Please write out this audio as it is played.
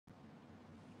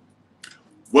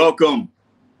Welcome,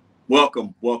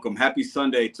 welcome. Happy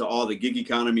Sunday to all the gig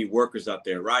economy workers out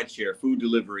there, rideshare, food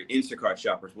delivery, Instacart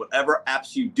shoppers, whatever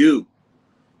apps you do.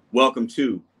 Welcome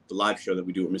to the live show that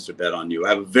we do with Mr. Bet on You. I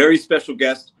have a very special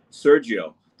guest,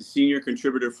 Sergio, the senior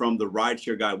contributor from the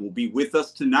Rideshare Guide, will be with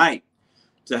us tonight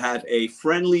to have a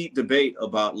friendly debate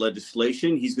about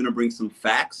legislation. He's going to bring some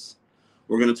facts.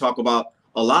 We're going to talk about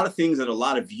a lot of things that a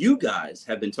lot of you guys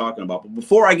have been talking about. But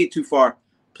before I get too far,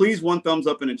 please one thumbs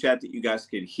up in the chat that you guys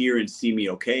could hear and see me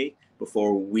okay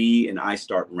before we and I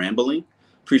start rambling.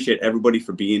 Appreciate everybody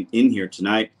for being in here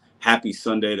tonight. Happy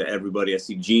Sunday to everybody. I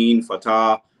see Gene,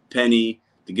 Fatah, Penny,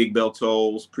 the Gig Bell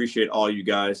Tolls. Appreciate all you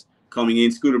guys coming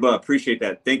in. Scooter Bud, appreciate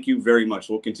that. Thank you very much.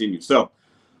 We'll continue. So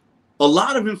a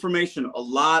lot of information, a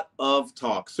lot of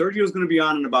talk. Sergio is going to be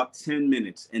on in about 10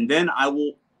 minutes. And then I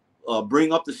will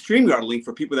bring up the StreamYard link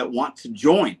for people that want to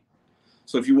join.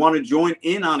 So if you want to join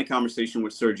in on a conversation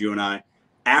with Sergio and I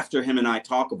after him and I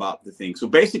talk about the thing. So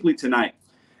basically tonight,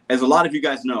 as a lot of you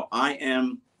guys know, I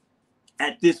am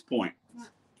at this point,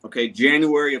 okay,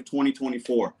 January of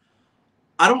 2024.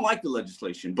 I don't like the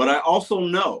legislation, but I also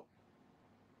know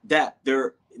that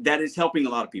that is helping a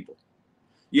lot of people.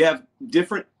 You have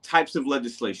different types of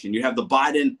legislation. You have the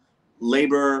Biden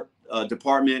Labor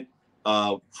Department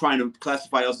trying to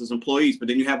classify us as employees, but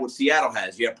then you have what Seattle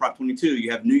has. You have Prop 22.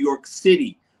 You have New York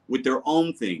City with their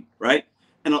own thing, right?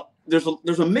 And there's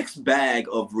a mixed bag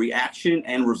of reaction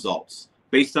and results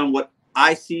based on what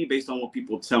I see, based on what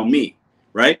people tell me,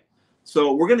 right?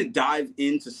 So we're going to dive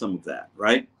into some of that,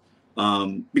 right?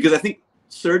 Because I think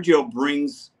Sergio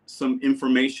brings some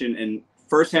information and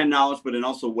firsthand knowledge, but then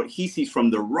also what he sees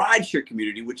from the rideshare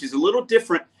community, which is a little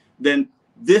different than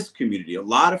this community. A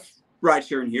lot of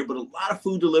rideshare in here, but a lot of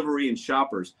food delivery and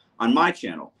shoppers on my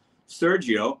channel.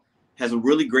 Sergio has a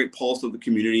really great pulse of the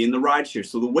community in the rideshare.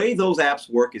 So the way those apps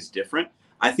work is different.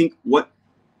 I think what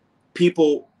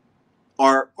people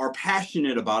are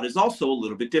passionate about is also a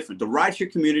little bit different. The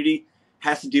rideshare community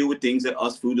has to deal with things that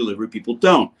us food delivery people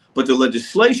don't. But the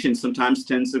legislation sometimes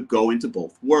tends to go into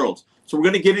both worlds. So we're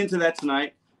going to get into that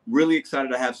tonight. Really excited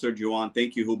to have Sergio on.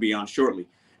 Thank you. He'll be on shortly.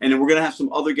 And then we're going to have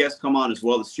some other guests come on as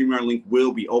well. The StreamYard link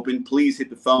will be open. Please hit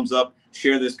the thumbs up,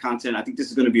 share this content. I think this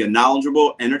is going to be a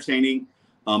knowledgeable, entertaining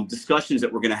discussions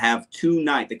that we're going to have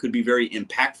tonight that could be very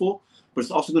impactful. But it's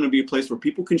also going to be a place where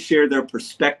people can share their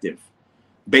perspective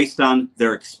based on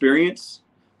their experience,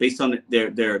 based on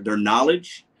their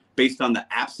knowledge, based on the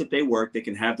apps that they work. They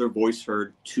can have their voice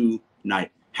heard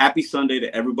tonight. Happy Sunday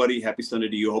to everybody. Happy Sunday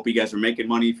to you. I hope you guys are making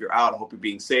money. If you're out, I hope you're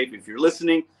being safe. If you're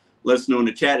listening, let us know in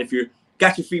the chat. If you're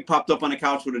got your feet popped up on the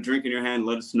couch with a drink in your hand,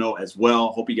 let us know as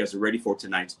well. Hope you guys are ready for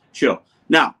tonight's show.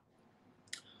 Now,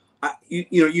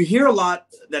 you hear a lot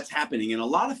that's happening, and a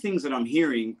lot of things that I'm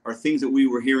hearing are things that we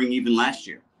were hearing even last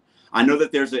year. I know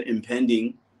that there's an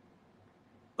impending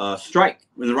strike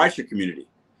in the rideshare community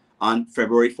on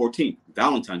February 14th,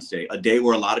 Valentine's Day, a day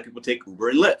where a lot of people take Uber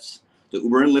and Lyfts. The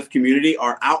Uber and Lyft community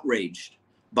are outraged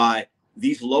by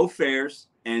these low fares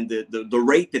and the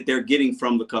rate that they're getting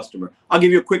from the customer. I'll give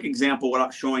you a quick example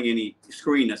without showing any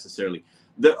screen necessarily.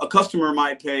 A customer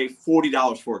might pay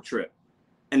 $40 for a trip.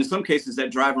 And in some cases,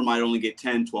 that driver might only get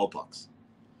 10, 12 bucks.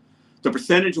 The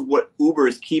percentage of what Uber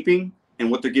is keeping and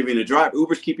what they're giving a driver,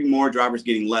 Uber's keeping more, drivers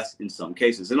getting less in some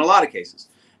cases, in a lot of cases.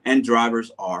 And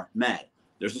drivers are mad.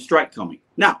 There's a strike coming.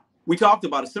 Now, we talked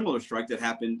about a similar strike that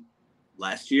happened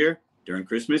last year during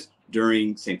Christmas,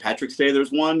 during St. Patrick's Day.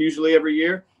 There's one usually every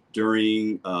year.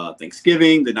 During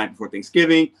Thanksgiving, the night before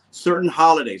Thanksgiving, certain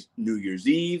holidays, New Year's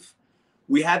Eve.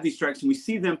 We have these strikes and we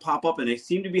see them pop up, and they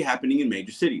seem to be happening in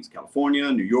major cities,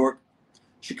 California, New York,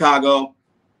 Chicago,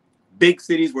 big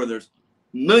cities where there's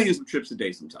millions of trips a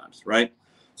day sometimes, right?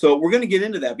 So we're going to get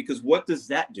into that because what does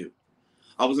that do?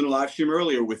 I was in a live stream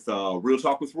earlier with Real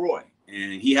Talk with Roy,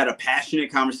 and he had a passionate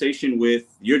conversation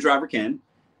with your driver, Ken,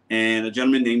 and a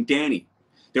gentleman named Danny.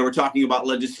 They were talking about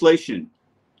legislation.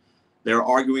 They're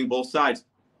arguing both sides.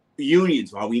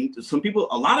 Unions. Well,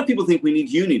 a lot of people think we need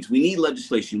unions. We need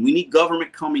legislation. We need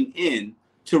government coming in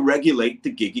to regulate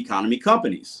the gig economy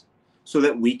companies so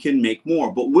that we can make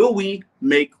more. But will we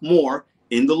make more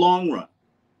in the long run?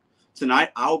 Tonight,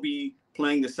 I'll be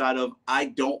playing the side of I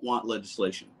don't want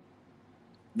legislation.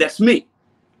 That's me,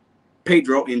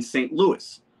 Pedro in St.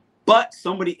 Louis. But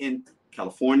somebody in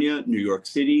California, New York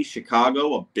City,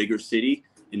 Chicago, a bigger city,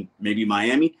 and maybe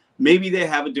Miami, maybe they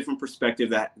have a different perspective,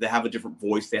 that they have a different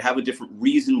voice, they have a different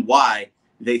reason why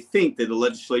they think that the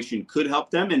legislation could help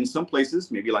them. And in some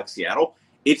places, maybe like Seattle,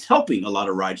 it's helping a lot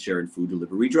of rideshare and food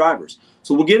delivery drivers.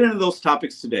 So we'll get into those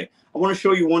topics today. I want to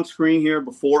show you one screen here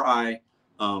before I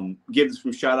give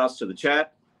some shout outs to the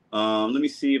chat. Let me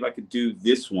see if I could do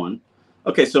this one.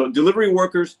 Okay, so delivery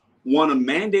workers want a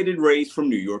mandated raise from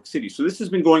New York City. So this has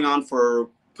been going on for a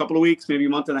couple of weeks, maybe a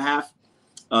month and a half.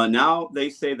 Now they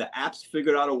say the apps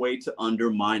figured out a way to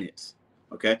undermine it.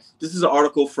 Okay, this is an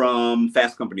article from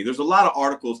Fast Company. There's a lot of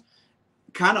articles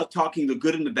kind of talking the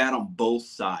good and the bad on both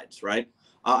sides, right?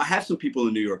 I have some people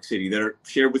in New York City that are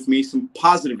shared with me some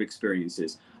positive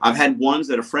experiences. I've had ones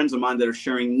that are friends of mine that are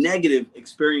sharing negative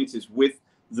experiences with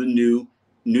the new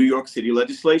New York City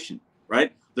legislation,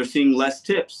 right? They're seeing less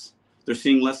tips. They're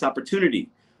seeing less opportunity.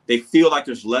 They feel like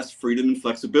there's less freedom and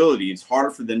flexibility. It's harder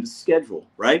for them to schedule,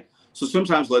 right? So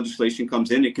sometimes legislation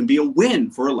comes in. It can be a win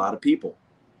for a lot of people.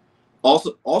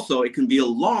 Also, it can be a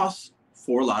loss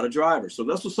for a lot of drivers. So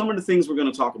that's what some of the things we're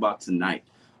going to talk about tonight.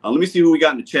 Let me see who we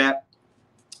got in the chat.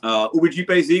 Uber Jeep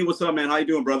AZ, what's up, man? How you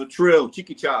doing, brother? Trill,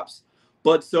 Cheeky Chops,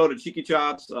 Bud Soda, Cheeky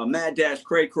Chops, Mad Dash,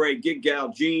 Cray Cray, Gig Gal,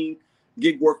 Gene,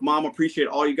 Gig Work Mama. Appreciate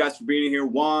all you guys for being here.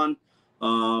 Juan,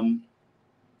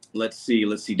 let's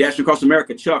see. Dash Across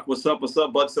America, Chuck, what's up? What's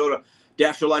up, Bud Soda?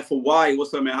 Dash Your Life Hawaii,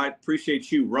 what's up, man? I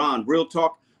appreciate you. Ron, Real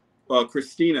Talk,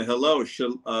 Christina, hello.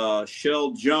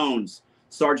 Shell Jones,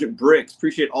 Sergeant Bricks,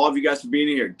 appreciate all of you guys for being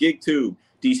here. GigTube,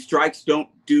 these strikes don't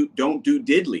do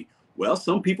diddly. Well,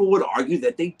 some people would argue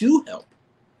that they do help,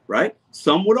 right?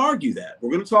 Some would argue that.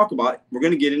 We're going to talk about it. We're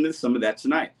going to get into some of that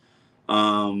tonight.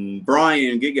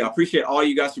 Brian, Giga, I appreciate all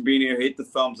you guys for being here. Hit the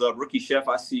thumbs up. Rookie Chef,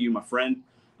 I see you, my friend.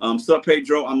 Sup,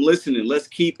 Pedro, I'm listening. Let's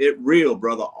keep it real,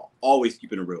 brother. Always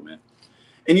keeping it real, man.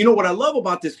 And you know what I love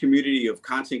about this community of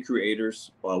content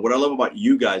creators, what I love about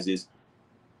you guys is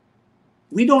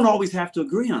we don't always have to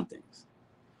agree on things.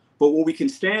 But what we can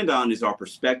stand on is our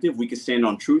perspective. We can stand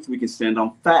on truth. We can stand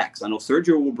on facts. I know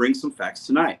Sergio will bring some facts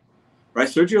tonight, right?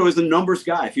 Sergio is a numbers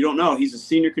guy. If you don't know, he's a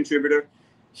senior contributor.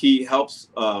 He helps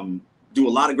do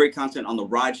a lot of great content on the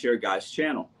Rideshare Guys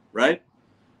channel, right?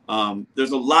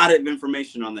 There's a lot of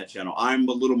information on that channel. I'm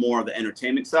a little more on the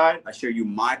entertainment side. I share you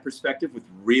my perspective with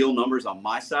real numbers on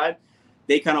my side.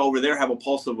 They kind of over there have a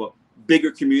pulse of a bigger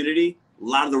community. A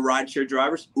lot of the rideshare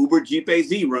drivers. Uber Jeep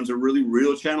AZ runs a really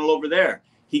real channel over there.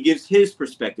 He gives his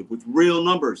perspective with real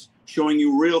numbers, showing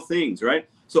you real things, right?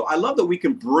 So I love that we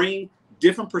can bring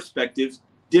different perspectives,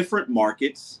 different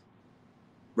markets,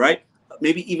 right?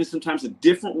 Maybe even sometimes a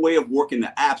different way of working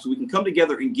the app, so we can come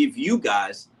together and give you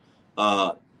guys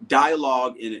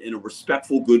dialogue in a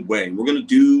respectful, good way. And we're going to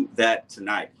do that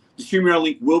tonight. The StreamYard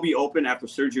link will be open after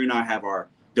Sergio and I have our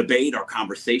debate, our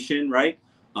conversation, right?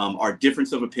 Our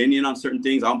difference of opinion on certain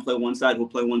things. I'll play one side, he'll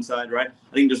play one side, right?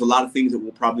 I think there's a lot of things that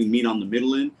we'll probably meet on the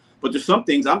middle end, but there's some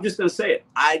things, I'm just going to say it.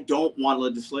 I don't want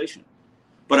legislation,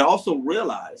 but I also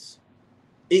realize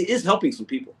it is helping some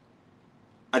people.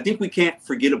 I think we can't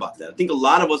forget about that. I think a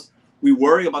lot of us, we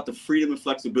worry about the freedom and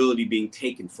flexibility being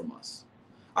taken from us.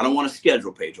 I don't want to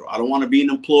schedule, Pedro. I don't want to be an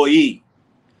employee.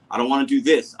 I don't want to do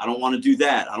this. I don't want to do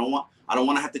that. I don't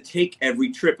want to have to take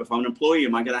every trip. If I'm an employee,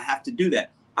 am I going to have to do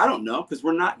that? I don't know, because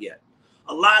we're not yet.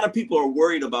 A lot of people are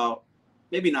worried about,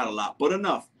 maybe not a lot, but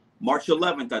enough. March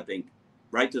 11th, I think,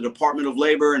 right? The Department of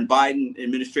Labor and Biden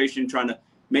administration trying to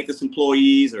make us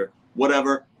employees or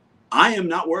whatever. I am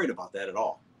not worried about that at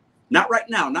all. Not right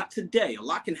now, not today. A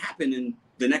lot can happen in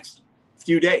the next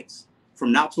few days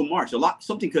from now till March.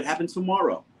 Something could happen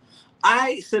tomorrow.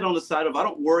 I sit on the side of, I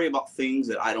don't worry about things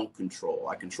that I don't control.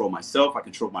 I control myself. I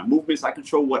control my movements. I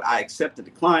control what I accept and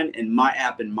decline in my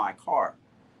app in my car.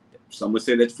 Some would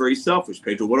say that's very selfish,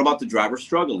 Pedro. What about the driver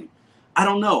struggling? I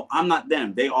don't know. I'm not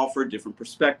them. They offer a different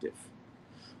perspective.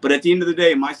 But at the end of the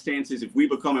day, my stance is if we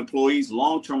become employees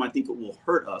long term, I think it will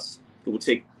hurt us. It will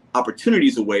take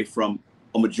opportunities away from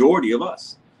a majority of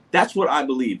us. That's what I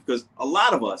believe, because a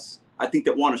lot of us, I think,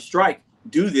 that want to strike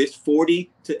do this 40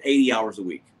 to 80 hours a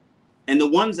week. And the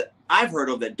ones that I've heard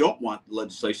of that don't want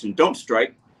legislation, don't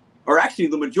strike, are actually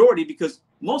the majority, because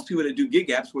most people that do gig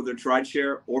apps, whether it's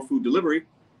rideshare or food delivery,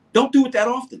 don't do it that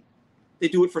often. They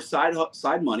do it for side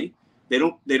money. They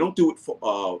don't do it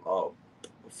for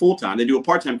full time. They do it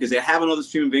part time because they have another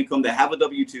stream of income. They have a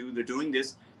W-2. They're doing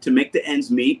this to make the ends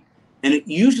meet, and it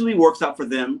usually works out for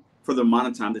them for the amount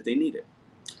of time that they need it.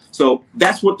 So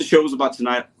that's what the show is about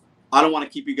tonight. I don't want to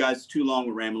keep you guys too long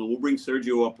with rambling. We'll bring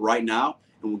Sergio up right now,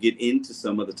 and we'll get into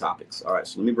some of the topics. All right,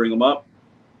 so let me bring him up.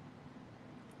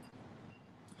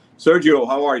 Sergio,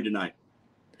 how are you tonight?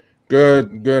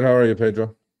 Good. How are you,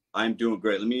 Pedro? I'm doing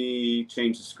great. Let me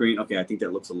change the screen. Okay, I think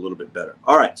that looks a little bit better.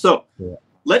 All right, so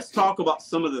let's talk about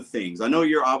some of the things. I know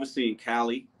you're obviously in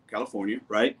California,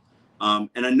 right? And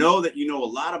I know that you know a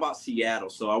lot about Seattle.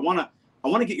 So I want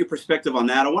to get your perspective on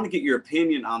that. I want to get your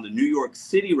opinion on the New York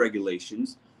City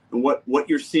regulations and what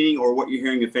you're seeing or what you're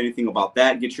hearing, if anything, about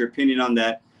that. Get your opinion on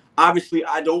that. Obviously,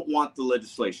 I don't want the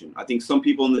legislation. I think some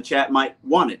people in the chat might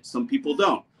want it. Some people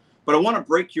don't. But I want to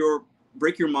break your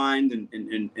mind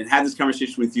and have this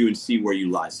conversation with you and see where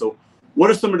you lie. So what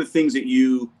are some of the things that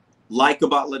you like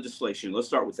about legislation? Let's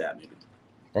start with that, maybe.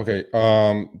 Okay.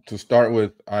 To start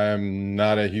with, I am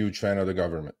not a huge fan of the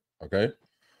government. Okay.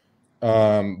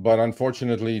 But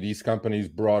unfortunately, these companies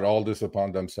brought all this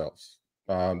upon themselves.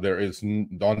 There is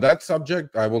on that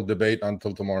subject, I will debate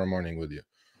until tomorrow morning with you.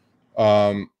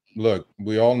 Look,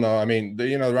 we all know. I mean, the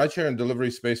rideshare and delivery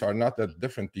space are not that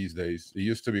different these days. It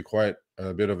used to be quite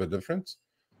a bit of a difference.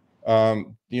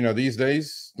 These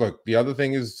days, look, the other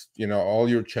thing is, all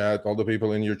your chat, all the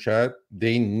people in your chat,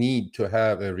 they need to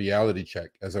have a reality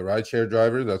check as a rideshare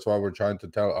driver. That's why we're trying to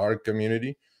tell our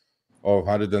community of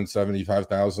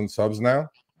 175,000 subs now.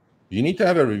 You need to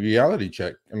have a reality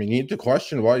check. I mean, you need to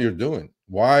question what you're doing.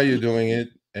 Why are you doing it?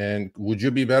 And would you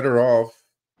be better off,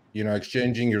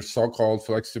 exchanging your so-called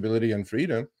flexibility and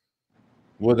freedom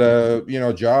with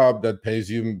a, job that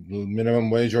pays you minimum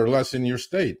wage or less in your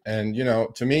state? And,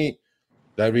 to me,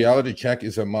 that reality check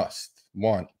is a must.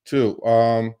 One. Two,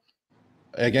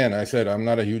 again, I said I'm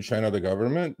not a huge fan of the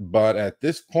government, but at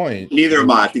this point, neither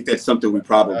am I. I think that's something we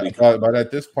probably. But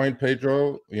at this point,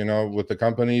 Pedro, with the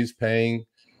companies paying,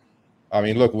 I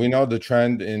mean, look, we know the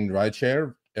trend in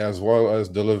rideshare as well as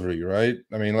delivery, right?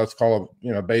 I mean, let's call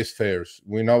it, base fares.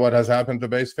 We know what has happened to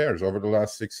base fares over the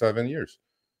last 6-7 years.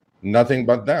 Nothing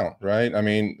but down, right? I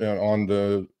mean,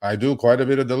 I do quite a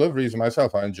bit of deliveries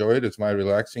myself. I enjoy it. It's my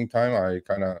relaxing time. I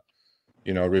kind of,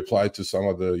 reply to some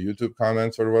of the YouTube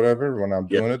comments or whatever when I'm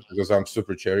doing it, because I'm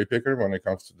super cherry picker when it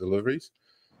comes to deliveries.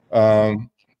 I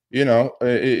mean,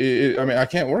 I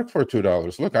can't work for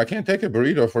 $2. Look, I can't take a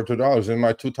burrito for $2 in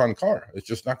my 2-ton car. It's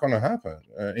just not going to happen.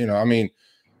 I mean,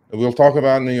 we'll talk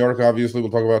about New York, obviously.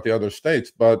 We'll talk about the other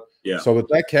states. But so with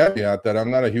that caveat that I'm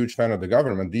not a huge fan of the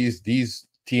government, these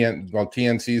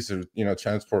TNCs are,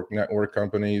 transport network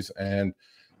companies, and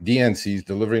DNCs,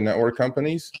 delivery network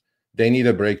companies, they need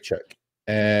a brake check.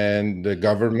 And the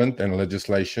government and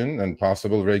legislation and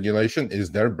possible regulation is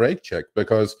their brake check,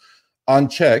 because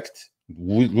unchecked,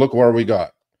 look where we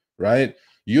got, right?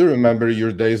 You remember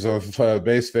your days of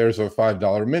base fares of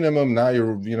 $5 minimum. Now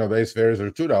your base fares are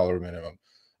 $2 minimum.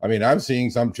 I mean, I'm seeing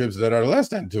some trips that are less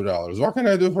than $2. What can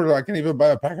I do I can even buy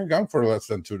a pack of gum for less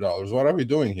than $2. What are we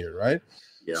doing here, right?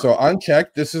 Yeah. So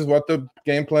unchecked, this is what the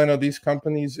game plan of these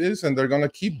companies is, and they're going to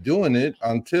keep doing it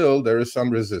until there is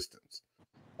some resistance,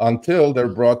 until they're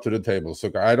brought to the table. So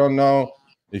I don't know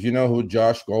if you know who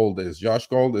Josh Gold is. Josh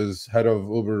Gold is head of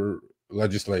Uber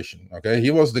legislation. Okay, he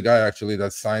was the guy actually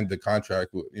that signed the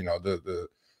contract with, the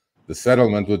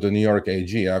settlement with the New York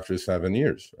AG after 7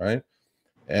 years, right?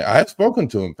 And I have spoken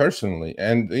to him personally,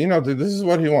 and this is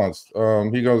what he wants.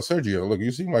 He goes, Sergio, look,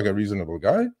 you seem like a reasonable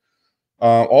guy.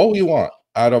 All we want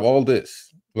out of all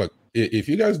this, look, if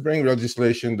you guys bring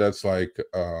legislation that's like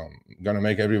going to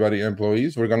make everybody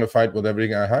employees, we're going to fight with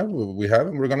everything we have,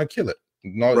 and we're going to kill it.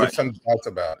 No ifs and buts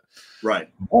about it. Right.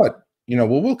 But we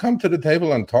will come to the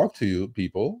table and talk to you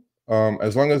people,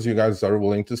 as long as you guys are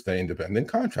willing to stay independent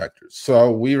contractors.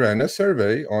 So we ran a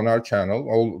survey on our channel.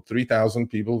 All 3,000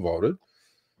 people voted.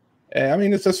 I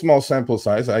mean, it's a small sample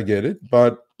size, I get it,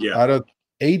 but out of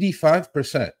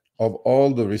 85% of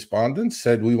all the respondents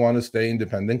said we want to stay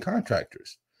independent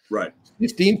contractors. Right.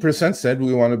 15% said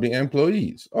we want to be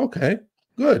employees. Okay,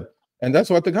 good. And that's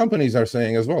what the companies are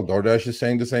saying as well. DoorDash is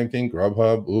saying the same thing.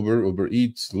 Grubhub, Uber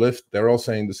Eats, Lyft, they're all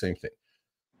saying the same thing.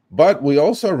 But we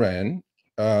also ran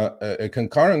a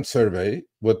concurrent survey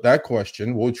with that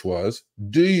question, which was,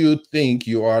 do you think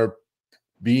you are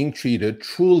being treated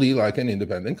truly like an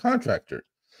independent contractor?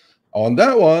 On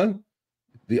that one,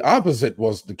 the opposite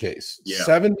was the case.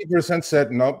 70%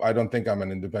 said, nope, I don't think I'm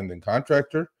an independent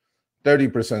contractor.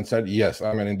 30% said, yes,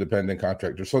 I'm an independent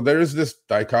contractor. So there is this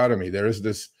dichotomy. There is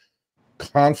this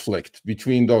conflict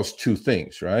between those two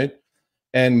things, right?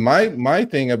 And my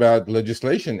thing about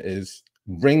legislation is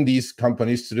bring these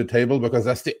companies to the table, because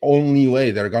that's the only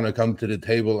way they're going to come to the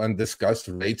table and discuss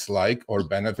rates like or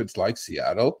benefits like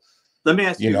Seattle. Let me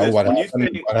ask you this. What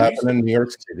happened in New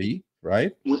York City,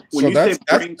 right? So that's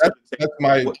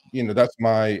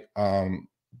my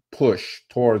push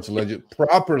towards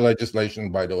proper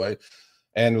legislation, by the way.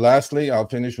 And lastly, I'll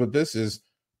finish with this, is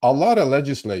a lot of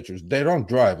legislatures, they don't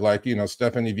drive. Like,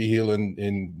 Stephanie Vigil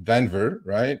in Denver,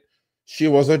 right? She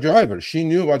was a driver. She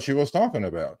knew what she was talking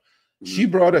about. She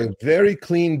brought a very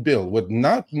clean bill with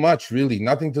not much, really,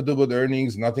 nothing to do with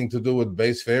earnings, nothing to do with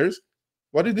base fares.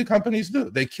 What did the companies do?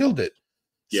 They killed it.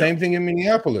 Same thing in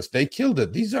Minneapolis. They killed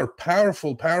it. These are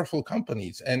powerful, powerful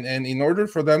companies. And in order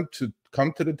for them to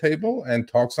come to the table and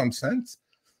talk some sense,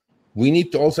 We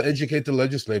need to also educate the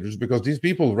legislators, because these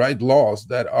people write laws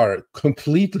that are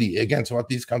completely against what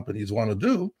these companies want to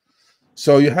do.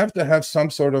 So you have to have some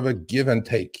sort of a give and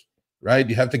take, right?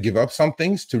 You have to give up some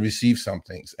things to receive some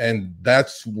things. And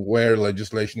that's where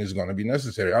legislation is going to be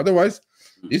necessary. Otherwise,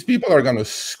 these people are going to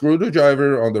screw the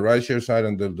driver on the rideshare side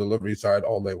and the delivery side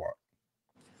all they want.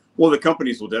 Well, the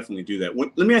companies will definitely do that.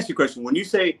 Let me ask you a question. When you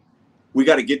say we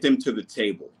got to get them to the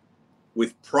table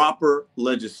with proper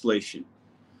legislation,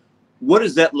 what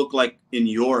does that look like in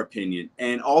your opinion?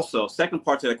 And also, second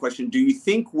part to that question, do you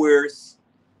think we're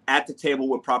at the table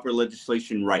with proper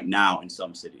legislation right now in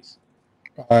some cities?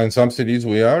 In some cities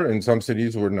we are, in some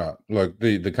cities we're not. Look,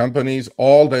 the companies,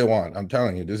 all they want, I'm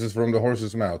telling you, this is from the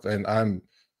horse's mouth, and I'm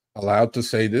allowed to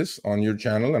say this on your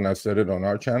channel, and I said it on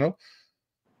our channel.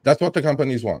 That's what the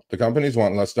companies want. The companies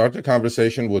want, let's start the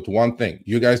conversation with one thing.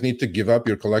 You guys need to give up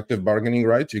your collective bargaining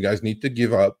rights. You guys need to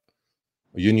give up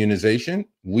unionization.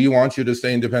 We want you to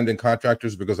stay independent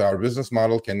contractors because our business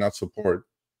model cannot support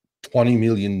 20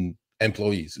 million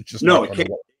employees. It's just no, not going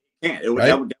to work. It can't.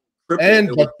 Right?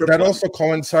 But that also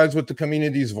coincides with the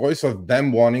community's voice of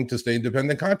them wanting to stay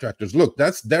independent contractors. Look,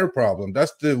 that's their problem.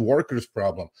 That's the workers'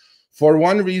 problem. For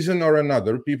one reason or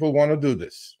another, people want to do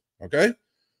this. Okay?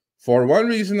 For one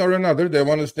reason or another, they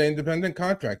want to stay independent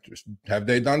contractors. Have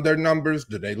they done their numbers?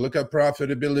 Do they look at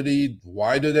profitability?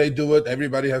 Why do they do it?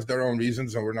 Everybody has their own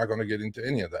reasons, and we're not going to get into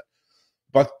any of that.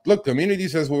 But look, community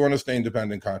says we want to stay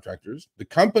independent contractors. The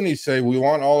companies say we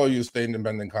want all of you to stay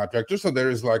independent contractors. So there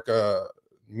is like a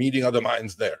meeting of the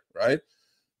minds there, right?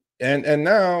 And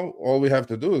now all we have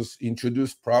to do is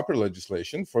introduce proper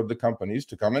legislation for the companies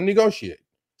to come and negotiate.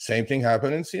 Same thing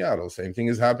happened in Seattle. Same thing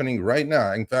is happening right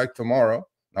now. In fact,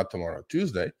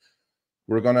 Tuesday,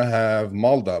 we're going to have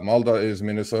Malda. Malda is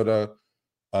Minnesota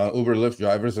Uber Lyft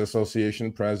Drivers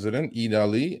Association President Eid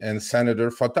Ali and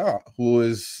Senator Fatah, who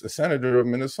is a senator of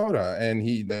Minnesota,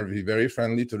 and they're very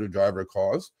friendly to the driver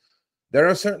cause. There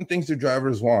are certain things the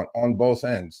drivers want on both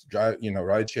ends,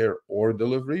 rideshare or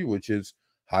delivery, which is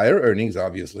higher earnings,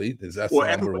 obviously. That's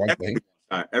the number one thing.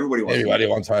 Everybody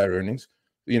wants higher earnings.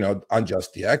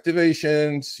 Unjust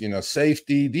deactivations,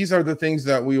 safety. These are the things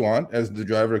that we want as the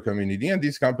driver community, and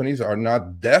these companies are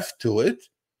not deaf to it.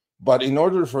 But in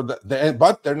order for that,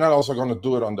 but they're not also going to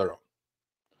do it on their own.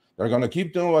 They're going to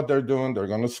keep doing what they're doing. They're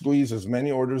going to squeeze as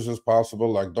many orders as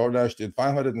possible. Like DoorDash did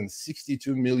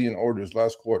 562 million orders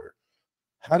last quarter.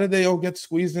 How did they all get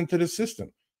squeezed into the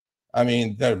system? I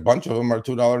mean, a bunch of them are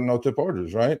 $2 no-tip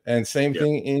orders, right? And same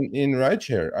thing in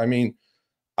rideshare. I mean,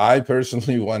 I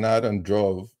personally went out and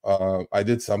drove. I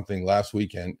did something last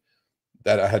weekend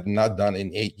that I had not done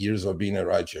in 8 years of being a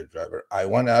rideshare driver. I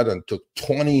went out and took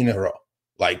 20 in a row.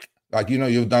 Like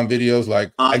you've done videos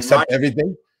like accept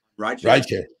everything.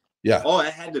 Rideshare. Yeah. Oh,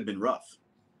 it had to have been rough.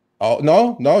 Oh,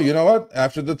 no. You know what?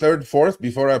 After the third, fourth,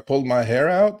 before I pulled my hair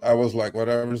out, I was like,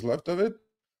 whatever's left of it,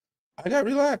 I got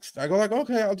relaxed. I go like,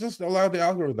 okay, I'll just allow the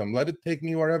algorithm. Let it take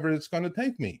me wherever it's going to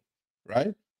take me,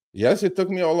 right? Yes, it took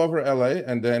me all over LA,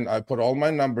 and then I put all my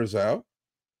numbers out.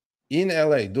 In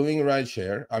LA, doing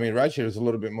rideshare. I mean, rideshare is a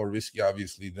little bit more risky,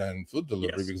 obviously, than food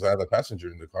delivery because I have a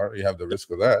passenger in the car. You have the risk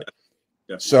of that.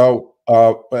 So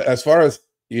but as far as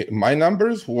my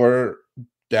numbers were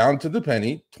down to the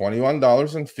penny,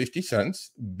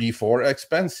 $21.50 before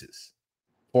expenses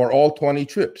for all 20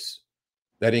 trips.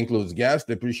 That includes gas,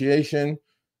 depreciation,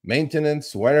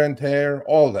 maintenance, wear and tear,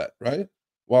 all that, right?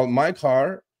 Well, my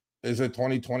car is a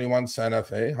 2021 Santa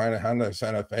Fe, Honda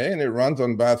Santa Fe, and it runs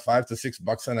on about $5 to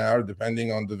 $6 an hour,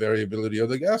 depending on the variability of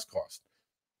the gas cost.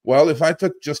 Well, if I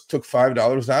just took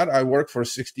 $5 out, I work for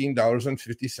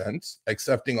 $16.50,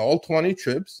 accepting all 20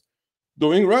 trips,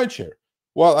 doing rideshare.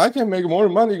 Well, I can make more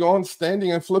money going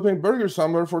standing and flipping burgers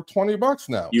somewhere for $20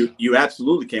 now. You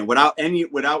absolutely can without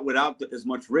as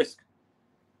much risk.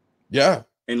 Yeah,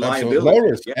 and liability, low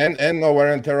risk, and no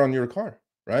wear and tear on your car,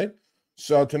 right?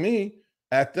 So to me,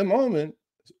 at the moment,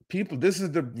 people, this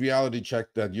is the reality check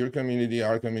that your community,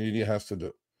 our community has to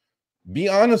do. Be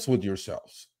honest with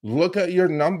yourselves. Look at your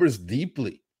numbers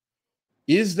deeply.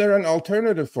 Is there an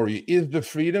alternative for you? Is the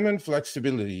freedom and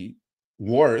flexibility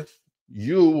worth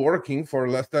you working for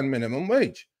less than minimum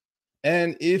wage?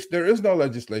 And if there is no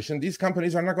legislation, these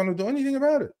companies are not going to do anything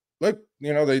about it. Look,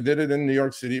 they did it in New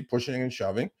York City, pushing and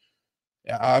shoving.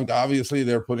 Obviously,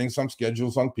 they're putting some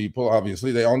schedules on people.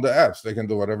 Obviously, they own the apps. They can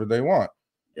do whatever they want.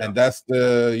 Yeah. And that's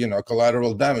the,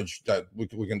 collateral damage that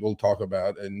we'll talk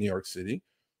about in New York City.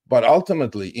 But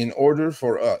ultimately, in order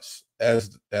for us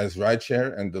as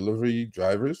rideshare and delivery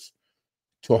drivers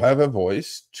to have a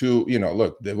voice, to,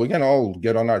 look, we can all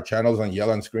get on our channels and yell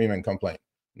and scream and complain.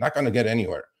 Not going to get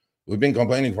anywhere. We've been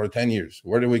complaining for 10 years.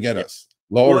 Where do we get us?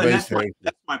 lower Well, and base fares.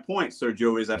 that's my point,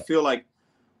 Sergio, is I feel like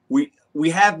we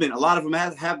have been, a lot of them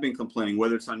have been complaining,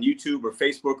 whether it's on YouTube or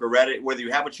Facebook or Reddit, whether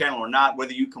you have a channel or not,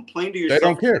 whether you complain to They yourself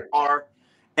don't care.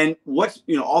 and what's,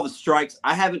 all the strikes,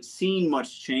 I haven't seen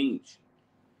much change,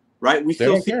 right? We They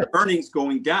still don't see care. the earnings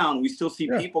going down. We still see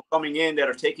people coming in that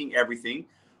are taking everything.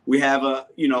 We have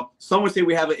some would say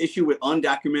we have an issue with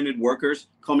undocumented workers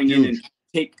coming in and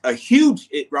take a huge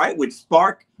right with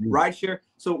Spark, rideshare.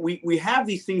 So we have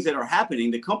these things that are happening.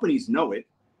 The companies know it.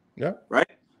 Yeah. Right.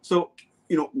 So,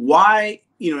 why,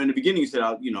 in the beginning you said,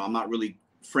 I'm not really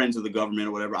friends of the government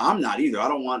or whatever. I'm not either. I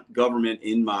don't want government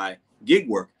in my gig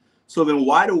work. So then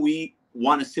why do we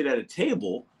want to sit at a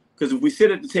table? Because if we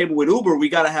sit at the table with Uber, we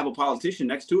got to have a politician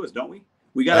next to us, don't we?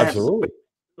 We got to have somebody.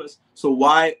 So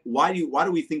why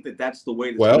do we think that that's the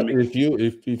way that's going to make?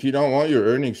 If you don't want your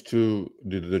earnings to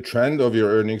the trend of your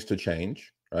earnings to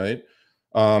change, right?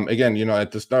 Again,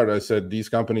 at the start I said these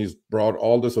companies brought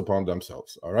all this upon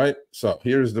themselves. All right. So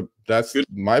that's good.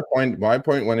 My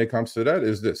point when it comes to that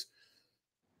is this.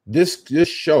 This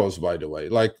shows, by the way,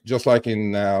 just like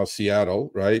in now Seattle,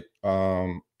 right?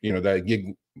 That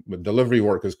gig delivery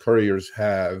workers, couriers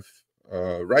have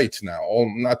rights now,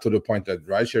 not to the point that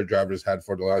rideshare drivers had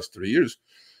for the last 3 years.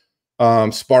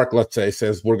 Spark, let's say,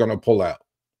 says we're going to pull out,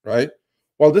 right?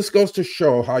 Well, this goes to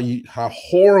show how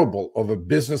horrible of a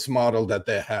business model that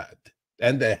they had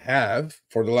and they have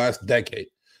for the last decade.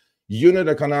 Unit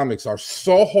economics are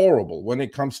so horrible when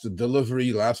it comes to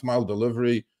delivery, last mile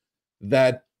delivery,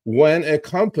 that when a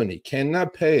company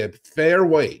cannot pay a fair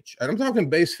wage, and I'm talking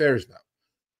base fares now,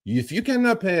 if you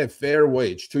cannot pay a fair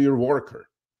wage to your worker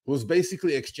who's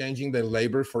basically exchanging their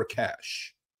labor for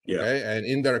cash, okay, and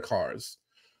in their cars,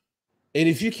 and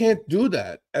if you can't do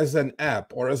that as an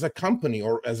app or as a company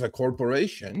or as a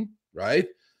corporation, right,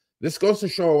 this goes to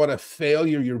show what a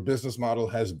failure your business model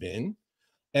has been.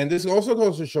 And this also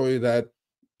goes to show you that,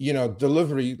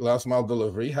 delivery, last mile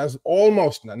delivery has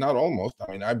not almost,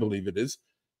 I believe it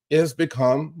is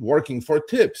become working for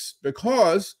tips.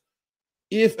 Because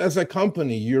if as a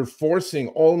company, you're forcing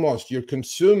almost your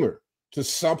consumer to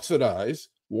subsidize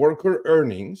worker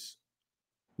earnings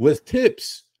with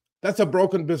tips, that's a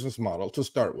broken business model to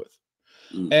start with.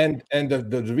 And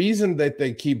the reason that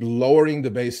they keep lowering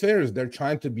the base fare is they're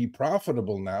trying to be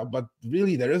profitable now, but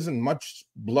really there isn't much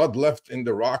blood left in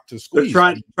the rock to squeeze.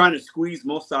 They're trying to squeeze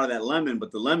most out of that lemon,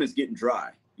 but the lemon's getting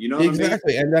dry.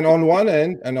 Exactly. And then on one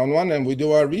end, we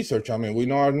do our research. We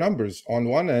know our numbers. On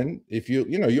one end, if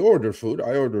you order food,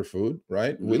 I order food,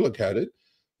 right? We look at it.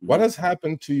 What has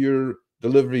happened to your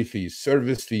delivery fees,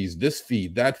 service fees, this fee,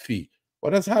 that fee?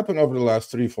 What has happened over the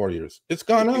last 3-4 years? It's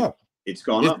gone up. It's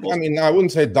gone up. I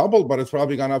wouldn't say double, but it's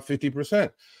probably gone up 50%.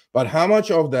 But how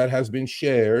much of that has been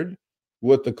shared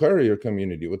with the courier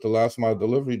community, with the last mile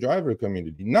delivery driver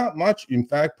community? Not much. In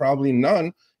fact, probably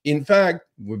none. In fact,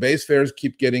 base fares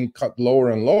keep getting cut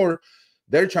lower and lower.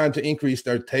 They're trying to increase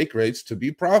their take rates to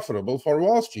be profitable for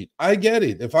Wall Street. I get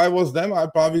it. If I was them,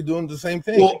 I'd probably doing the same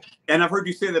thing. Well, and I've heard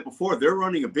you say that before. They're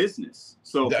running a business.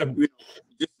 So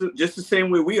just the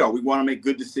same way we are. We want to make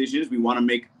good decisions. We want to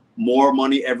make more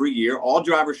money every year. All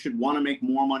drivers should want to make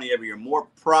more money every year, more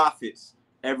profits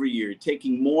every year,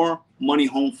 taking more money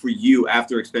home for you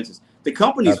after expenses. The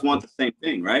companies want the same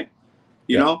thing, right?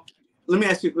 You know, let me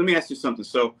ask you something.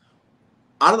 So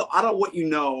out of what you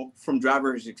know from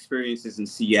drivers' experiences in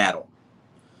Seattle,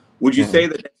 would you say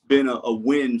that that's been a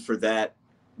win for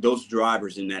those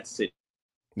drivers in that city?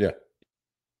 Yeah.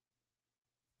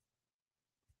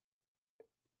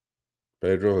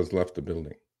 Pedro has left the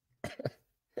building.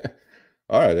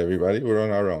 All right, everybody, we're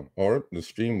on our own. Or the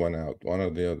stream went out, one or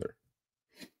the other.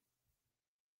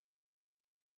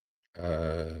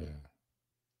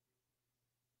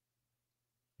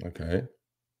 Okay.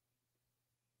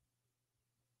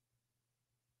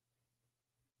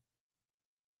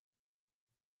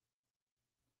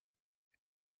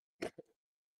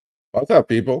 What's up,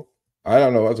 people? I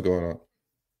don't know what's going on.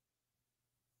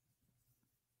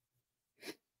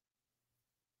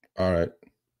 All right.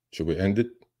 Should we end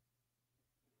it?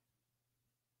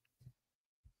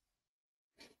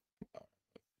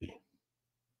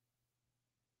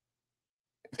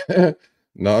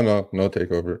 No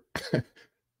takeover.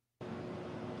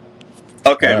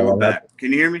 Okay, right, we're back.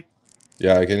 Can you hear me?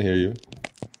 Yeah, I can hear you.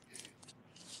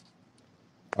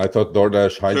 I thought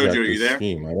DoorDash hijacked the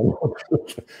stream. I don't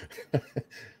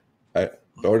know.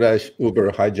 DoorDash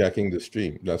Uber hijacking the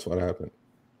stream. That's what happened.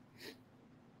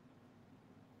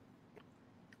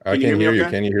 I can hear you.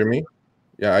 Can you hear me?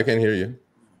 Yeah, I can hear you.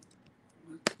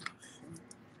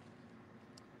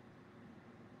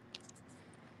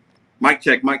 Mic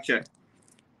check, mic check.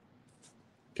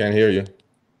 Can't hear you.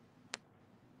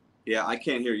 Yeah, I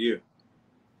can't hear you.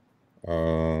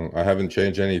 I haven't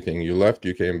changed anything. You left,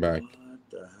 you came back. What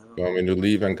the hell? You want me to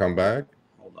leave and come back?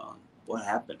 Hold on. What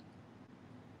happened?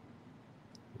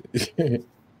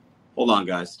 Hold on,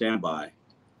 guys. Stand by.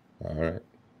 All right.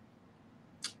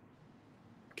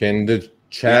 Can the Yeah,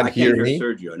 chat I can't hear hear me?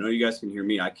 Sergio. I know you guys can hear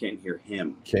me. I can't hear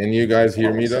him. Can you guys hear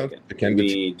Hold on me a though? second. Can Let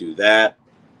the me do that.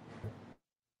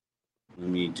 Let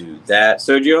me do that.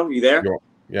 Sergio, you there?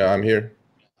 Yeah, I'm here.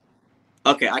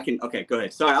 Okay, I can. Okay, go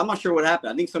ahead. Sorry, I'm not sure what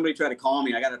happened. I think somebody tried to call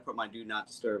me. I got to put my do not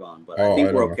disturb on, but I Oh, think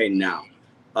I we're don't know. okay now.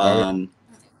 Okay.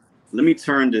 Let me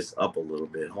turn this up a little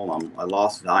bit. Hold on, I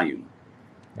lost volume.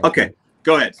 Okay,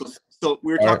 go ahead. So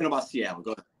we were All talking right. about Seattle.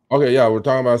 Go ahead. Okay, yeah, we're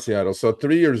talking about Seattle. So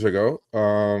 3 years ago,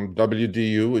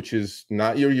 WDU, which is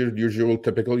not your usual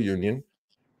typical union,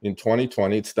 in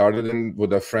 2020, it started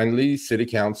with a friendly city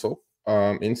council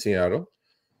in Seattle.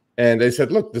 And they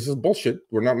said, look, this is bullshit.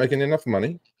 We're not making enough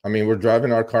money. I mean, we're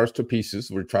driving our cars to pieces.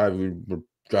 We're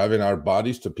driving our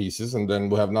bodies to pieces, and then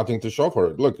we have nothing to show for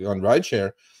it. Look, on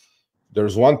rideshare,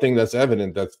 there's one thing that's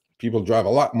evident, that people drive a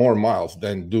lot more miles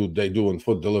than they do in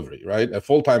food delivery, right? A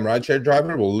full-time rideshare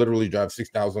driver will literally drive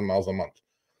 6,000 miles a month.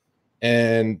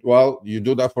 And well, you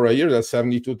do that for a year, that's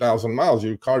 72,000 miles.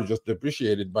 Your car just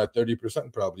depreciated by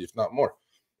 30%, probably, if not more.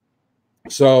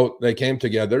 So they came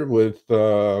together with,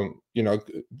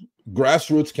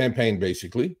 grassroots campaign,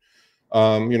 basically.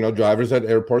 Drivers at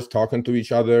airports talking to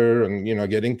each other and,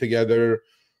 getting together,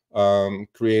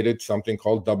 created something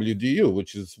called WDU,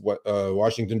 which is what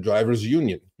Washington Drivers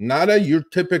Union. Not your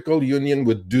typical union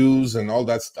with dues and all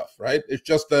that stuff, right? It's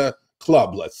just a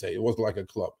club, let's say. It was like a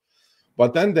club.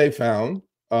 But then they found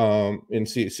in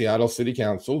Seattle City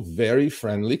Council very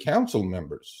friendly council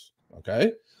members,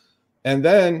 okay? And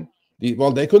then,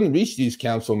 they couldn't reach these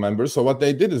council members. So what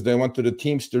they did is they went to the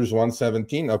Teamsters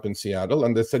 117 up in Seattle,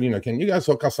 and they said, can you guys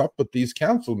hook us up with these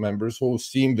council members who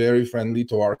seem very friendly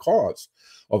to our cause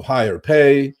of higher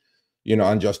pay,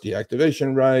 unjust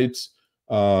deactivation rights,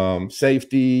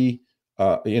 safety,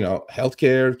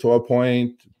 healthcare to a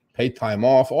point, paid time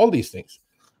off, all these things.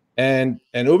 And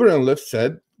Uber and Lyft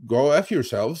said, go F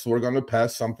yourselves. We're going to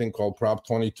pass something called Prop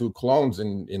 22 clones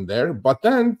in there. But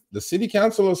then the City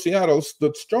Council of Seattle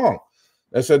stood strong.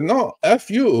 They said, no, F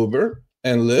you, Uber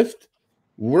and Lyft.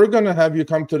 We're going to have you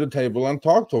come to the table and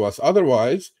talk to us.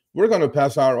 Otherwise, we're going to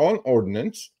pass our own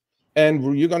ordinance,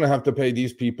 and you're going to have to pay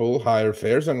these people higher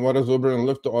fares. And what does Uber and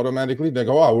Lyft do automatically? They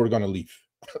go, oh, we're going to leave.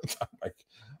 I'm like,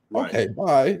 okay,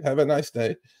 bye. Have a nice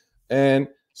day. And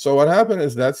so what happened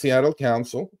is that Seattle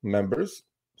Council members,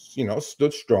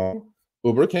 stood strong.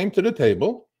 Uber came to the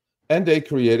table, and they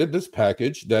created this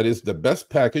package that is the best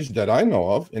package that I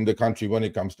know of in the country when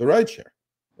it comes to rideshare,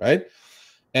 right?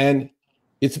 And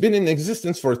it's been in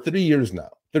existence for 3 years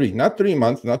now. Not 3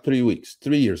 months, not 3 weeks,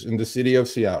 3 years in the city of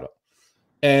Seattle.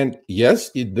 And yes,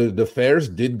 the fares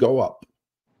did go up,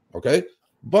 okay?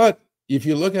 But if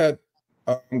you look at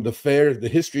the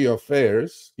history of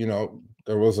fares,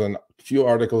 there was a few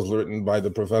articles written by the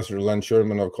professor Len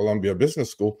Sherman of Columbia Business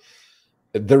School.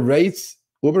 The rates,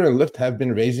 Uber and Lyft have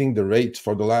been raising the rates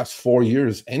for the last 4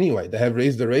 years anyway. They have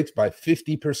raised the rates by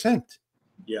 50%.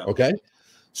 Yeah. Okay.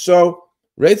 So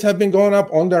rates have been going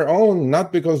up on their own,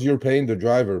 not because you're paying the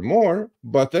driver more.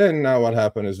 But then now what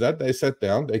happened is that they sat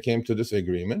down, they came to this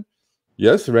agreement.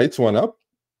 Yes, rates went up.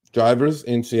 Drivers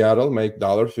in Seattle make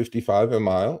 $1.55 a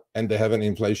mile, and they have an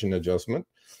inflation adjustment,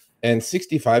 and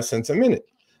 65 cents a minute.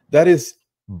 That is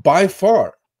by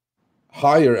far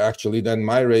higher, actually, than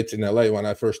my rates in LA when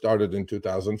I first started in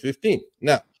 2015.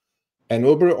 Now, and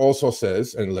Uber also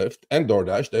says, and Lyft and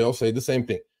DoorDash, they all say the same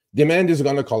thing. Demand is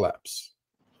going to collapse.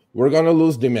 We're going to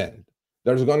lose demand.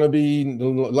 There's going to be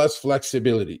less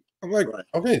flexibility. I'm like,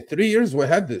 okay, 3 years we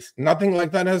had this. Nothing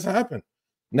like that has happened.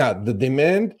 Now, the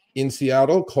demand in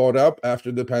Seattle caught up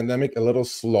after the pandemic a little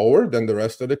slower than the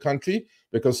rest of the country,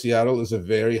 because Seattle is a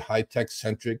very high-tech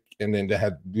centric, and then they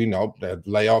had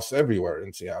layoffs everywhere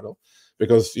in Seattle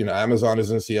because, Amazon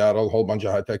is in Seattle, a whole bunch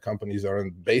of high-tech companies are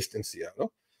based in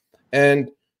Seattle.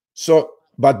 And so,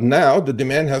 but now the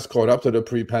demand has caught up to the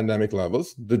pre-pandemic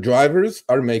levels. The drivers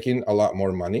are making a lot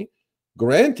more money.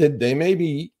 Granted, they may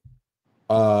be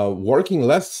working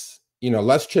less,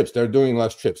 less trips. They're doing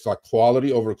less trips, like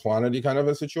quality over quantity kind of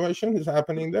a situation is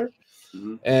happening there.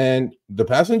 Mm-hmm. And the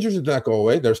passengers did not go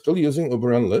away. They're still using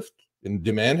Uber and Lyft, and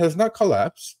demand has not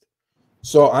collapsed.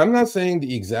 So I'm not saying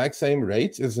the exact same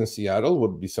rates as in Seattle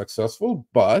would be successful,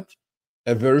 but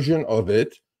a version of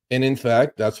it. And in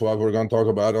fact, that's what we're going to talk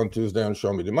about on Tuesday on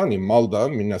Show Me the Money. MALDA,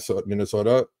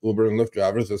 Minnesota Uber and Lyft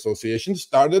Drivers Association,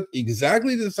 started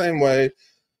exactly the same way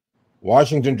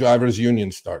Washington Drivers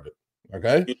Union started.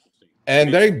 Okay.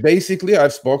 And they basically,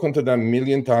 I've spoken to them a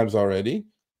million times already,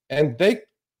 and they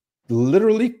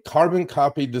literally carbon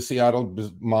copied the Seattle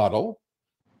model.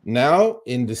 Now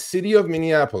in the city of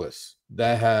Minneapolis,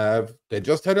 they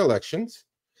just had elections,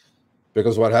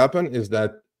 because what happened is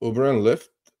that Uber and Lyft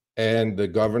and the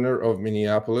governor of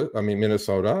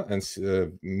Minnesota,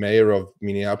 and mayor of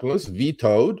Minneapolis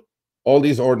vetoed all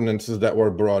these ordinances that were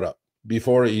brought up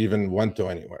before it even went to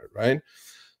anywhere, right?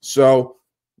 So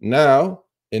now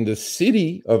in the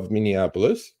city of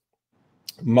Minneapolis,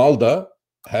 Malda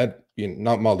had,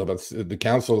 not Malda, but the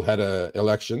council had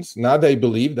elections. Now they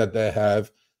believe that they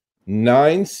have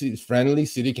 9 friendly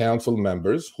city council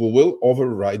members who will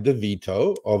override the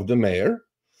veto of the mayor,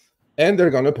 and they're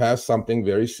going to pass something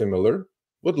very similar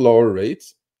with lower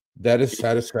rates that is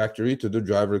satisfactory to the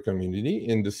driver community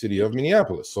in the city of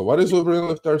Minneapolis. So what is Uber and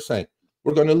Lyft are saying?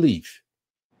 We're going to leave.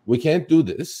 We can't do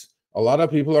this. A lot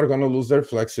of people are going to lose their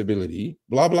flexibility,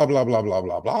 blah, blah, blah, blah, blah,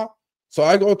 blah, blah. So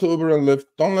I go to Uber and Lyft.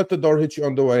 Don't let the door hit you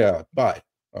on the way out. Bye.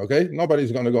 Okay?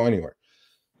 Nobody's going to go anywhere.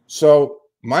 So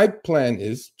my plan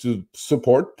is to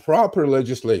support proper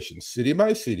legislation, city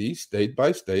by city, state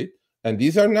by state. And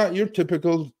these are not your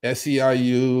typical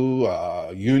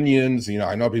SEIU unions.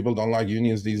 I know people don't like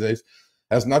unions these days.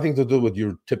 Has nothing to do with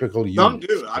your typical unions. Some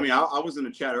do. I mean, I was in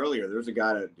a chat earlier. There's a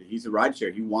guy he's a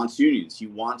rideshare. He wants unions. He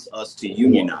wants us to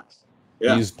unionize.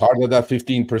 Yeah. He's part of that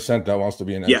 15% that wants to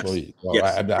be an employee. So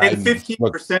yes. And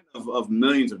 15% of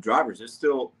millions of drivers, that's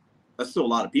still a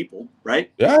lot of people,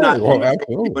 right? Yeah,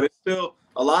 absolutely. But it's still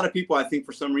a lot of people, I think,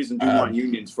 for some reason, do want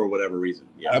unions for whatever reason.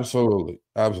 Yeah. Absolutely.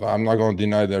 I'm not going to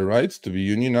deny their rights to be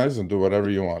unionized and do whatever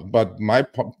you want. But my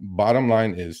bottom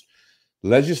line is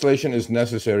legislation is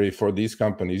necessary for these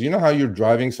companies. You know how you're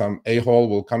driving, some a-hole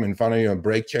will come in front of you and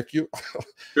brake check you?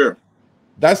 Sure.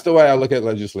 That's the way I look at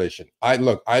legislation. I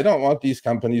don't want these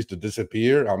companies to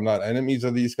disappear. I'm not enemies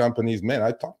of these companies. Man,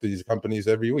 I talk to these companies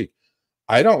every week.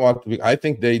 I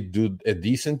think they do a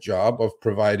decent job of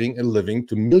providing a living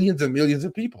to millions and millions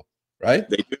of people, right?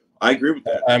 They do. I agree with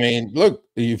that. I mean, look,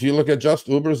 if you look at just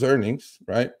Uber's earnings,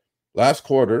 right? Last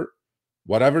quarter,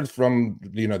 whatever from,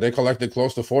 they collected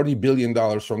close to $40 billion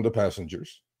from the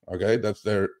passengers. Okay, that's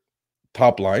their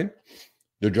top line.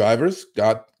 The drivers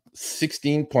got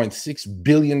 $16.6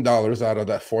 billion out of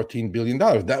that $14 billion.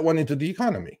 That went into the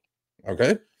economy.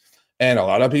 Okay. And a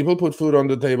lot of people put food on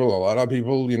the table. A lot of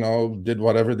people, did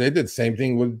whatever they did. Same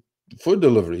thing with food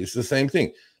delivery. It's the same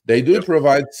thing. They do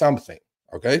provide something.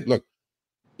 Okay. Look,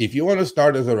 if you want to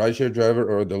start as a rideshare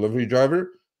driver or a delivery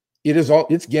driver,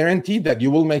 it's guaranteed that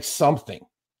you will make something.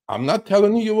 I'm not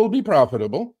telling you will be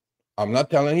profitable. I'm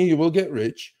not telling you will get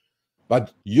rich,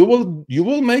 but you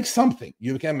will make something.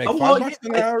 You can make $5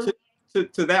 an hour.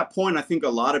 To that point, I think a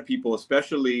lot of people,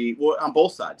 especially on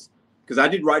both sides, because I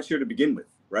did rideshare to begin with,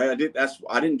 right?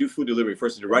 I didn't do food delivery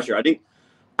first. I did rideshare.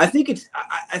 I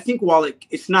think while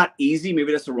it's not easy,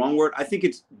 maybe that's the wrong word. I think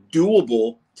it's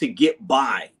doable to get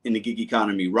by in the gig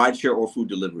economy, rideshare or food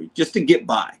delivery, just to get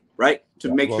by, right?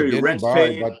 To make sure your rent's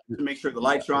paid, to make sure the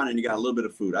lights are on, and you got a little bit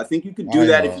of food. I think you could do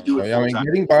that if you do it. I mean,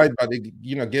 getting by, but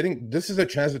this is a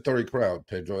transitory crowd,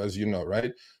 Pedro, as you know,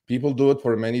 right? People do it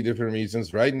for many different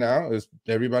reasons. Right now,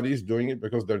 everybody's doing it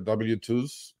because their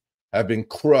W-2s have been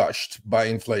crushed by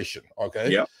inflation.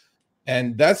 Okay. Yeah.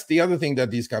 And that's the other thing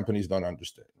that these companies don't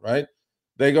understand, right?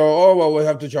 They go, oh, well, we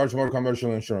have to charge more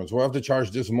commercial insurance. We'll have to charge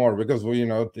this more because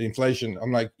the inflation.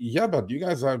 I'm like, yeah, but you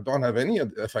guys don't have any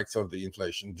effects of the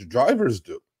inflation. The drivers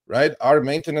do, right? Our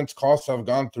maintenance costs have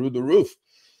gone through the roof.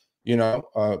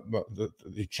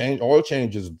 Oil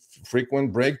changes,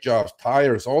 frequent brake jobs,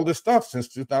 tires, all this stuff since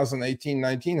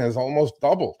 2018-19 has almost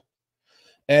doubled.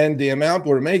 And the amount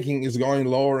we're making is going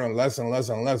lower and less and less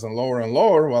and less and lower and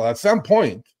lower. Well, at some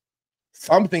point,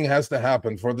 something has to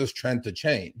happen for this trend to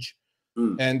change.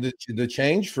 And the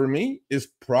change for me is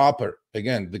proper.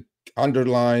 Again, the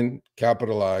underlined,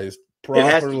 capitalized,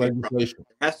 proper legislation.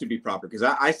 It has to be proper because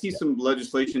I see some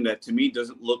legislation that to me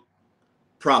doesn't look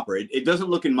proper. It doesn't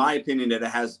look, in my opinion, that it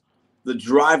has the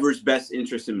driver's best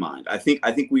interest in mind. I think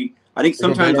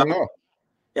sometimes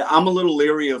I'm a little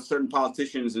leery of certain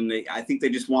politicians, and I think they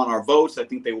just want our votes. I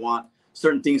think they want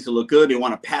certain things to look good. They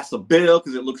want to pass a bill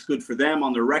because it looks good for them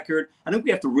on their record. I think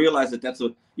we have to realize that that's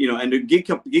and the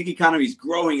gig economy is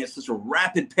growing at such a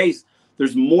rapid pace.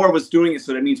 There's more of us doing it,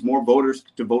 so that means more voters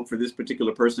to vote for this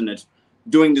particular person that's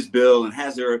doing this bill and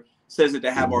says it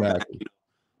to have our back.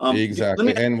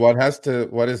 Exactly. And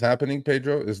what is happening,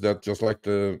 Pedro, is that just like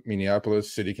the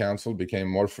Minneapolis City Council became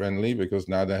more friendly because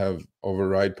now they have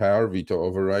veto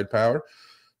override power.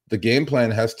 The game plan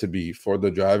has to be for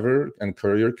the driver and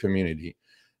courier community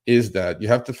is that you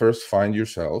have to first find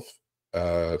yourself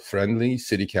a friendly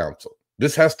city council.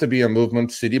 This has to be a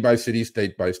movement, city by city,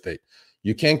 state by state.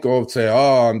 You can't go and say,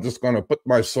 oh, I'm just going to put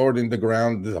my sword in the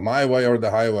ground, my way or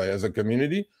the highway. As a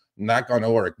community, not going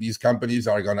to work. These companies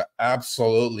are going to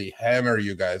absolutely hammer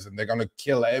you guys, and they're going to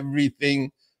kill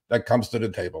everything that comes to the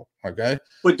table. Okay.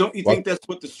 But don't you think that's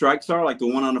what the strikes are, like the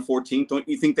one on the 14th? Don't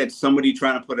you think that's somebody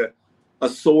trying to put a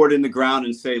sword in the ground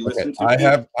and say, listen to me?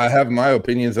 I have my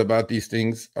opinions about these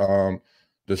things.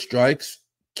 The strikes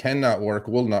cannot work,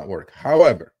 will not work.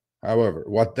 However,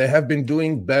 what they have been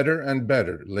doing better and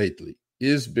better lately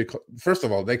is because, first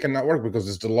of all, they cannot work because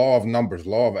it's the law of numbers,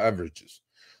 law of averages.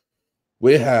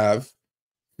 We have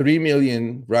 3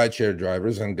 million rideshare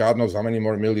drivers and God knows how many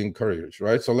more million couriers,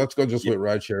 right? So let's go just with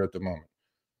rideshare at the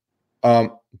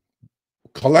moment.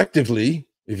 Collectively,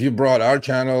 if you brought our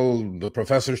channel, the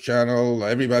professor's channel,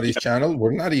 everybody's channel,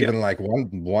 we're not even like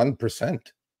 1%,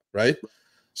 right?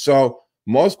 So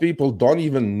most people don't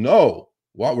even know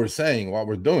what we're saying, what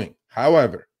we're doing.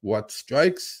 However, what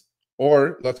strikes,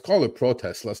 or let's call it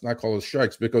protests, let's not call it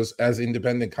strikes, because as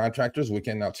independent contractors, we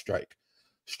cannot strike.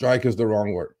 Strike is the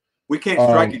wrong word. We can't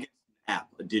strike against an app,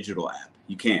 a digital app.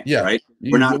 You can't, right?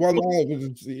 We're not. Well, no,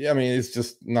 I mean, it's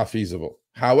just not feasible.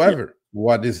 However,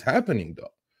 what is happening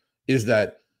though is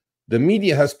that the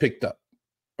media has picked up.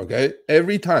 Okay,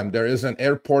 every time there is an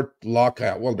airport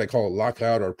lockout, well, they call it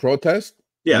lockout or protest.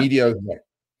 Media is there.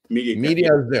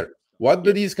 Media is there. What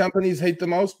do these companies hate the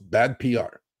most? Bad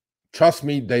PR. Trust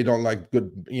me, they don't like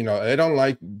good. They don't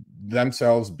like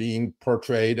themselves being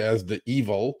portrayed as the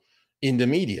evil in the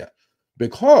media,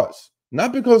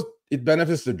 not because it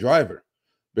benefits the driver,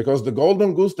 because the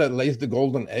golden goose that lays the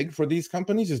golden egg for these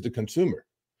companies is the consumer.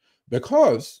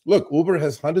 Because look, Uber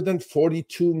has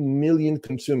 142 million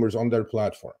consumers on their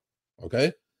platform.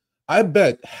 Okay, I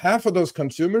bet half of those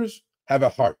consumers have a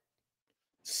heart,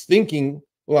 thinking,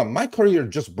 well, my courier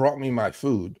just brought me my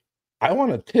food, I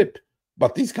want to tip,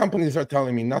 but these companies are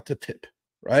telling me not to tip,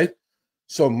 right?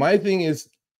 So my thing is,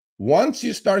 once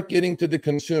you start getting to the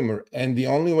consumer, and the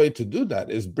only way to do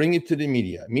that is bring it to the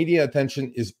media. Media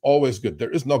attention is always good. There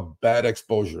is no bad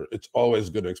exposure. It's always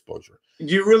good exposure. Do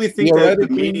you really think that the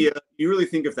media, you really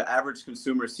think if the average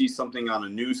consumer sees something on a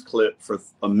news clip for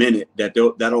a minute,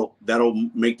 that'll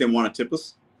make them want to tip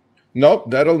us? Nope,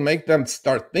 that'll make them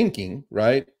start thinking,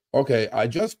 right? Okay, I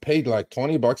just paid like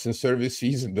 $20 in service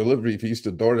fees and delivery fees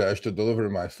to DoorDash to deliver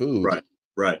my food.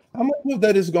 Right. How much of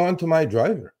that is going to my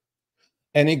driver?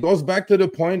 And it goes back to the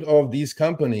point of these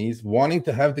companies wanting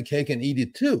to have the cake and eat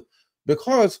it too,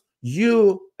 because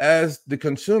you as the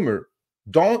consumer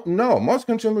don't know. Most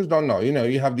consumers don't know.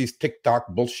 You have these TikTok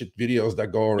bullshit videos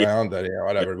that go around that,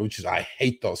 whatever, which is, I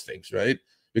hate those things, right?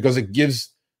 Because it gives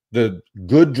the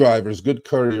good drivers, good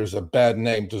couriers a bad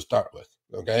name to start with,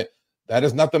 okay? That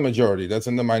is not the majority. That's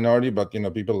in the minority, but,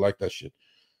 people like that shit.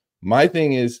 My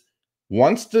thing is,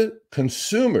 once the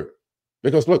consumer,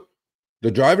 because look, the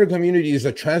driver community is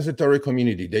a transitory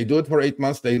community. They do it for 8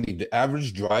 months. They leave. The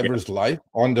average driver's life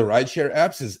on the rideshare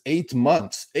apps is 8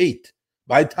 months. 8.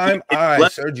 By the time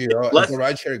Sergio, as a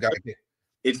rideshare guy,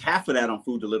 it's half of that on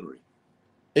food delivery.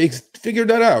 Figure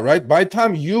that out, right? By the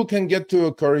time you can get to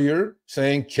a courier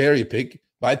saying cherry pick,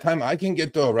 by the time I can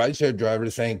get to a rideshare driver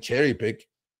saying cherry pick,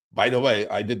 by the way,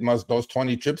 I did those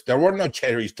 20 trips. There were no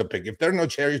cherries to pick. If there are no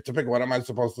cherries to pick, what am I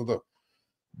supposed to do?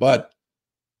 But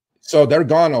so they're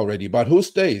gone already. But who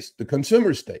stays? The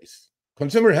consumer stays.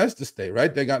 Consumer has to stay,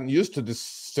 right? They gotten used to this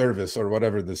service or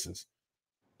whatever this is.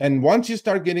 And once you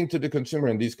start getting to the consumer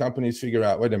and these companies figure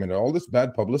out, wait a minute, all this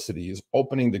bad publicity is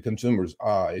opening the consumer's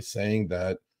eyes, saying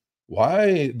that,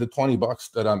 why the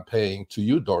 $20 that I'm paying to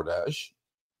you, DoorDash,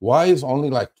 why is only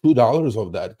like $2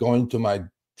 of that going to my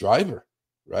driver,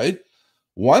 right?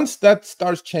 Once that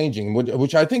starts changing,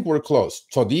 which I think we're close.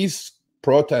 So these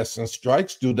protests and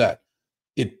strikes do that.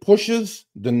 It pushes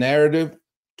the narrative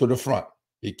to the front.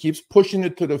 It keeps pushing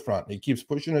it to the front. It keeps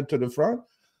pushing it to the front.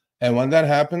 And when that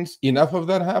happens, enough of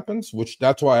that happens, which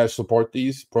that's why I support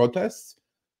these protests,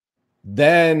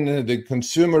 then the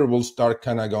consumer will start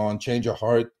kind of going, change of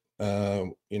heart.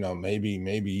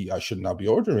 Maybe I should not be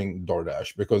ordering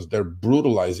DoorDash because they're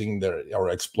brutalizing or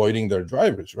exploiting their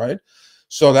drivers, right?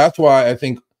 So that's why I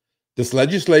think this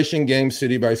legislation game,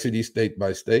 city by city, state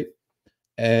by state,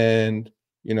 and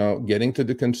getting to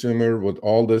the consumer with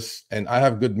all this. And I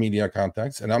have good media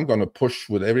contacts, and I'm going to push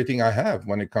with everything I have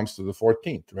when it comes to the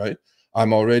 14th, right?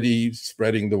 I'm already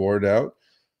spreading the word out.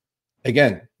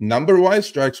 Again, number-wise,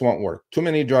 strikes won't work. Too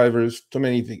many drivers, too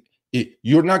many things.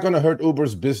 You're not going to hurt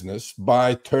Uber's business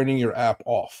by turning your app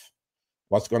off.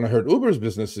 What's going to hurt Uber's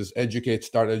business is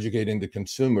start educating the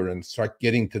consumer and start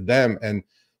getting to them. And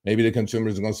maybe the consumer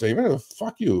is going to say, well,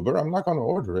 fuck you, Uber, I'm not going to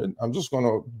order it. I'm just going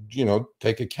to,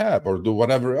 take a cab or do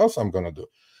whatever else I'm going to do.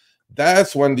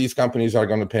 That's when these companies are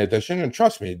going to pay attention. And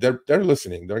trust me, they're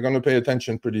listening. They're going to pay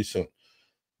attention pretty soon.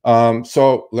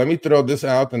 So let me throw this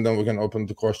out, and then we can open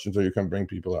the questions, or you can bring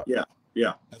people up.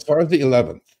 Yeah. As far as the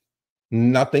 11th,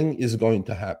 nothing is going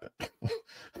to happen.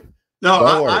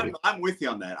 No, I'm with you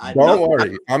on that. Don't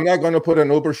worry. I'm not going to put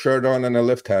an Uber shirt on and a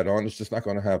Lyft hat on. It's just not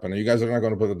going to happen. And you guys are not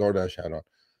going to put a DoorDash hat on.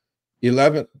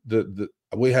 11th,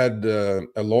 we had a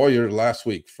lawyer last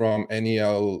week from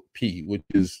NELP, which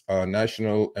is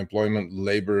National Employment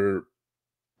Labor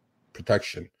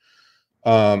Protection.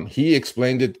 He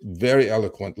explained it very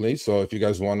eloquently. So if you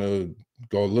guys want to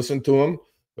go listen to him,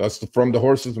 that's from the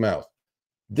horse's mouth.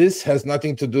 This has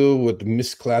nothing to do with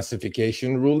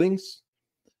misclassification rulings.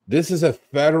 This is a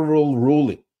federal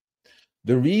ruling.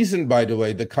 The reason, by the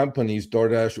way, the companies,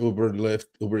 DoorDash, Uber, Lyft,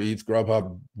 Uber Eats,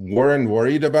 Grubhub, weren't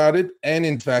worried about it, and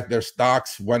in fact, their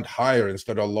stocks went higher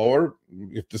instead of lower,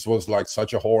 if this was like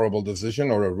such a horrible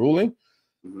decision or a ruling,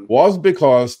 was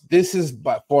because this is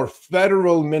for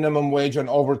federal minimum wage and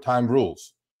overtime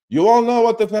rules. You all know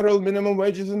what the federal minimum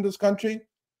wage is in this country?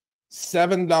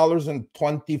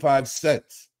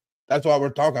 $7.25. That's what we're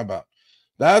talking about.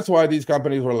 That's why these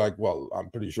companies were like, well,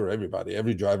 I'm pretty sure every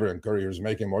driver and courier is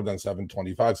making more than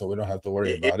 $7.25, so we don't have to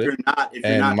worry about it.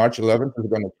 March 11th is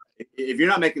going to. If you're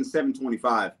not making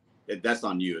 $7.25, that's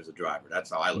on you as a driver.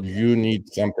 That's how I look at it. You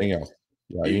need something else.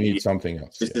 Yeah, you need something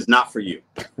else. This is not for you.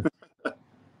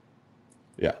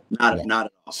 Yeah. Not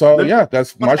at all. So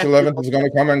that's March 11th is going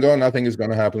to come and go. Nothing is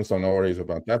going to happen, so no worries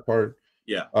about that part.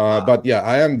 Yeah. But yeah,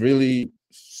 I am really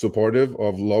supportive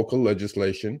of local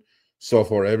legislation. So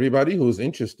for everybody who's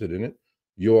interested in it,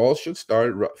 you all should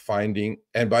start finding.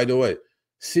 And by the way,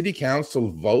 city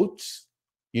council votes,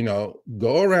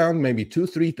 go around maybe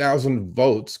 2,000-3,000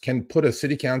 votes can put a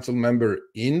city council member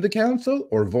in the council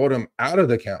or vote them out of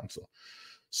the council.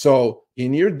 So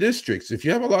in your districts, if you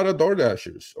have a lot of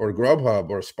DoorDashers or Grubhub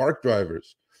or Spark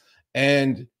drivers,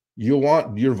 and you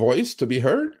want your voice to be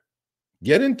heard,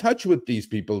 get in touch with these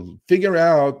people, figure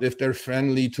out if they're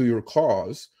friendly to your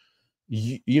cause.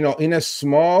 In a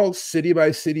small city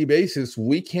by city basis,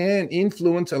 we can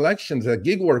influence elections as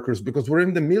gig workers because we're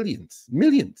in the millions,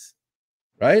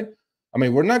 right? I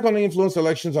mean, we're not going to influence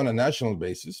elections on a national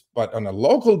basis, but on a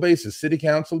local basis, city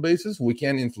council basis, we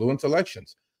can influence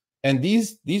elections. And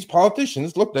these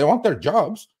politicians, look, they want their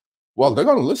jobs. Well, they're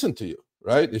going to listen to you,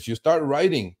 right? If you start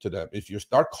writing to them, if you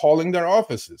start calling their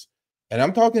offices, and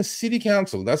I'm talking city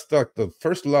council, that's the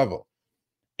first level.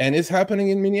 And it's happening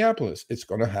in Minneapolis. It's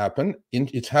going to happen.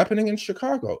 It's happening in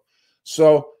Chicago.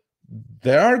 So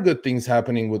there are good things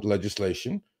happening with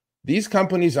legislation. These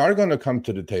companies are going to come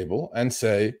to the table and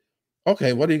say,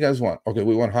 okay, what do you guys want? Okay,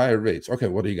 we want higher rates. Okay,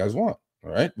 what do you guys want?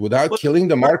 All right, without killing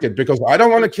the market, because I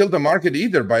don't want to kill the market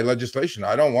either by legislation.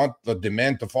 I don't want the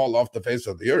demand to fall off the face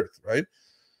of the earth, right?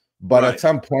 But at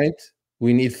some point,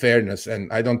 we need fairness,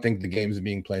 and I don't think the game is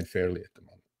being played fairly at the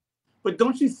moment. But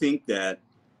don't you think that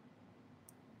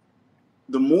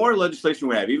the more legislation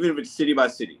we have, even if it's city by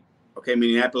city, okay,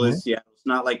 Minneapolis, Seattle, it's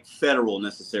not like federal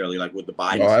necessarily, like with the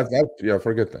Biden.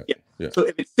 Forget that. Yeah. So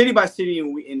if it's city by city,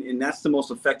 and that's the most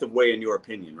effective way, in your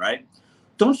opinion, right?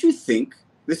 Don't you think?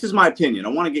 This is my opinion. I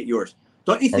want to get yours.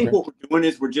 Don't you think what we're doing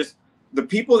is we're just the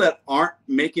people that aren't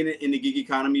making it in the gig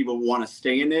economy but want to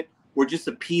stay in it? We're just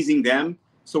appeasing them.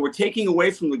 So we're taking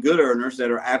away from the good earners that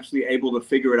are actually able to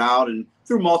figure it out and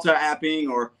through multi-apping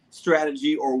or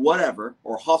strategy or whatever,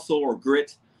 or hustle or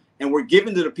grit, and we're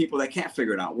giving to the people that can't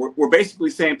figure it out. We're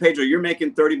basically saying, Pedro, you're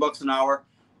making $30 an hour.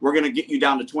 We're going to get you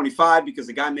down to 25 because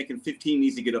the guy making 15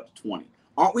 needs to get up to 20.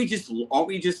 Aren't we just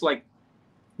like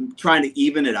trying to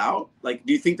even it out? Like,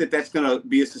 do you think that that's going to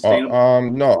be a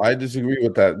sustainable? No, I disagree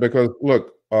with that because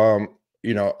look,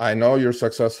 I know you're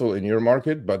successful in your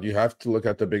market, but you have to look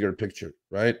at the bigger picture,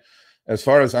 right? As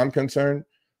far as I'm concerned,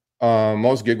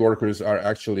 most gig workers are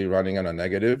actually running on a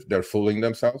negative. They're fooling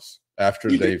themselves after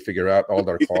they figure out all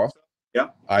their costs. Yeah,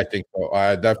 I think so.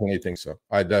 I definitely think so.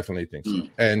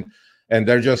 And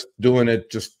they're just doing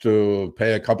it just to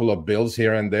pay a couple of bills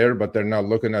here and there, but they're not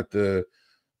looking at the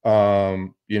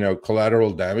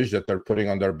collateral damage that they're putting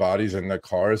on their bodies and their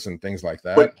cars and things like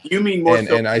that. But you mean more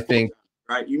and I think,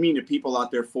 right? You mean the people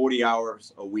out there 40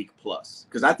 hours a week plus?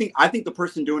 Because I think the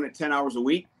person doing it 10 hours a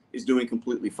week is doing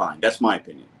completely fine. That's my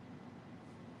opinion.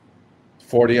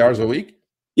 40 hours a week?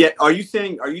 Yeah. Are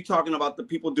you talking about the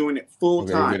people doing it full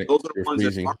time? Those are the ones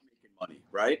that aren't making money,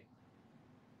 right?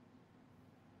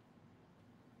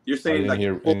 You're saying I didn't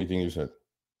hear anything you said.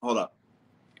 Hold up.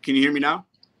 Can you hear me now?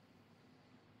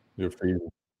 You're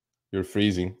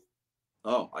freezing.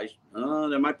 Oh,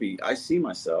 there might be. I see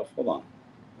myself. Hold on.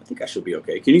 I think I should be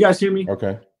okay. Can you guys hear me?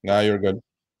 Okay, now you're good.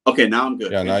 Okay, now I'm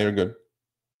good. Yeah, now you're good.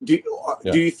 Do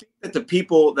Yeah. do you think that the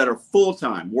people that are full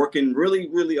time, working really,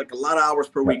 really like a lot of hours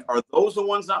per week, are those the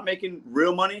ones not making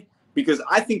real money? Because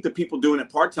I think the people doing it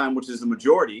part time, which is the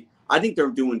majority, I think they're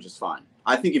doing just fine.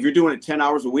 I think if you're doing it 10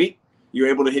 hours a week, you're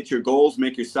able to hit your goals,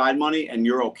 make your side money, and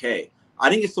you're okay. I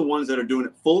think it's the ones that are doing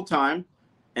it full time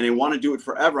and they want to do it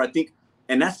forever. I think,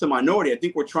 and that's the minority. I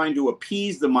think we're trying to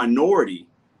appease the minority,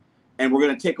 and we're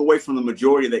going to take away from the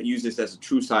majority that use this as a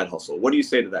true side hustle. What do you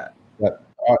say to that? Yeah.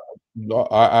 No,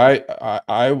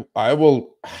 I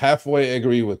will halfway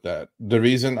agree with that. The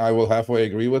reason I will halfway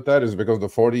agree with that is because the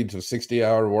 40 to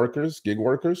 60-hour workers, gig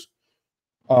workers,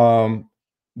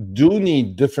 do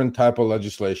need different type of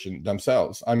legislation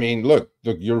themselves. I mean, look,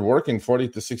 you're working 40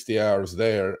 to 60 hours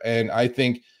there, and I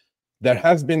think there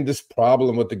has been this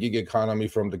problem with the gig economy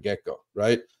from the get-go,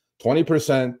 right?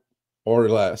 20% or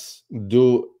less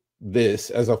do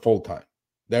this as a full-time.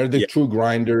 They're the true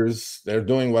grinders. They're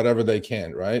doing whatever they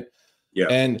can, right? Yeah.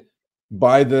 And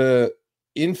by the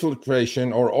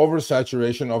infiltration or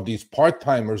oversaturation of these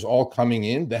part-timers all coming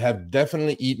in, they have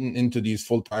definitely eaten into these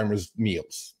full-timers'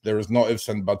 meals. There is no ifs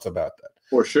and buts about that.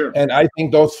 For sure. And I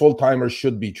think those full-timers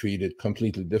should be treated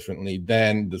completely differently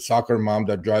than the soccer mom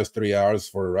that drives 3 hours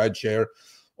for a ride share,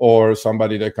 or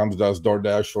somebody that does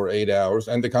DoorDash for 8 hours.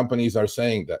 And the companies are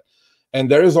saying that.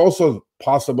 And there is also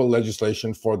possible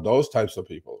legislation for those types of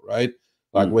people, right?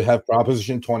 Like we have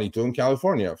Proposition 22 in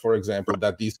California, for example,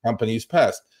 that these companies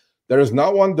passed. There is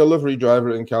not one delivery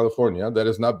driver in California that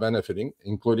is not benefiting,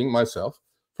 including myself,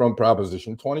 from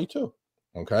Proposition 22,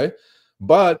 okay?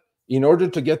 But in order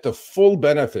to get the full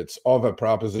benefits of a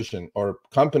proposition or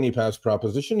company passed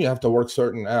proposition, you have to work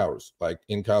certain hours. Like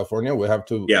in California, we have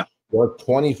to work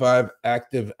 25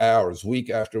 active hours week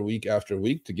after week after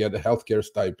week to get a healthcare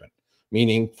stipend,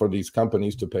 meaning for these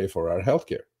companies to pay for our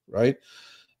healthcare, right?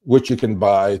 Which you can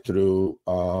buy through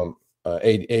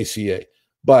ACA.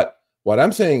 But what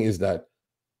I'm saying is that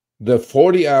the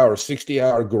 40-hour,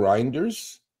 60-hour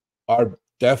grinders are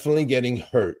definitely getting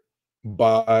hurt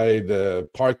by the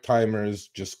part-timers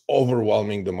just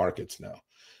overwhelming the markets now.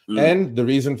 And the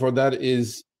reason for that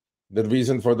is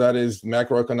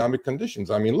macroeconomic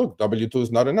conditions. I mean, look, W-2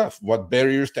 is not enough. What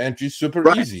barriers to entry? Super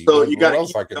easy. So what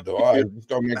else I can do? I just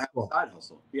don't make side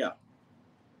hustle. Yeah.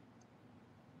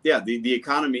 The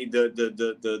economy,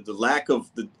 the lack of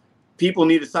the people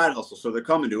need a side hustle, so they're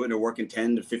coming to it and they're working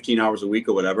 10 to 15 hours a week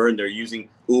or whatever, and they're using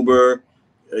Uber,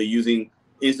 using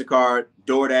Instacart,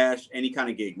 DoorDash, any kind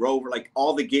of gig, Rover, like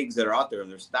all the gigs that are out there,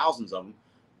 and there's thousands of them.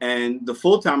 And the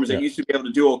full-timers that used to be able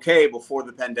to do okay before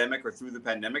the pandemic or through the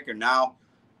pandemic are now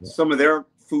some of their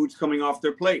food's coming off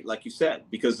their plate, like you said,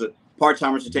 because the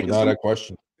part-timers are taking without a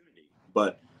question.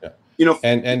 But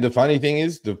and the funny thing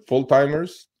is the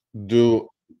full-timers do,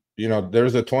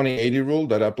 there's a 20-80 rule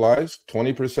that applies.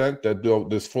 20% that do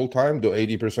this full-time do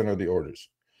 80% of the orders,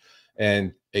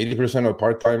 and 80% of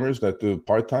part-timers that do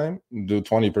part-time do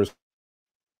 20%.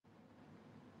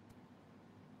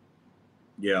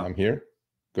 Yeah, I'm here.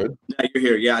 Good. Yeah, you're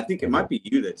here. Yeah, I think it might be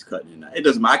you that's cutting in. It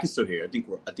doesn't matter. I can still hear. I think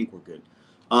we're good.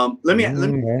 Let me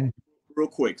real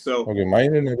quick. So okay, my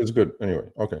internet is good anyway.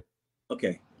 Okay,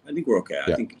 I think we're okay.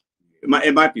 I think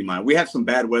it might be mine. We have some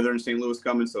bad weather in St. Louis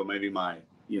coming, so maybe my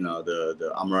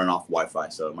I'm running off Wi-Fi,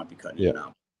 so it might be cutting in and out.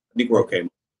 I think we're okay.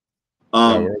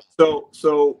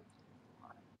 So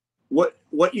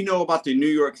what you know about the New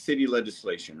York City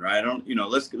legislation, right?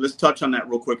 Let's touch on that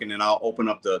real quick, and then I'll open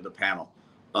up the panel.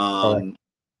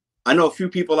 I know a few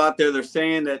people out there, they're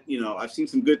saying that, I've seen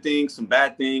some good things, some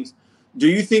bad things. Do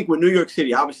you think with New York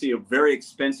City, obviously a very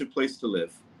expensive place to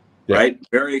live, right?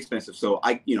 Very expensive. So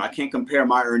I can't compare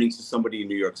my earnings to somebody in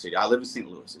New York City. I live in St.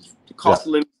 Louis. The cost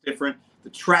of living is different. The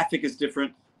traffic is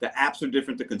different. The apps are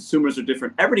different. The consumers are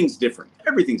different. Everything's different.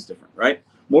 Everything's different, right?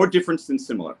 More difference than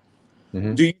similar.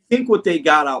 Do you think what they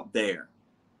got out there,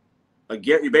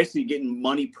 you're basically getting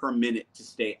money per minute to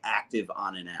stay active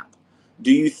on an app?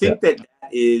 Do you think that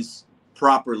is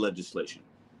proper legislation?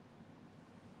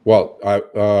 Well,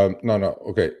 no.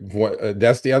 Okay,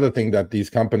 that's the other thing that these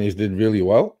companies did really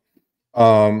well.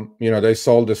 They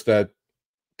sold us that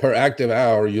per active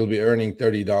hour you'll be earning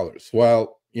 $30.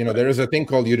 Well, there is a thing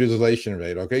called utilization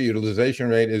rate. Okay, utilization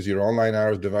rate is your online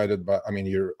hours divided by,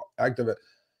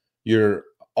 your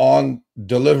on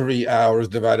delivery hours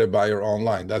divided by your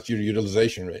online. That's your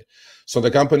utilization rate. So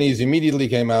the companies immediately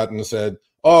came out and said,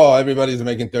 oh, everybody's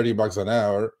making $30 an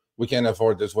hour. We can't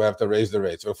afford this. We have to raise the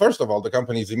rate. So first of all, the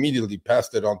companies immediately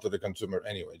passed it on to the consumer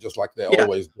anyway, just like they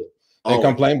always do. They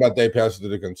complain, but they pass it to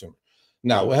the consumer.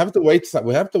 Now we have to wait.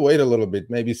 We have to wait a little bit,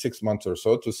 maybe 6 months or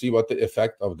so, to see what the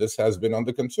effect of this has been on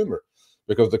the consumer,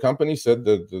 because the company said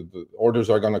the orders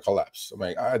are going to collapse. I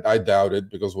mean, I doubt it,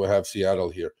 because we have Seattle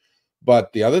here.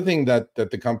 But the other thing that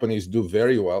the companies do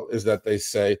very well is that they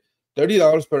say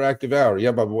 $30 per active hour.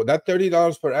 Yeah, but that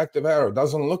 $30 per active hour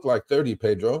doesn't look like 30,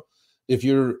 Pedro, if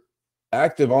you're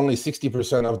active only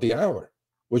 60% of the hour,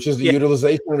 which is the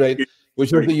utilization rate.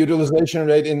 Which is the utilization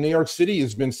rate in New York City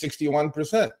has been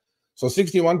 61%. So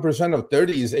 61% of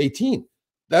 30 is 18.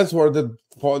 That's where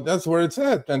it's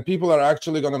at. And people are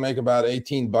actually going to make about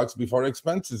 $18 before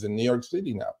expenses in New York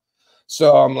City now.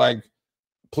 So I'm like,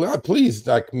 please,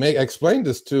 like, explain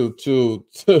this to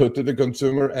the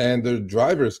consumer and the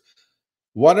drivers.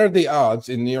 What are the odds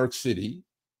in New York City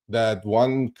that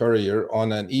one courier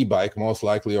on an e-bike, most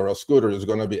likely, or a scooter, is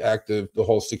going to be active the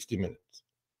whole 60 minutes?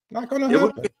 Not going to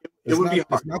happen. It would be hard.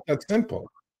 It's not that simple.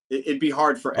 It'd be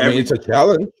hard for everyone. It's a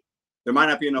challenge. There might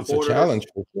not be enough orders. It's a challenge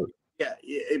for sure. Yeah.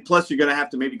 Plus, you're going to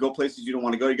have to maybe go places you don't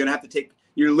want to go. You're going to have to take.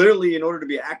 You're literally, in order to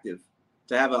be active,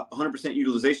 to have 100%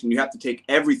 utilization, you have to take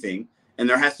everything, and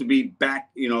there has to be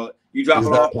back. You drop it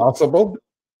off. Possible?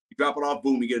 You drop it off,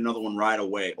 boom, you get another one right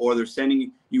away. Or they're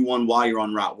sending you one while you're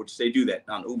en route, which they do that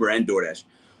on Uber and DoorDash.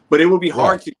 But it would be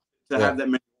hard to have that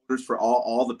many orders for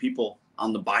all the people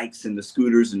on the bikes and the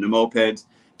scooters and the mopeds.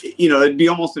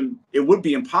 It would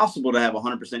be impossible to have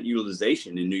 100%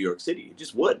 utilization in New York City. It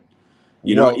just would.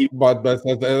 But that's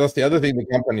the other thing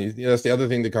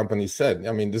the company said.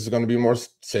 I mean, this is going to be more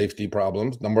safety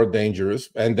problems, no more dangerous.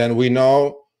 And then we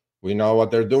know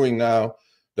what they're doing now.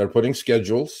 They're putting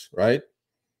schedules, right?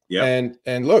 Yeah.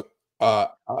 And look,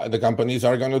 the companies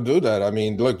are going to do that. I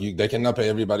mean, look, they cannot pay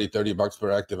everybody $30 per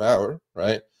active hour,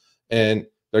 right? And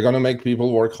they're going to make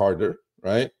people work harder,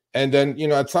 right? And then,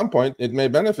 at some point, it may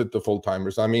benefit the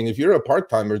full-timers. I mean, if you're a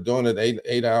part-timer doing it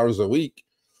eight hours a week,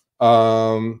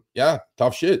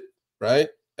 tough shit, right?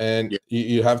 And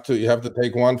you have to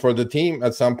take one for the team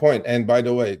at some point. And by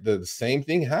the way, the same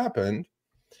thing happened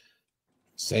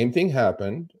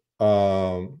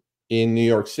in New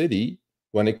York City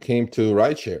when it came to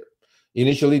rideshare.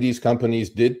 Initially, these companies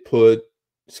did put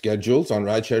schedules on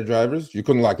rideshare drivers. You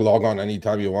couldn't log on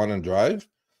anytime you want and drive.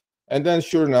 And then,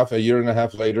 sure enough, a year and a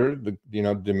half later, the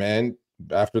demand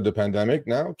after the pandemic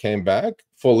now came back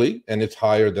fully, and it's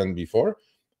higher than before.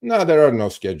 Now there are no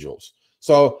schedules.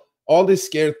 So all these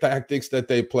scare tactics that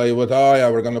they play with,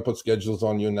 we're going to put schedules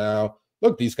on you now.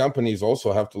 Look, these companies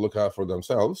also have to look out for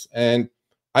themselves, and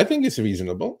I think it's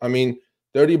reasonable. I mean,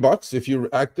 $30 if you're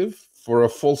active for a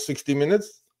full 60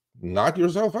 minutes, knock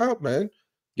yourself out, man.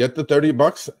 Get the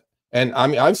 $30. And I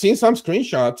mean, I've seen some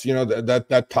screenshots,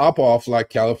 that top off, like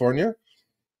California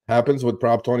happens with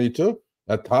Prop 22.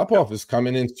 That top off is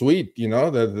coming in sweet.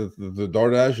 The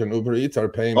DoorDash and Uber Eats are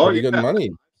paying pretty good money.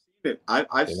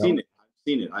 I've seen it.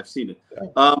 I've seen it.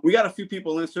 Yeah. We got a few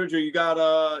people in. Sergio, you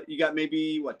got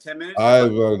maybe 10 minutes?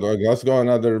 Let's go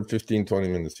another 15, 20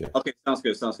 minutes. Yeah. Okay,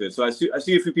 sounds good. So I see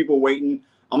a few people waiting.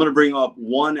 I'm gonna bring up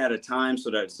one at a time so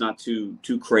that it's not too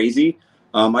crazy.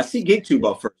 I see GigTube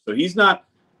up first, so he's not.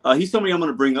 He's somebody I'm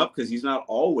going to bring up because he's not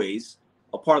always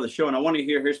a part of the show, and I want to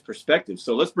hear his perspective.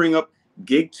 So let's bring up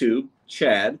GigTube,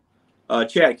 Chad.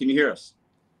 Chad, can you hear us?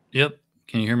 Yep.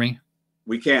 Can you hear me?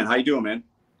 We can. How you doing, man?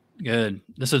 Good.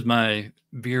 This is my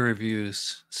beer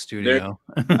reviews studio.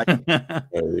 There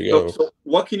you go. So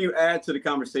what can you add to the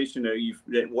conversation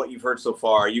what you've heard so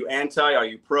far? Are you anti? Are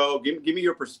you pro? Give me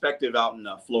your perspective out in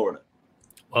Florida.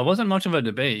 Well, it wasn't much of a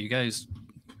debate. You guys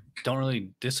don't really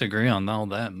disagree on all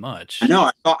that much. I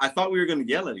know. I thought we were going to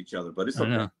yell at each other, but it's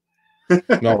okay.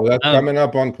 No, that's coming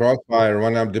up on Crossfire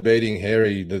when I'm debating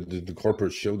Harry, the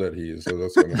corporate shill that he is. So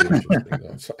that's going to be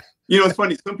interesting. It's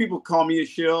funny. Some people call me a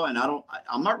shill, and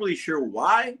I'm not really sure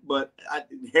why, but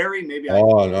Harry, maybe.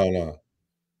 No.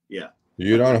 Yeah.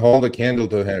 You don't hold a candle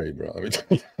to Harry, bro.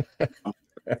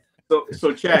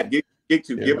 So Chad,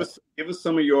 GigTube, give us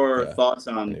some of your thoughts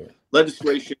on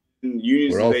legislation,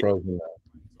 unionization,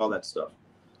 all that stuff.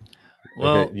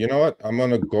 Well, okay, you know what? I'm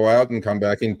gonna go out and come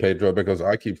back in, Pedro, because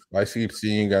I keep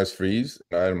seeing you guys freeze.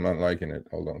 I'm not liking it.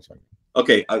 Hold on a second.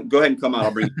 Okay, go ahead and come out.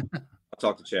 I'll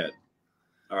talk to Chad.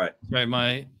 All right. Right.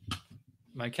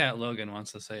 My cat Logan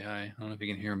wants to say hi. I don't know if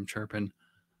you can hear him chirping.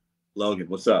 Logan,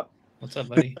 what's up? What's up,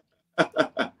 buddy?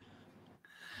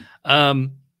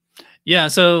 Yeah.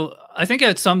 So I think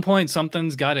at some point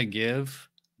something's got to give.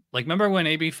 Like, remember when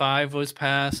AB5 was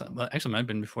passed? Well, actually, it might have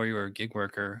been before you were a gig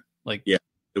worker. Like,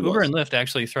 Uber and Lyft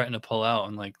actually threatened to pull out,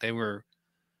 and like they were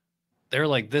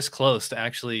like this close to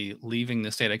actually leaving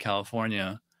the state of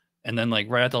California, and then like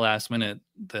right at the last minute,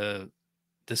 the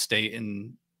state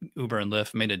and Uber and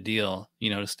Lyft made a deal,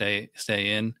 to stay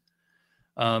in.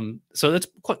 So it's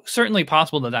certainly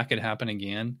possible that could happen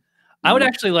again. I would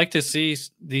actually like to see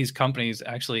these companies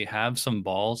actually have some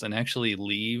balls and actually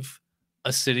leave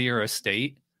a city or a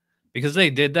state, because they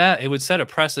did that. It would set a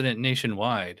precedent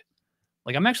nationwide.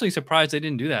 Like, I'm actually surprised they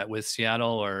didn't do that with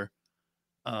Seattle or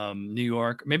New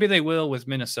York. Maybe they will with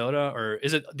Minnesota, or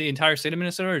is it the entire state of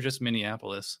Minnesota or just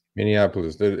Minneapolis?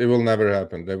 Minneapolis. It will never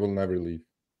happen. They will never leave.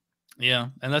 Yeah,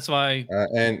 and that's why.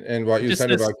 And what you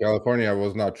said about California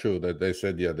was not true. That they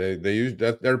said, yeah, they use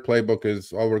that. Their playbook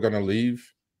is, oh, we're going to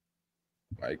leave.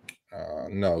 Like,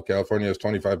 no, California is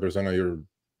 25% of your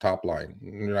top line.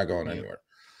 You're not going anywhere.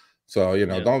 So, you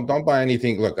know, don't buy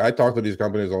anything. Look, I talk to these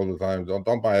companies all the time.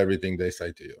 Don't buy everything they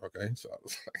say to you. Okay, so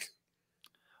it's like,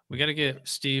 we got to get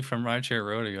Steve from Rideshare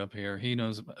Rodeo up here. He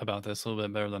knows about this a little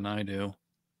bit better than I do.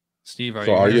 Steve,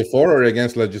 are you for or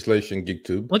against legislation,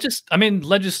 GigTube? Well, I mean,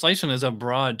 legislation is a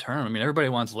broad term. I mean, everybody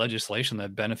wants legislation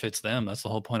that benefits them. That's the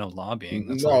whole point of lobbying.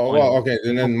 That's okay.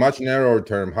 And then much narrower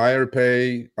term: higher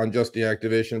pay, unjust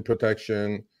deactivation,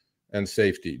 protection, and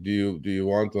safety. Do you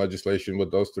want legislation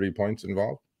with those 3 points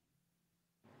involved?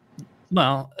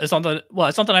 Well, it's not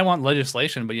that I want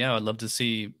legislation, but yeah, I'd love to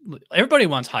see. Everybody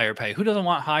wants higher pay. Who doesn't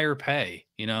want higher pay?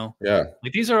 You know? Yeah.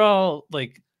 Like, these are all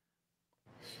like,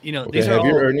 you know, these are have all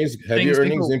your earnings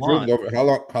improved want. over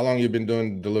how long you've been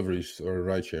doing deliveries or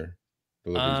rideshare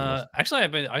deliveries?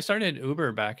 Actually, I started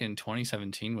Uber back in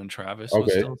 2017 when Travis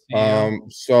was still CEO.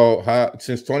 So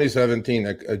since 2017,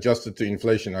 adjusted to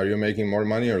inflation, are you making more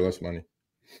money or less money?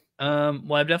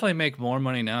 Well, I definitely make more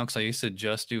money now because I used to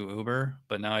just do Uber,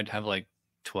 but now I'd have like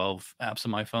 12 apps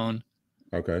on my phone.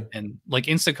 Okay. And like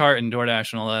Instacart and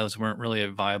DoorDash and all those weren't really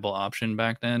a viable option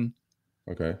back then.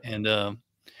 Okay. And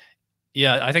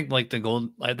yeah, I think like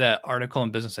that article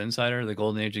in Business Insider, the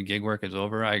golden age of gig work is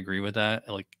over. I agree with that.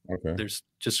 Like, there's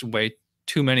just way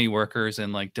too many workers,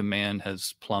 and like demand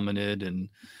has plummeted. And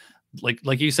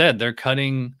like you said, they're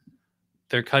cutting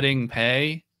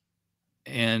pay,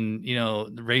 and, you know,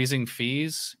 raising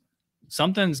fees.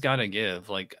 Something's got to give.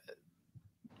 Like,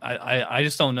 I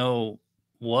just don't know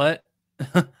what,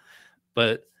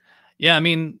 but yeah, I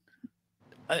mean,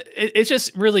 it's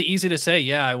just really easy to say,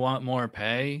 yeah, I want more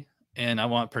pay and I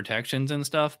want protections and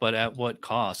stuff, but at what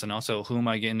cost? And also, who am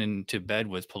I getting into bed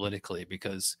with politically?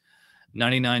 Because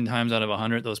 99 times out of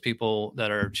 100, those people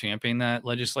that are championing that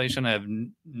legislation, I have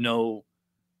no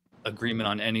agreement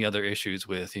on any other issues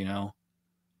with, you know?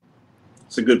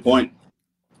 It's a good point.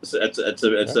 That's a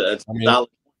solid point.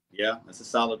 Yeah, that's a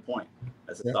solid point.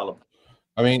 Solid point.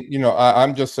 I mean, you know,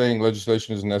 I'm just saying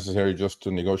legislation is necessary just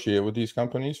to negotiate with these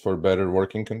companies for better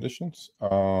working conditions.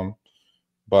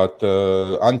 But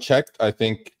unchecked, I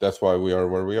think that's why we are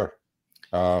where we are.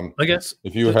 I guess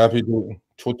if you're happy to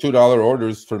 $2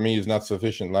 orders, for me is not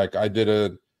sufficient. Like, I did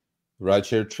a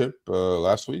rideshare trip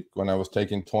last week when I was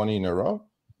taking 20 in a row.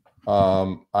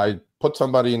 I put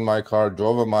somebody in my car,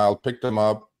 drove a mile, picked them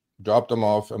up, dropped them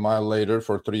off a mile later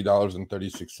for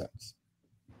 $3.36.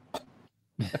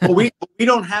 Well, we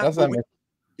don't have to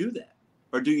do that.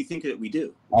 Or do you think that we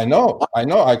do? I know.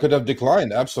 I could have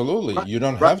declined. Absolutely. Right. You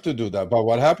don't have to do that. But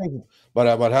what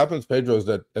happens, Pedro, is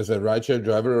that as a rideshare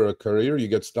driver or a courier, you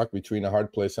get stuck between a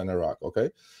hard place and a rock. Okay.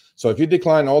 So if you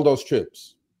decline all those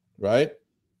trips, right,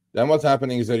 then what's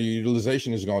happening is that your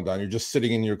utilization is going down. You're just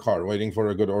sitting in your car waiting for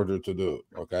a good order to do.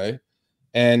 Okay.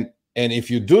 And if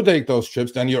you do take those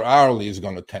trips, then your hourly is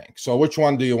going to tank. So which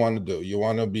one do you want to do? You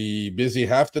want to be busy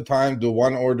half the time, do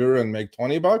one order and make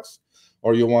 $20?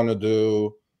 Or you want to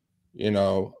do, you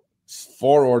know,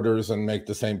 4 orders and make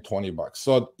the same $20?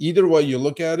 So either way you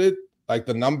look at it, like,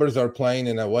 the numbers are playing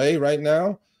in a way right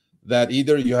now that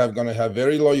either you have going to have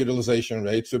very low utilization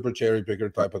rate, super cherry picker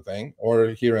type of thing, or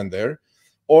here and there,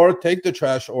 or take the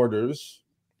trash orders,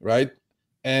 right?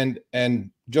 And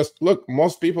just look,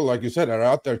 most people, like you said, are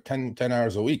out there 10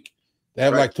 hours a week. They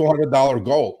have like $200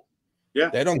 goal. Yeah.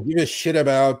 They don't give a shit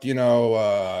about, you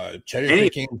know, cherry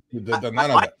picking. None of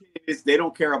that. They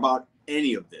don't care about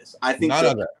any of this. I think none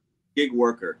of that. Gig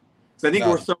worker. So I think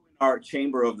we're so in our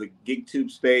chamber of the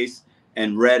GigTube space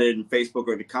and Reddit and Facebook,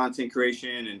 or the content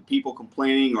creation and people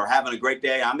complaining or having a great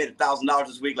day. I made $1,000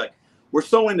 this week. Like, we're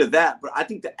so into that. But I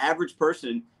think the average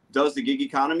person does the gig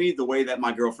economy the way that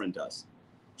my girlfriend does.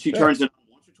 She turns it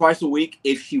on once or twice a week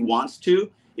if she wants to.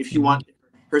 If she wants,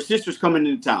 her sister's coming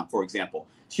into town, for example.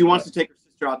 She wants to take her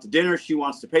sister out to dinner. She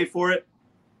wants to pay for it.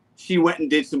 She went and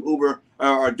did some Uber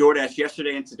or DoorDash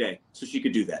yesterday and today, so she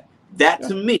could do that. That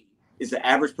to me is the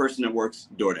average person that works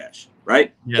DoorDash,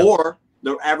 right? Yeah. Or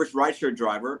the average rideshare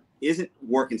driver isn't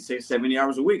working 70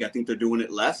 hours a week. I think they're doing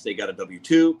it less. They got a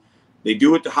W-2. They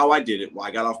do it to how I did it. Well,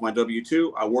 I got off my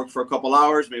W-2. I worked for a couple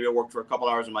hours. Maybe I worked for a couple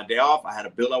hours on my day off. I had a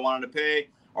bill I wanted to pay,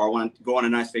 or I wanted to go on a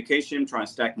nice vacation, try and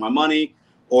stack my money,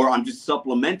 or I'm just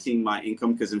supplementing my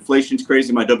income because inflation's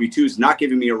crazy. My W-2 is not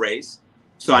giving me a raise.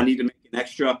 So I need to make an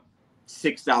extra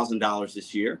 $6,000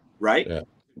 this year, right? Yeah.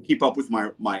 Keep up with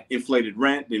my inflated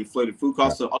rent, the inflated food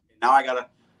costs. So okay, now I got to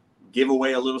give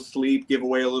away a little sleep, give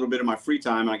away a little bit of my free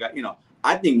time. And I got,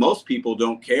 I think most people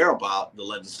don't care about the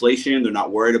legislation. They're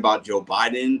not worried about Joe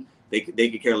Biden. They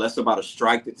could care less about a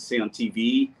strike that they see on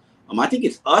TV. I think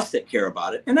it's us that care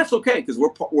about it, and that's okay because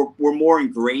we're more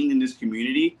ingrained in this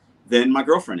community than my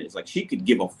girlfriend is. Like, she could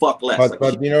give a fuck less.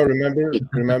 But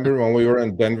remember when we were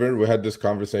in Denver, we had this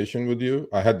conversation with you.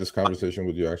 I had this conversation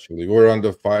with you actually. We were on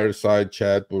the fireside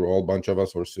chat. We were all bunch of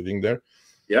us were sitting there.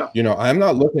 Yeah. I'm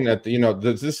not looking at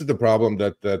this is the problem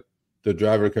that the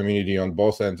driver community on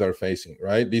both ends are facing,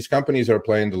 right? These companies are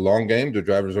playing the long game. The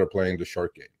drivers are playing the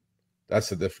short game. That's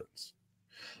the difference.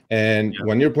 And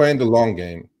when you're playing the long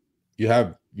game, you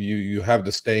have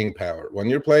the staying power. When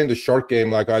you're playing the short game,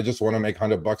 like I just want to make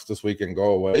 $100 this week and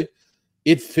go away,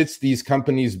 it fits these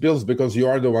companies' bills because you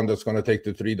are the one that's going to take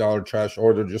the $3 trash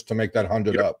order just to make that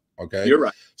 100 up. Okay, you're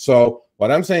right. So what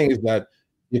I'm saying is that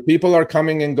if people are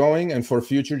coming and going, and for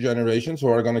future generations who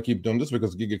are going to keep doing this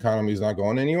because gig economy is not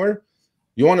going anywhere,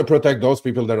 you want to protect those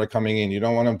people that are coming in. You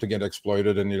don't want them to get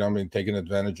exploited and you don't be taken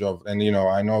advantage of. And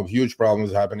I know huge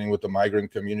problems happening with the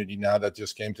migrant community now that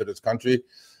just came to this country.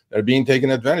 They're being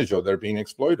taken advantage of. They're being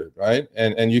exploited, right?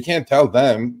 And you can't tell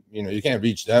them, you can't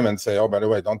reach them and say, oh, by the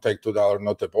way, don't take $2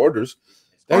 no tip orders.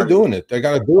 They're doing it. They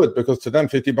got to do it because to them,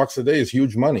 $50 a day is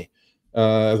huge money,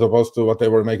 as opposed to what they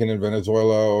were making in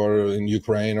Venezuela or in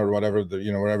Ukraine or whatever,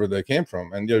 wherever they came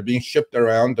from. And they're being shipped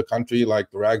around the country like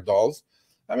rag dolls.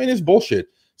 I mean, it's bullshit.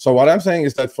 So what I'm saying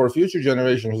is that for future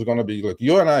generation who's going to be, like,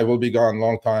 you and I will be gone a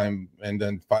long time. And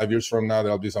then 5 years from now,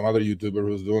 there'll be some other YouTuber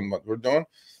who's doing what we're doing.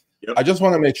 Yep. I just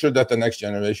want to make sure that the next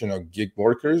generation of gig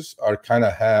workers are kind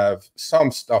of have some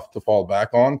stuff to fall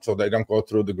back on so they don't go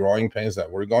through the growing pains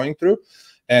that we're going through.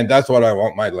 And that's what I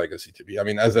want my legacy to be. I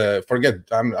mean, I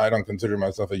don't consider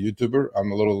myself a YouTuber.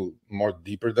 I'm a little more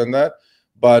deeper than that.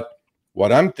 But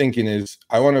what I'm thinking is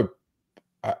I want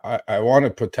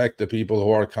to protect the people who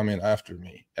are coming after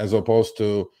me, as opposed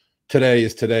to today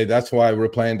is today. That's why we're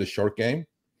playing the short game.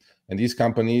 And these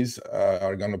companies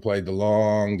are going to play the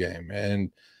long game.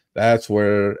 And that's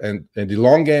where, and the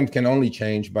long game can only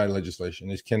change by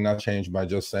legislation. It cannot change by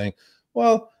just saying,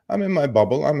 well, I'm in my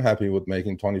bubble. I'm happy with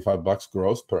making $25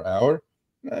 gross per hour.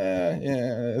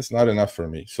 It's not enough for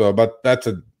me. So, but that's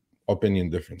an opinion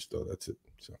difference, though. That's it.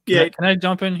 So, can I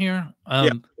jump in here?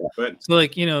 So,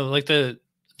 like, the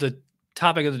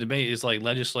topic of the debate is like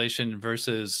legislation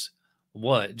versus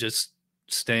what? Just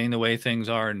staying the way things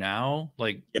are now?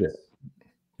 Like, yeah.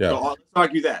 So let's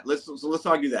argue that. Let's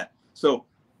argue that. So,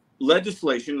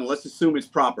 legislation, and let's assume it's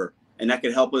proper, and that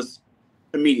could help us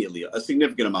immediately, a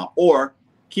significant amount, or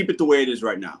keep it the way it is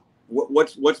right now.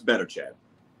 What's better, Chad?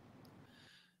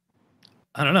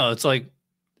 I don't know. It's like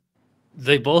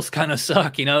they both kind of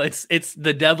suck. It's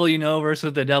the devil you know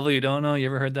versus the devil you don't know. You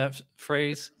ever heard that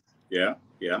phrase? Yeah.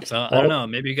 So I don't know.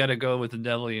 Maybe you got to go with the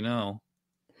devil you know.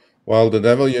 Well, the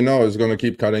devil you know is going to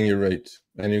keep cutting your rates,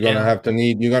 and you're going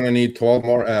to need 12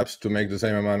 more apps to make the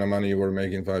same amount of money you were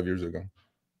making 5 years ago.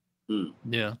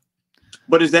 Yeah.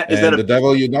 But is that the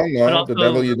devil you don't know? Also, the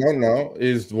devil you don't know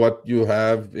is what you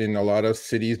have in a lot of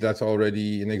cities that's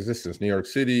already in existence. New York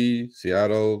City,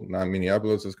 Seattle, now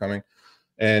Minneapolis is coming.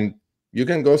 And you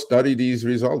can go study these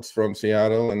results from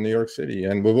Seattle and New York City.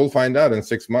 And we will find out in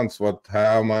 6 months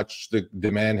how much the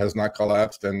demand has not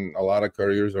collapsed and a lot of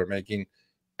couriers are making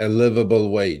a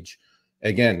livable wage.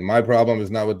 Again, my problem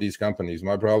is not with these companies.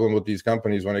 My problem with these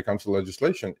companies when it comes to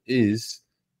legislation is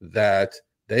that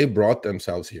they brought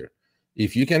themselves here.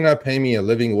 If you cannot pay me a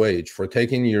living wage for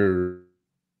taking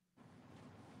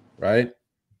right,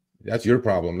 that's your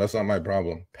problem. That's not my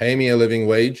problem. Pay me a living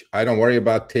wage. I don't worry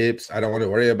about tips. I don't want to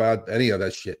worry about any of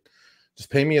that shit. Just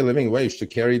pay me a living wage to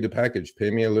carry the package.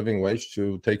 Pay me a living wage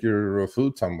to take your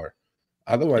food somewhere.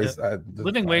 Otherwise,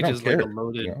 living wage is like a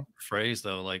loaded phrase,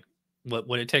 though. Like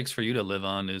what it takes for you to live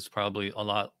on is probably a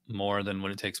lot more than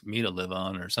what it takes me to live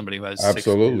on, or somebody who has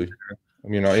absolutely.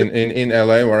 In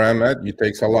LA where I'm at, it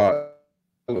takes a lot.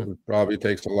 It probably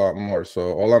takes a lot more.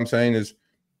 So all I'm saying is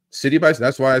city by,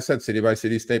 that's why I said city by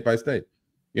city, state by state.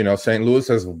 St. Louis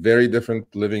has very different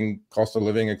cost of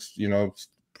living,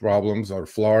 problems, or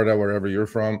Florida, wherever you're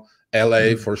from,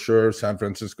 LA for sure, San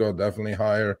Francisco, definitely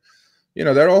higher.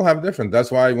 They all have different.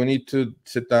 That's why we need to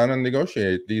sit down and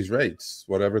negotiate these rates,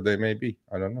 whatever they may be.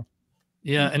 I don't know.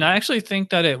 Yeah, and I actually think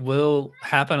that it will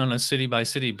happen on a city by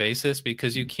city basis,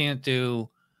 because you can't do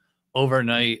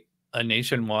overnight a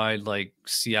nationwide like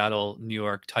Seattle, New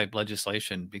York type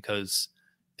legislation, because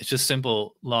it's just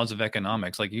simple laws of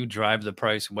economics. Like, you drive the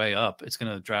price way up, it's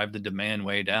going to drive the demand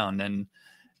way down. Then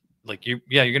like you're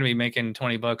going to be making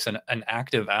 $20 an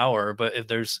active hour, but if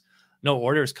there's no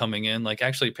orders coming in, like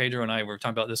actually Pedro and I were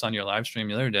talking about this on your live stream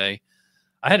the other day.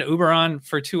 I had Uber on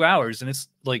for 2 hours, and it's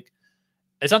like,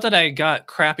 it's not that I got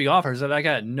crappy offers, that I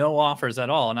got no offers at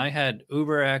all. And I had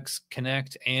UberX,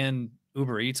 Connect, and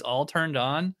Uber Eats all turned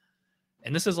on.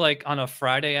 And this is like on a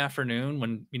Friday afternoon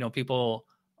when, you know, people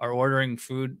are ordering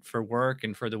food for work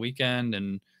and for the weekend,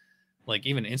 and like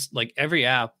even like every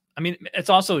app. I mean, it's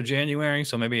also January,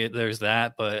 so maybe there's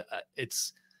that, but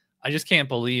I just can't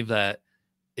believe that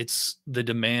the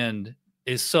demand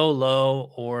is so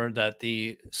low, or that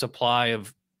the supply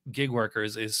of gig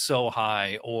workers is so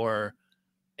high, or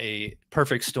a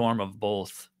perfect storm of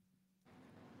both.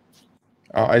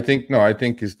 I think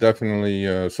it's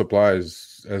definitely supply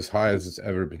is as high as it's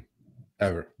ever been,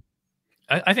 ever.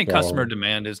 I think customer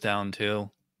demand is down too.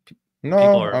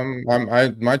 No,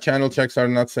 my channel checks are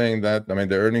not saying that. I mean,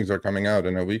 the earnings are coming out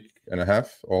in a week and a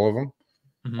half, all of them.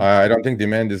 Mm-hmm. I don't think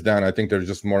demand is down. I think there's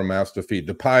just more mouths to feed.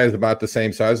 The pie is about the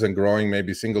same size and growing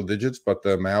maybe single digits, but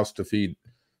the mouths to feed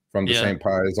from the same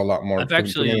pie is a lot more.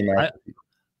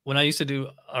 When I used to do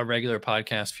a regular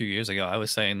podcast a few years ago, I was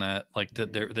saying that like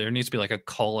there needs to be like a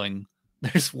culling.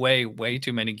 There's way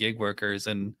too many gig workers,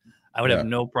 and I would have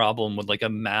no problem with like a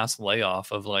mass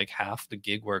layoff of like half the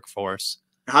gig workforce.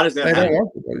 How does that happen?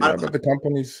 But the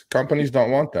companies don't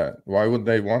want that. Why would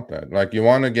they want that? Like, you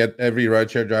want to get every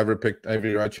rideshare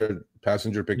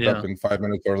passenger picked up in 5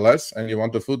 minutes or less, and you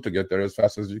want the food to get there as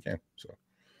fast as you can. So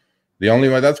the only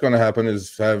way that's going to happen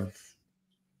is have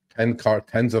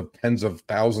tens of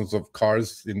thousands of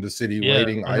cars in the city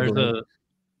waiting. There's a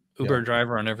Uber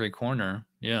driver on every corner.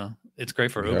 Yeah, it's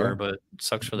great for Uber, but it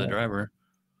sucks for the driver.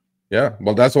 Yeah,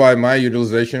 well, that's why my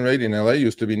utilization rate in LA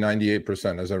used to be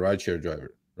 98% as a rideshare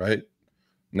driver, right?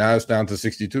 Now it's down to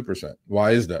 62%.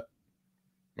 Why is that?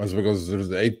 That's because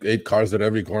there's eight cars at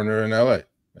every corner in LA.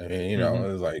 I mean, you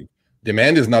know, it's like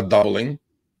demand is not doubling.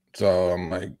 So I'm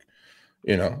like,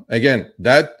 you know, again,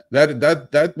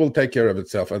 that will take care of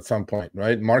itself at some point,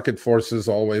 right? Market forces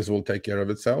always will take care of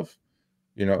itself,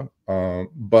 you know.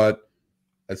 But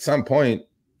at some point,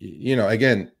 you know,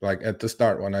 again, like at the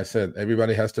start when I said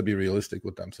everybody has to be realistic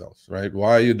with themselves, right?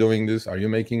 Why are you doing this? Are you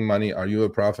making money? Are you a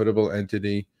profitable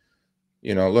entity?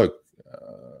 You know, look,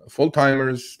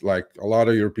 full-timers, like a lot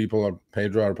of your people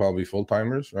Pedro are probably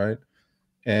full-timers, right?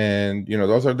 And, you know,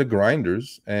 those are the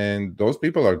grinders, and those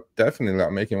people are definitely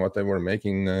not making what they were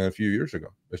making a few years ago.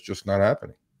 It's just not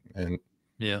happening. And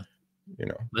you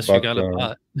know, unless you got a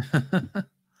bot.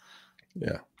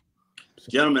 Yeah.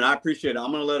 Gentlemen, I appreciate it.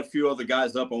 I'm going to let a few other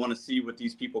guys up. I want to see what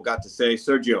these people got to say.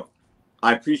 Sergio,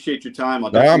 I appreciate your time.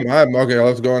 Okay,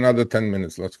 let's go another 10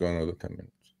 minutes. Okay.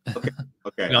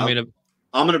 I'm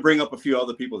going to bring up a few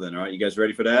other people then. All right, you guys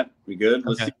ready for that? We good?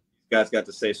 Let's see what you guys got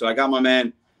to say. So I got my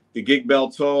man, the Gig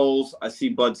Bell Tolls. I see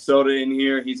Bud Soda in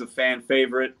here. He's a fan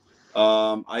favorite.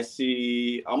 I'm going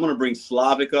to bring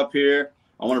Slavic up here.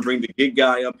 I want to bring the Gig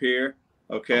guy up here.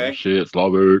 Okay. Oh, shit,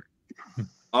 Slavic.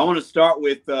 I want to start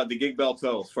with the Gig Bell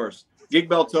Tolls first. Gig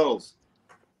Bell Tolls,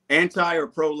 anti or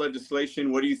pro legislation?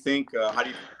 What do you think? How do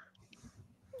you?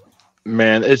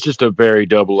 Man, it's just a very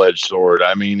double-edged sword.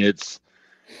 I mean, it's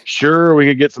sure we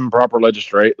could get some proper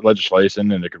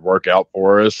legislation and it could work out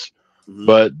for us,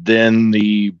 but then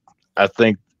I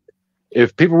think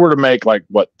if people were to make like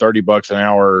what $30 an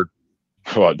hour,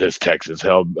 well, this Texas,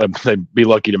 hell, they'd be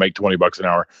lucky to make $20 an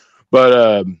hour,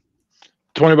 but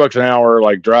 $20 an hour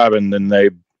like driving, then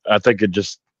I think the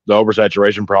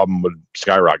oversaturation problem would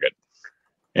skyrocket,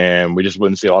 and we just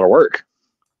wouldn't see a lot of work.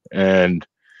 And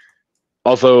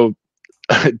also,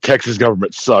 Texas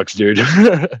government sucks, dude.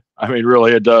 I mean,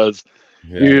 really, it does.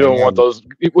 Yeah, we don't want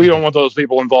those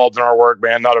people involved in our work,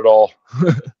 man. Not at all.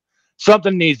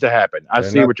 Something needs to happen. I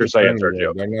see what you're saying,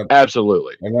 Sergio.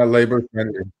 Absolutely. They're not labor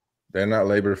friendly. They're not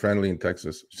labor friendly in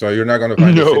Texas. So you're not going to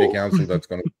find a city council that's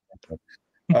going to.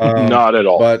 Not at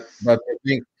all. But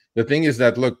the thing is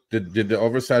that, look, did the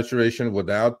oversaturation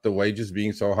without the wages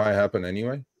being so high happen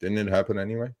anyway? Didn't it happen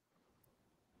anyway?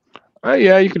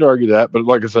 Yeah, you could argue that, but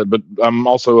like I said, but I'm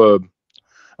also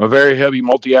a very heavy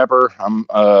multi-apper. I'm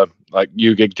like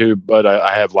you, GigTube, but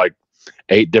I have like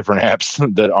 8 different apps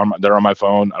that are on my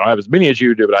phone. I don't have as many as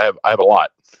you do, but I have a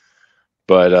lot.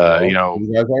 But you know,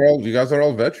 you guys are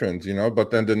all veterans, you know.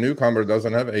 But then the newcomer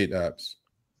doesn't have 8 apps.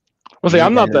 Well, see,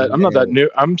 I'm not that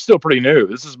new. I'm still pretty new.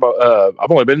 This is about,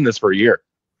 I've only been in this for a year.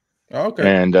 Okay.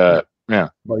 And yeah,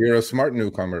 but you're a smart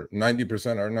newcomer.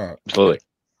 90% are not. absolutely.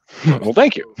 Well,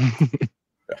 thank you.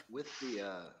 With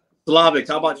the Slavic,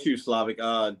 how about you, Slavic?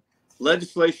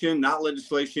 Legislation, not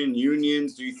legislation,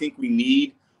 unions. Do you think we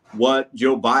need what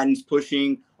Joe Biden's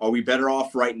pushing? Are we better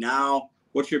off right now?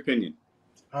 What's your opinion?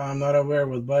 I'm not aware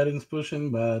what Biden's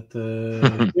pushing, but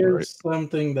here's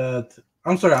something that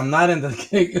I'm sorry, I'm not in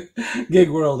the gig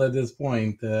world at this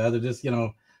point. I'll just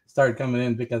start coming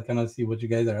in because I kind of see what you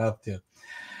guys are up to.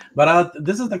 But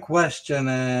this is the question,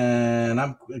 and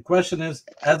the question is,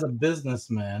 as a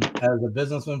businessman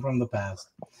from the past,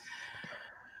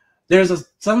 there's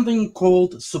something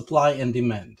called supply and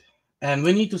demand, and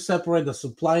we need to separate the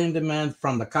supply and demand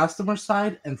from the customer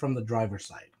side and from the driver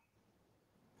side.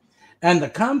 And the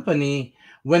company,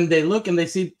 when they look and they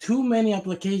see too many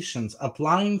applications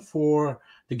applying to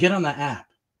get on the app,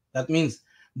 that means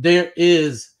there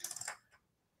is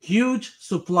huge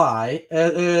supply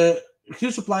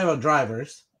of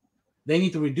drivers. They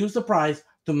need to reduce the price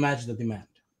to match the demand.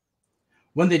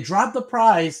 When they drop the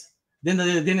price, then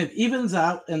it evens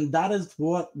out, and that is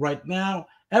what right now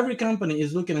every company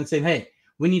is looking and saying, hey,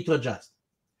 we need to adjust.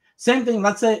 Same thing,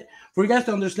 let's say, for you guys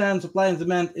to understand supply and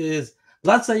demand is,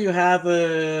 let's say you have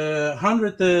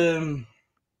 100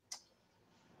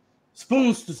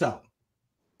 spoons to sell,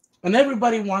 and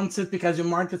everybody wants it because you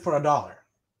marked it for $1.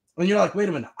 And you're like, wait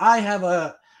a minute, I have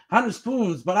 100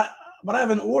 spoons, but I have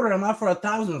an order enough for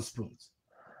 1,000 spoons.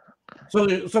 So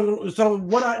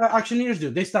what auctioneers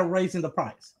do? They start raising the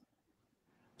price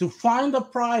to find a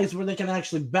price where they can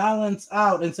actually balance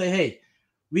out and say, hey,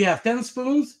 we have 10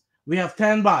 spoons, we have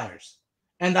 10 buyers,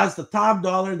 and that's the top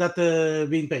dollar that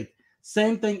being paid.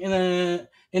 Same thing in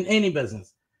any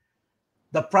business.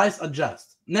 The price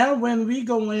adjusts. Now, when we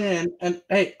go in, and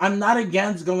hey, I'm not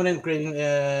against going in creating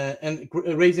and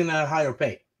raising a higher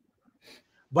pay,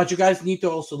 but you guys need to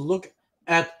also look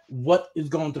at what is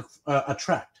going to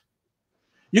attract.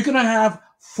 You're gonna have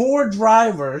 4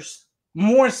 drivers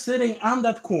more sitting on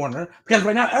that corner, because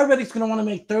right now everybody's gonna want to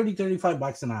make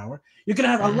 $30-35 an hour. You're gonna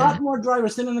have a lot more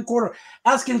drivers sitting in the corner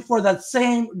asking for that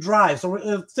same drive,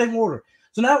 so same order.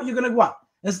 So now you're gonna go out.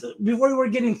 Before you were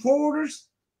getting 4 orders,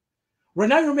 right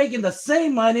now you're making the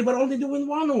same money but only doing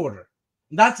 1 order.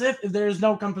 That's if there is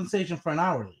no compensation for an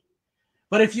hourly.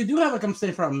 But if you do have a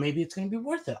compensation for maybe it's gonna be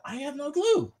worth it. I have no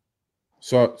clue.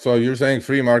 So you're saying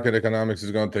free market economics is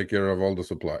going to take care of all the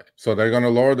supply. So they're going to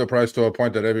lower the price to a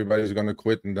point that everybody's going to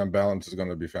quit, and then balance is going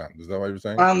to be found. Is that what you're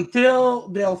saying? Until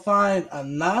they'll find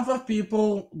enough of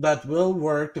people that will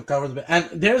work to cover the. And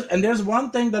there's one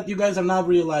thing that you guys are not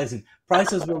realizing: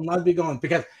 prices will not be going,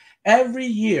 because every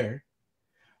year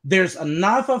there's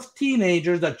enough of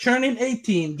teenagers that turning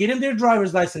 18, get in their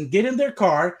driver's license, get in their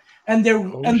car, and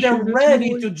they're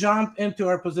ready to jump into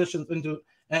our positions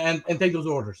and take those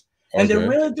orders. And they're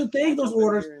willing to take those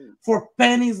orders for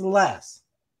pennies less.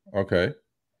 Okay.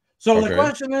 So the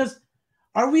question is,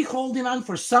 are we holding on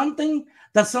for something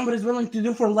that somebody's willing to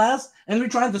do for less, and we're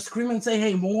trying to scream and say,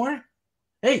 hey, more?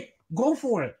 Hey, go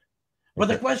for it. But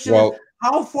the question is,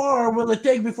 how far will it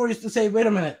take before you say, wait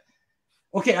a minute,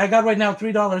 okay, I got right now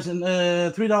 $3 and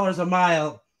 $3 a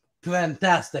mile,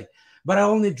 fantastic. But I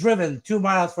only driven 2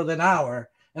 miles for an hour,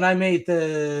 and I made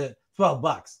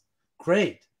 $12.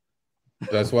 Great.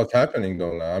 That's what's happening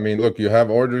though now. I mean, look, you have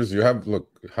orders.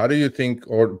 How do you think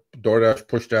DoorDash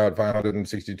pushed out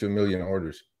 562 million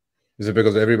orders? Is it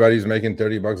because everybody's making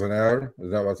 $30 an hour? Is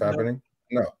that what's happening?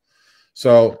 No.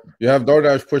 So you have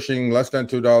DoorDash pushing less than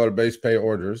 $2 base pay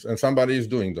orders, and somebody is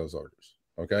doing those orders.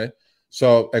 Okay.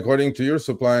 So according to your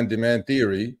supply and demand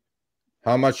theory,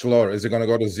 how much lower? Is it going to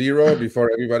go to 0 before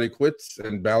everybody quits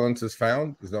and balance is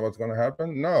found? Is that what's going to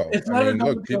happen? No. I mean,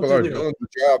 look, people are doing the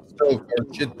job still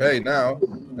for shit pay now,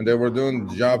 and they were doing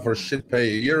the job for shit pay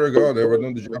a year ago. They were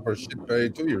doing the job for shit pay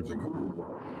 2 years ago.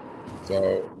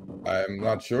 So I'm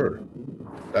not sure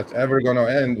that's ever going to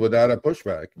end without a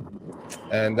pushback.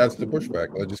 And that's the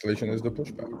pushback. Legislation is the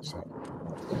pushback. So,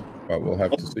 but we'll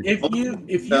have to see.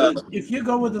 If you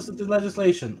go with the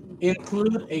legislation,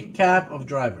 include a cap of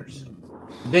drivers,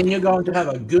 then you're going to have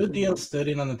a good deal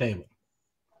sitting on the table.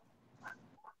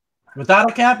 Without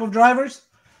a cap of drivers,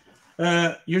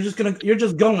 you're just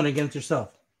going against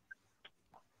yourself.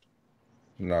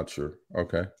 Not sure.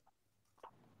 Okay.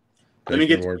 Let me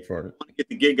get word for it. I want to get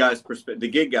the gig guys' perspective. The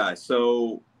gig guys.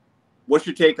 So, what's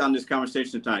your take on this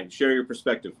conversation tonight? Share your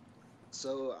perspective.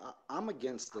 So I'm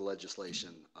against the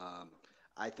legislation.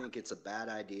 I think it's a bad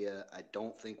idea. I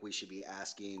don't think we should be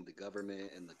asking the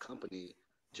government and the company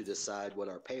to decide what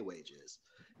our pay wage is.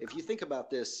 If you think about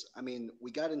this, I mean,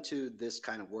 we got into this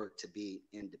kind of work to be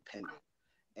independent.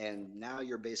 And now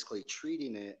you're basically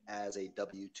treating it as a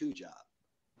W-2 job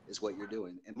is what you're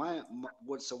doing. And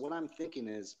what I'm thinking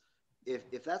is,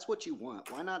 if that's what you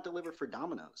want, why not deliver for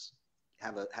Domino's?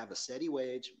 Have a steady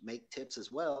wage, make tips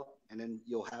as well, and then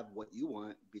you'll have what you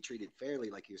want, be treated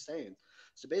fairly, like you're saying.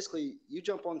 So basically, you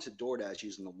jump onto DoorDash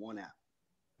using the one app,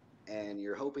 and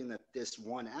you're hoping that this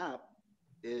one app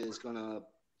is gonna,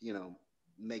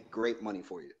 make great money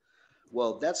for you.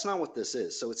 Well, that's not what this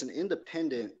is. So it's an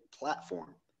independent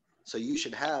platform. So you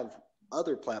should have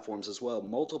other platforms as well,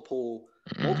 multiple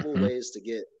ways to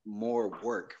get more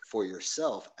work for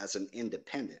yourself as an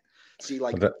independent. See,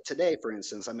 like today, for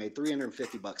instance, I made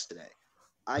 $350 today.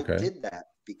 I did that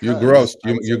because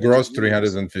you grossed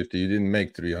 350. You didn't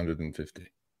make 350.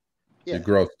 Yeah, you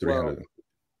grossed 300. Well,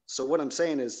 so what I'm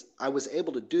saying is, I was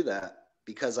able to do that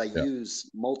because I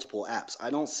use multiple apps. I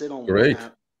don't sit on one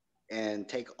app and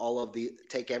take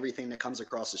everything that comes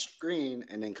across the screen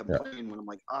and then complain when I'm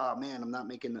like, oh man, I'm not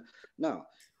making no.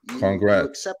 You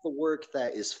accept the work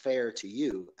that is fair to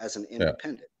you as an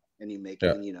independent, and you make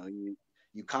it, and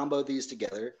you combo these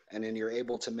together, and then you're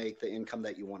able to make the income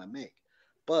that you want to make.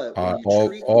 But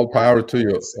all power to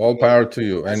you, all power to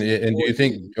you. And do you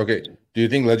think do you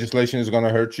think legislation is going to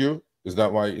hurt you? Is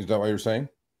that why you're saying?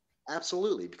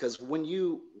 Absolutely, because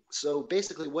so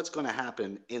basically what's going to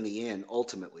happen in the end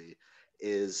ultimately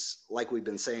is, like we've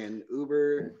been saying,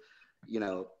 Uber,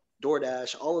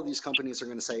 DoorDash, all of these companies are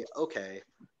going to say, okay,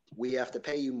 we have to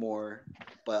pay you more,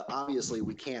 but obviously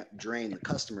we can't drain the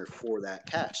customer for that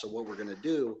cash. So what we're going to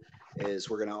do is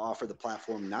we're going to offer the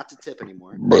platform not to tip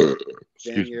anymore. Then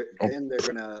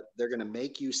they're gonna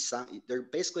make you sign.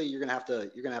 You're gonna have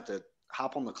to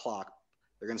hop on the clock.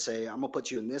 They're gonna say, I'm gonna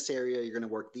put you in this area. You're gonna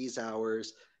work these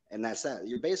hours, and that's that.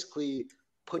 You're basically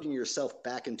putting yourself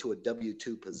back into a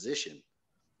W-2 position.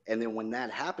 And then when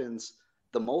that happens,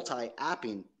 the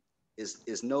multi-apping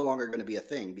is no longer going to be a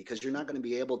thing, because you're not going to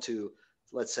be able to,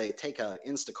 let's say, take a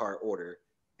Instacart order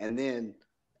and then,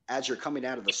 as you're coming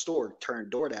out of the store, turn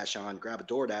DoorDash on, grab a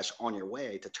DoorDash on your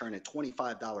way to turn a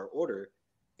 $25 order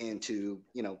into,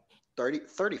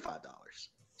 $35.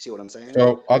 See what I'm saying?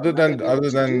 So other than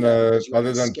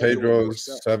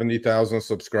Pedro's 70,000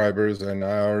 subscribers and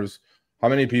ours, how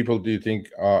many people do you think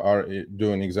are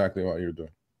doing exactly what you're doing?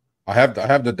 I have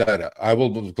the data. I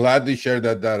will gladly share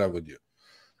that data with you.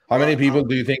 How many people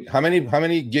do you think? How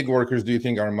many gig workers do you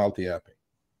think are multi-apping?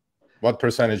 What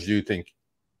percentage do you think?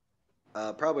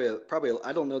 Probably.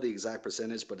 I don't know the exact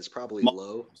percentage, but it's probably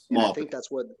low. And I think that's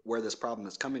where this problem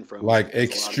is coming from. Like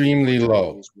extremely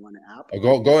low. One app.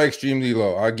 Go extremely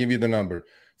low. I'll give you the number.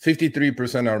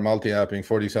 53% are multi-apping.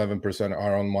 47%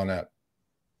 are on one app.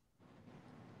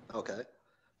 Okay.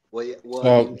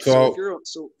 Well,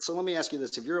 so let me ask you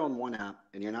this: if you're on one app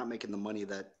and you're not making the money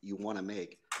that you want to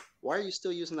make, why are you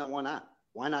still using that one app?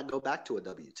 Why not go back to a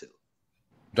W-2?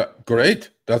 Great.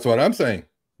 That's what I'm saying.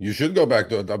 You should go back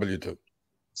to a W-2.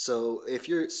 So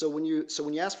when you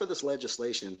ask for this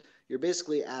legislation, you're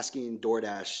basically asking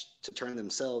DoorDash to turn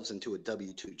themselves into a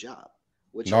W-2 job,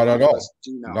 which not at all.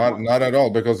 Not at all,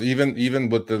 because even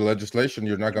with the legislation,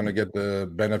 you're not going to get the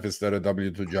benefits that a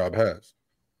W-2 job has,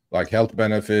 like health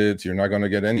benefits. You're not going to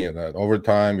get any of that.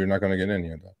 Overtime, you're not going to get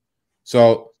any of that.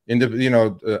 So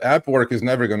app work is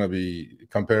never going to be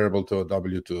comparable to a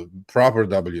W-2, proper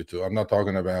W-2. I'm not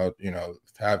talking about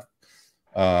have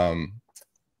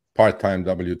part-time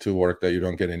W-2 work that you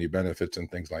don't get any benefits and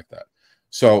things like that.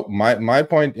 So my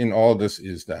point in all this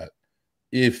is that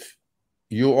if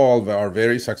you all are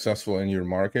very successful in your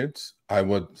markets, I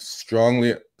would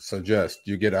strongly suggest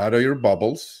you get out of your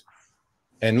bubbles.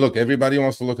 And look, everybody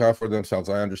wants to look out for themselves.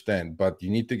 I understand, but you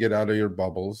need to get out of your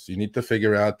bubbles. You need to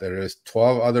figure out there is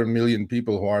 12 other million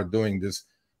people who are doing this,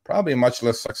 probably much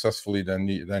less successfully than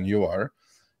you are.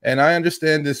 And I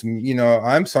understand this,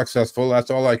 I'm successful.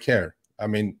 That's all I care. I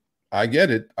mean, I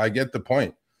get it. I get the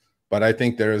point. But I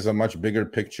think there is a much bigger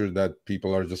picture that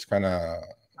people are just kind of,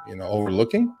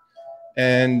 overlooking.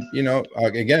 And,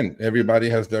 again, everybody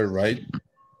has their right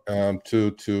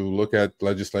to look at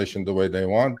legislation the way they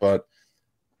want. But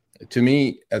to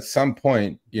me, at some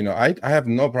point, I have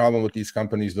no problem with these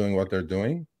companies doing what they're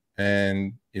doing.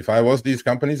 And if I was these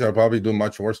companies, I'd probably do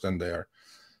much worse than they are.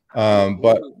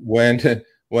 But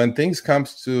when things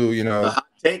comes to, a hot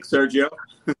take, Sergio.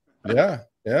 yeah.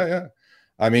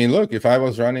 I mean, look, if I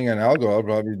was running an algo, I'd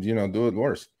probably, do it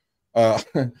worse.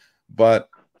 But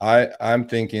I'm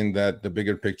thinking that the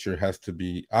bigger picture has to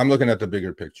be, I'm looking at the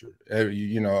bigger picture.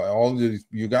 All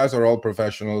you guys are all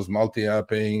professionals,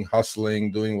 multi-apping,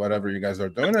 hustling, doing whatever you guys are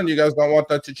doing, and you guys don't want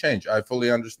that to change. I fully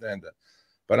understand that.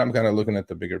 But I'm kind of looking at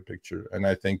the bigger picture, and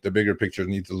I think the bigger picture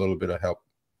needs a little bit of help.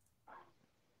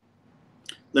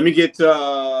 Let me get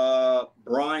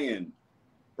Brian.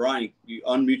 Brian, you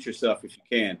unmute yourself if you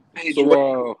can. Pedro, so what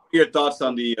are your thoughts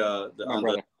on the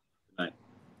tonight?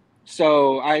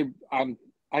 So I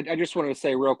just wanted to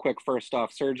say real quick, first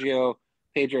off, Sergio,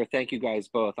 Pedro, thank you guys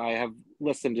both. I have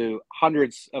listened to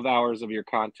hundreds of hours of your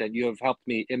content. You have helped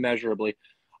me immeasurably.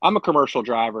 I'm a commercial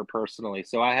driver personally,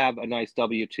 so I have a nice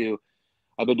W-2.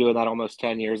 I've been doing that almost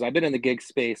 10 years. I've been in the gig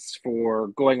space for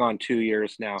going on 2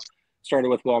 years now. Started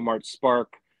with Walmart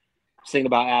Spark, thinking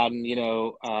about adding,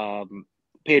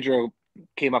 Pedro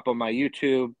came up on my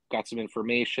YouTube, got some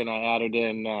information. I added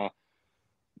in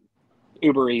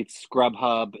Uber Eats,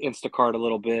 Grubhub, Instacart a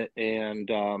little bit, and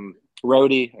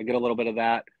Roadie. I get a little bit of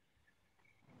that.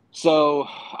 So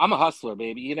I'm a hustler,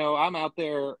 baby. I'm out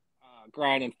there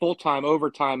grinding full-time,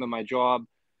 overtime in my job,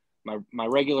 my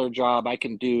regular job. I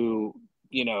can do,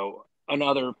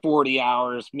 another 40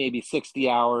 hours, maybe 60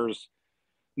 hours,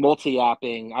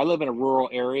 multi-apping. I live in a rural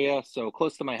area, so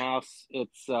close to my house.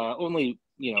 It's only,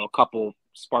 a couple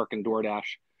Spark and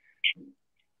DoorDash.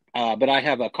 But I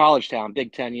have a college town,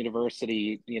 Big Ten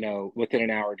University, within an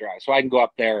hour drive. So I can go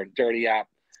up there and dirty app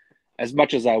as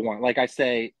much as I want. Like I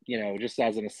say, just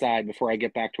as an aside, before I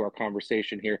get back to our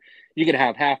conversation here, you could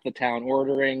have half the town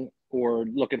ordering or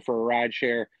looking for a ride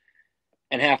share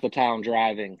and half the town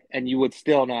driving, and you would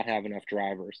still not have enough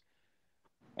drivers.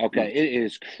 Okay, it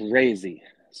is crazy.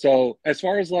 So as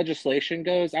far as legislation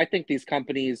goes, I think these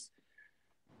companies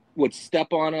would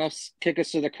step on us, kick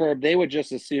us to the curb. They would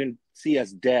just as soon see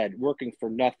us dead, working for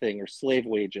nothing or slave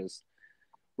wages,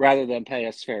 rather than pay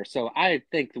us fair. So I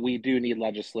think we do need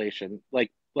legislation.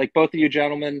 Like both of you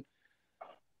gentlemen,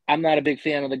 I'm not a big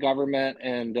fan of the government,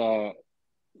 and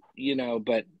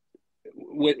but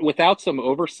without some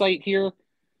oversight here,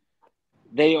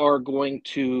 they are going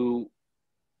to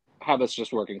have us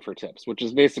just working for tips, which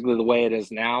is basically the way it is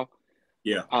now.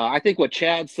 Yeah. I think what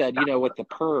Chad said, with the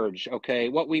purge, okay,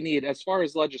 what we need as far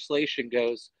as legislation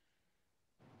goes,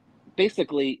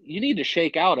 basically you need to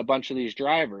shake out a bunch of these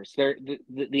drivers. The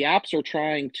apps are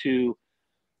trying to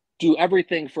do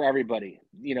everything for everybody.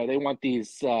 They want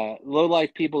these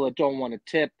low-life people that don't want to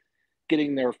tip,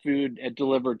 getting their food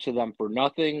delivered to them for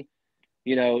nothing.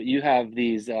 You have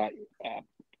these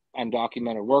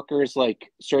undocumented workers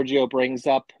like Sergio brings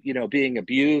up, being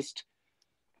abused.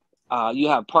 You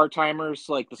have part-timers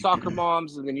like the soccer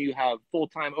moms, and then you have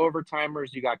full-time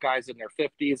overtimers. You got guys in their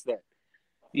 50s that,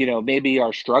 maybe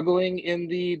are struggling in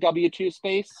the W-2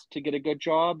 space to get a good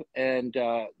job, and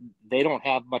they don't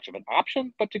have much of an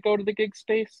option but to go to the gig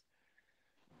space.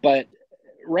 But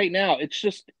right now,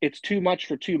 it's too much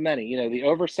for too many. The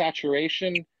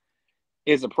oversaturation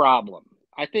is a problem.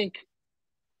 I think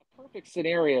a perfect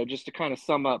scenario, just to kind of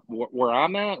sum up where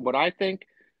I'm at, what I think,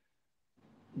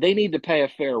 they need to pay a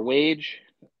fair wage.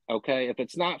 Okay. If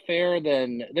it's not fair,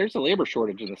 then there's a labor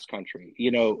shortage in this country.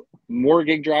 More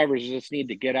gig drivers just need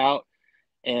to get out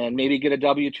and maybe get a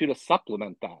W-2 to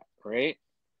supplement that. Right.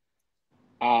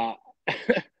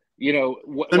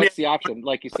 What's the option?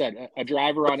 Like you said, a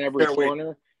driver on every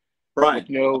corner, right?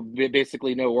 With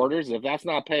basically no orders. If that's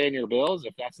not paying your bills,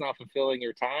 if that's not fulfilling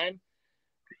your time,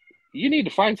 you need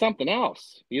to find something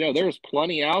else. There's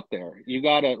plenty out there. You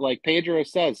got to, like Pedro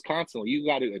says constantly, you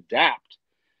got to adapt.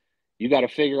 You got to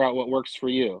figure out what works for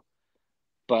you.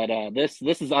 But this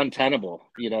is untenable.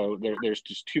 There's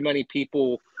just too many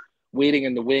people waiting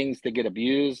in the wings to get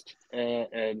abused.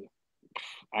 And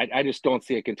I just don't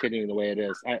see it continuing the way it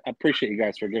is. I appreciate you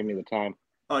guys for giving me the time.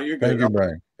 Oh, you're good. Thank you,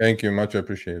 Brian. Thank you. Much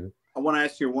appreciated. I want to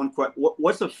ask you one question.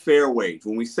 What's a fair wage?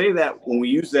 When we say that, when we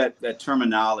use that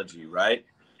terminology, right?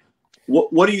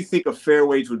 What do you think a fair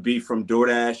wage would be from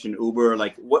DoorDash and Uber?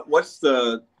 Like,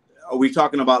 are we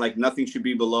talking about like nothing should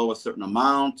be below a certain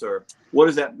amount, or what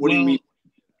is that? What do you mean?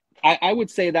 I would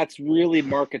say that's really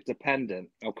market dependent.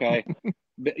 Okay.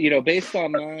 Based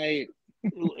on my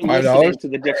listening to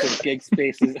the different gig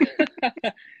spaces,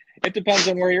 it depends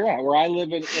on where you're at. Where I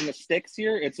live in the sticks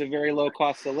here, it's a very low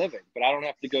cost of living, but I don't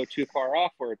have to go too far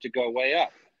off for it to go way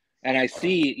up. And I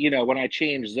see, when I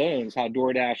change zones, how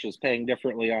DoorDash is paying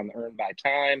differently on the earn by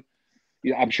time.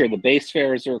 I'm sure the base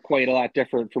fares are quite a lot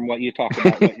different from what you talk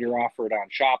about, what you're offered on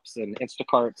shops and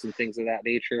Instacarts and things of that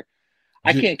nature.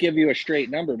 I can't give you a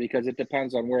straight number because it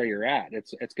depends on where you're at.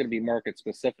 It's going to be market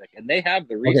specific, and they have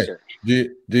the research. Okay.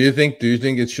 Do you think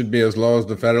it should be as low as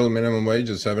the federal minimum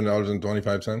wage, is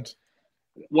 $7.25?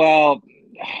 Well,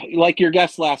 like your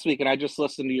guest last week, and I just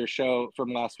listened to your show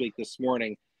from last week this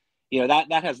morning.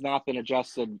 That has not been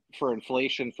adjusted for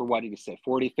inflation for, what did you say,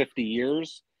 40, 50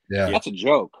 years? Yeah. That's a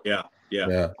joke. Yeah.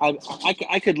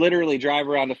 I could literally drive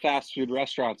around to fast food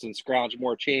restaurants and scrounge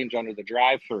more change under the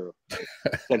drive-through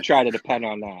than try to depend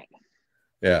on that.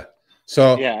 Yeah.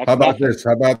 So Yeah, how about this?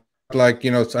 How about, like,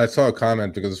 you know, I saw a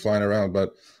comment because it's flying around,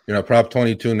 but, you know, Prop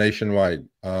 22 nationwide.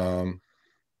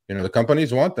 You know, the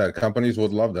companies want that. Companies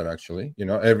would love that, actually. You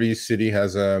know, every city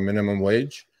has a minimum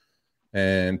wage,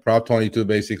 and Prop 22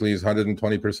 basically is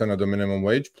 120% of the minimum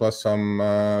wage plus some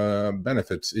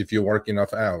benefits if you work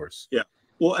enough hours. Yeah.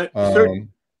 Well,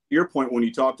 your point when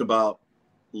you talked about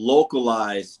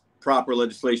localized proper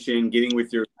legislation, getting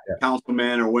with your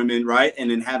councilmen or women, right?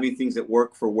 And then having things that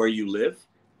work for where you live,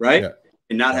 right? Yeah.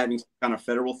 And not having some kind of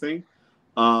federal thing.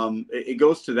 It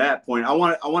goes to that point. I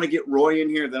want to get Roy in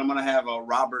here. Then I'm going to have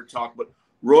Robert talk. But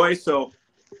Roy, so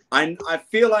I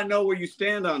feel I know where you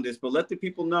stand on this, but let the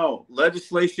people know.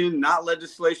 Legislation, not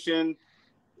legislation.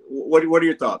 What are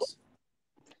your thoughts?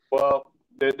 Well,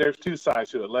 there's two sides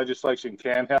to it. Legislation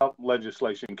can help.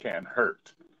 Legislation can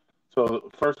hurt.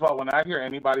 So first of all, when I hear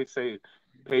anybody say,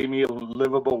 pay me a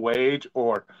livable wage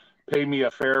or pay me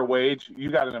a fair wage,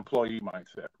 you got an employee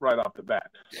mindset right off the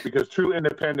bat. Because true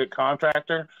independent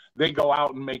contractor, they go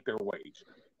out and make their wage.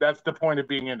 That's the point of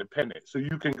being independent. So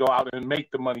you can go out and make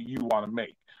the money you want to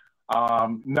make.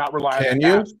 Not rely on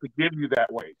apps to give you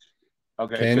that wage.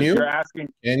 Okay. Can you? You're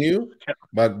asking, can you?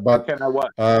 But can I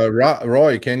what?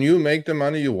 Roy, can you make the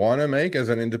money you want to make as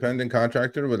an independent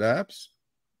contractor with apps?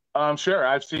 Sure.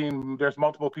 I've seen there's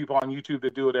multiple people on YouTube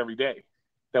that do it every day.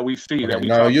 That we see. Okay, that we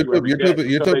no, YouTube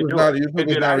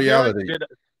is not reality.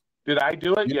 Did I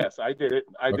do it? Yes, I did it.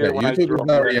 I did it when YouTube is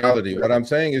not reality. What I'm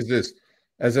saying is this: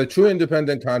 as a true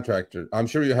independent contractor, I'm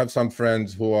sure you have some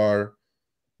friends who are,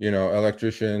 you know,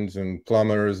 electricians and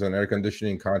plumbers and air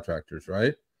conditioning contractors,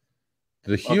 right?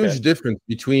 The huge difference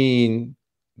between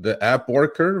the app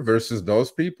worker versus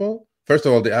those people. First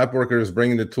of all, the app worker is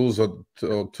bringing the tools of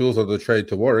the trade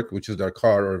to work, which is their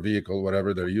car or vehicle,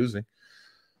 whatever they're using.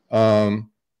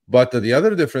 But the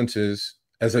other difference is,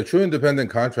 as a true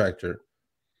independent contractor,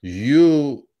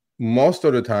 you most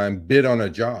of the time bid on a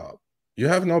job. You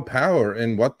have no power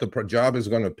in what the job is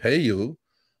going to pay you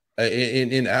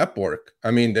in app work.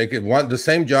 I mean, they could want the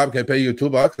same job can pay you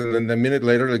 $2, and then a minute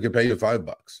later they could pay you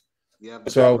 $5. Yeah.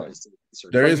 So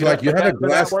there is like you have a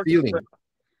glass ceiling.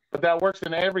 But that works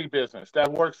in every business.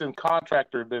 That works in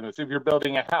contractor business. If you're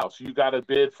building a house, you got to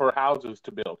bid for houses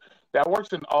to build. That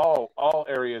works in all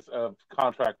areas of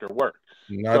contractor work.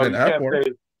 Not in app work.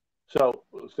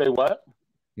 Say what?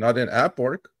 Not in app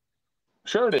work.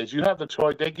 Sure it is. You have the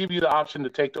choice. They give you the option to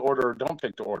take the order or don't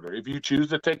take the order. If you choose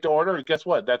to take the order, guess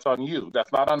what? That's on you.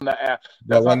 That's not on the app.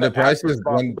 But when the price is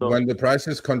when the price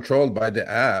is controlled by the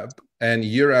app, and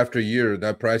year after year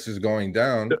that price is going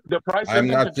down, the price I'm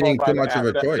not seeing too much of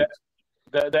a choice.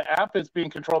 The app is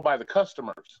being controlled by the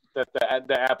customers that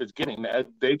the app is getting.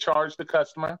 They charge the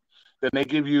customer, then they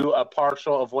give you a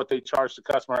partial of what they charge the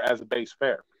customer as a base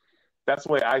fare. That's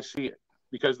the way I see it.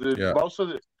 Because most of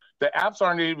the apps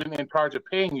aren't even in charge of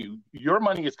paying you. Your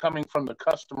money is coming from the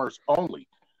customers only.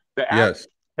 The app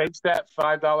takes that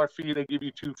 $5 fee. They give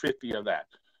you $2.50 of that.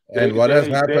 And what has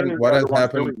happened? What has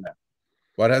happened?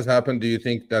 What has happened? Do you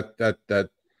think that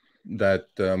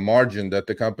margin that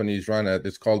the companies run at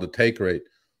is called the take rate?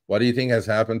 What do you think has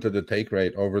happened to the take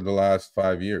rate over the last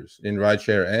 5 years in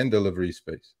rideshare and delivery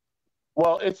space?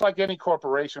 Well, it's like any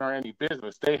corporation or any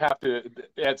business. They have to,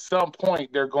 at some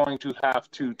point, they're going to have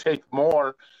to take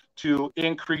more to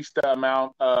increase the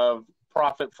amount of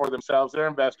profit for themselves, their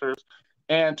investors,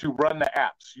 and to run the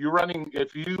apps.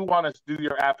 If you want to do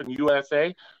your app in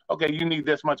USA, okay, you need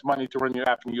this much money to run your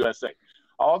app in USA.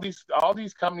 All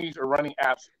these companies are running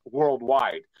apps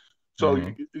worldwide.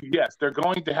 So yes, they're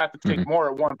going to have to take more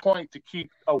at one point to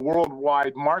keep a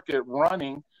worldwide market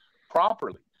running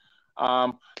properly.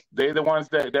 They're the ones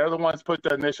put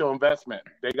the initial investment.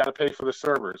 They got to pay for the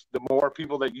servers. The more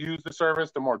people that use the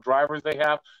service, the more drivers they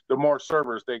have, the more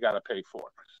servers they got to pay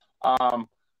for.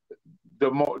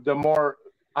 The more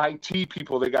IT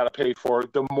people they got to pay for,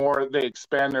 the more they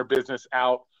expand their business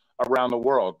out around the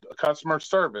world. Customer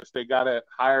service, they got to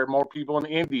hire more people in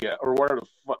India or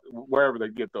wherever they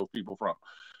get those people from.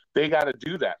 They got to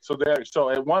do that. So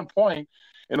at one point,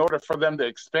 in order for them to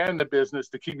expand the business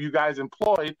to keep you guys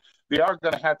employed, they are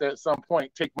going to have to at some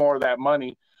point take more of that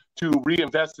money to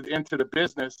reinvest it into the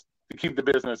business to keep the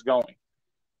business going.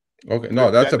 Okay, no,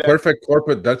 that's a perfect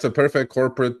corporate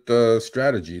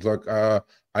strategy. Look,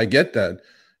 I get that,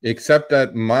 except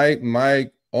that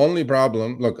my only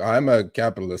problem, look, I'm a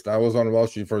capitalist. I was on Wall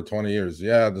Street for 20 years.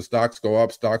 Yeah, the stocks go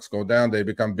up, stocks go down. They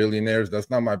become billionaires. That's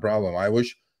not my problem.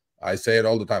 I say it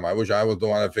all the time. I wish I was the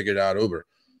one that figured out Uber.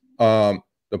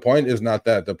 The point is not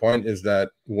that. The point is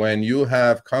that when you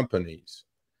have companies,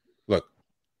 look,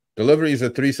 delivery is a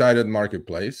 3-sided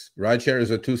marketplace. Rideshare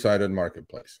is a 2-sided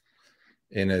marketplace.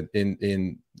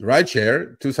 in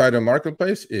rideshare, two-sided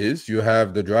marketplace is you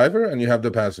have the driver and you have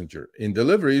the passenger. In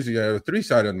deliveries, you have a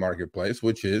three-sided marketplace,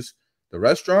 which is the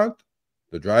restaurant,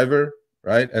 the driver,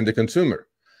 right, and the consumer.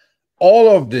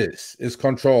 All of this is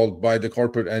controlled by the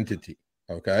corporate entity,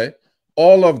 okay?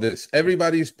 All of this,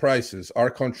 everybody's prices are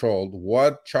controlled.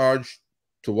 What charge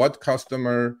to what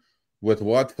customer, with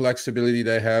what flexibility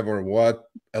they have or what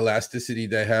elasticity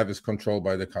they have is controlled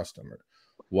by the customer.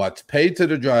 What's paid to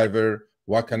the driver,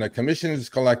 what kind of commission is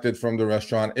collected from the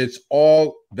restaurant, it's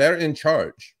all, they're in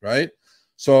charge, right?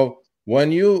 So when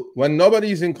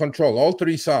nobody's in control, all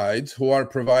three sides who are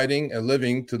providing a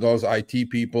living to those IT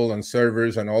people and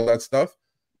servers and all that stuff,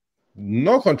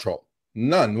 no control,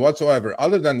 none whatsoever,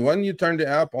 other than when you turn the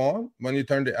app on, when you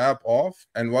turn the app off,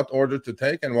 and what order to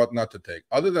take and what not to take.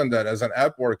 Other than that, as an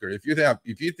app worker, if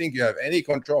you think you have any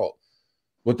control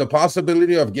with the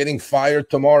possibility of getting fired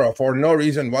tomorrow for no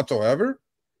reason whatsoever,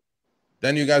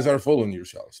 then you guys are fooling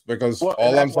yourselves, because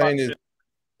all I'm saying is,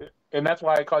 and that's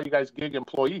why I call you guys gig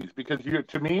employees, because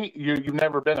to me, you've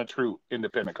never been a true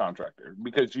independent contractor,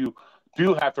 because you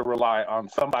do have to rely on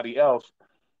somebody else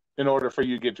in order for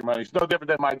you to get your money. It's no different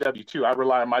than my W-2. I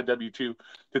rely on my W-2 to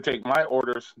take my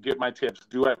orders, get my tips,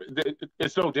 do everything.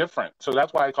 It's no different. So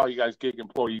that's why I call you guys gig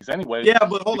employees anyway. Yeah,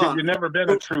 but hold on. You've never been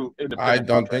a true independent I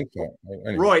don't contractor. think so.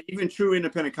 Anyway. Roy, even true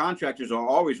independent contractors are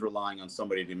always relying on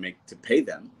somebody to pay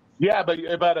them. Yeah,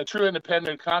 but a true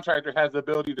independent contractor has the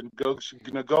ability to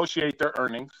negotiate their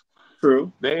earnings.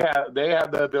 True. They have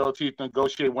the ability to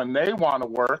negotiate when they want to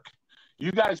work.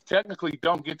 You guys technically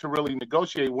don't get to really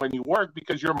negotiate when you work,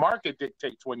 because your market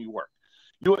dictates when you work.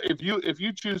 If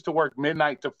you choose to work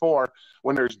midnight to 4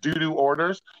 when there's due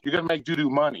orders, you're going to make due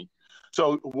money.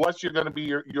 So what's going to be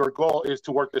your goal is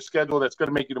to work the schedule that's going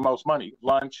to make you the most money: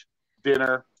 lunch,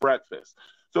 dinner, breakfast.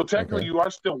 So technically, you are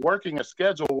still working a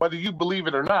schedule, whether you believe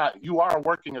it or not. You are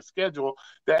working a schedule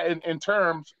that, in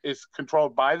terms, is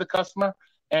controlled by the customer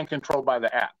and controlled by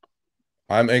the app.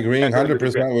 I'm agreeing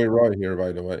 100% with Roy here,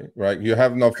 by the way. Right? You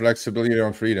have no flexibility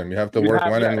or freedom. You have to work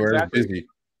when and where it's busy.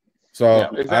 So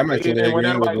exactly. I'm actually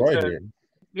agreeing with Roy here.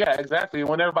 Yeah, exactly. And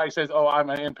when everybody says, "Oh, I'm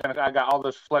an independent, I got all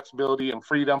this flexibility and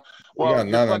freedom," well,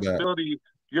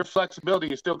 your flexibility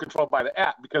is still controlled by the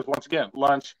app, because once again,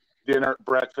 lunch, dinner,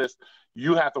 breakfast,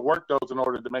 you have to work those in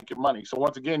order to make your money. So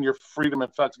once again, your freedom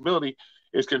and flexibility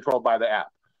is controlled by the app.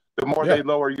 The more they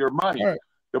lower your money,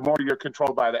 the more you're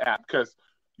controlled by the app, because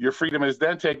your freedom is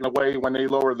then taken away when they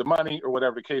lower the money or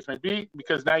whatever the case may be,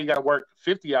 because now you got to work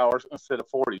 50 hours instead of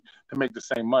 40 to make the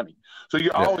same money. So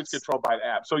you're always controlled by the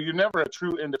app. So you're never a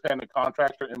true independent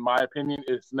contractor, in my opinion.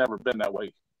 It's never been that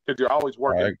way, because you're always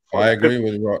working. I agree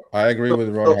with Roy. I agree with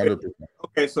Roy 100%.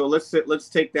 Okay, so let's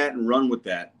take that and run with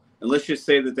that. And let's just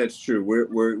say that that's true.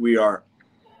 We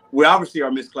obviously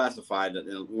are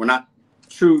misclassified. We're not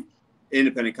true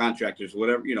independent contractors,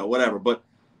 whatever. But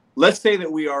let's say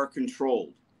that we are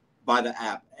controlled by the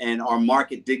app, and our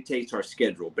market dictates our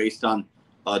schedule based on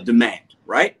demand,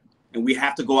 right? And we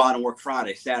have to go out and work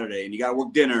Friday, Saturday, and you got to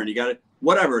work dinner, and you got to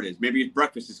whatever it is. Maybe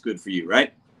breakfast is good for you,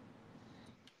 right?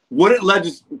 Would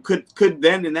it could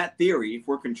then, in that theory, if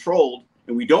we're controlled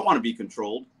and we don't want to be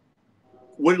controlled,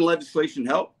 wouldn't legislation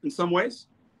help in some ways,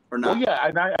 or not? Well,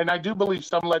 yeah, and I do believe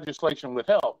some legislation would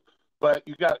help, but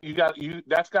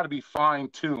that's got to be fine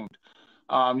tuned.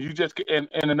 And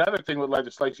another thing with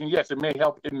legislation, yes, it may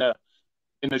help in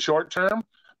the short term,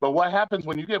 but what happens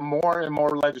when you get more and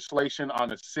more legislation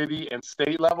on a city and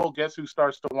state level? Guess who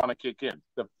starts to want to kick in?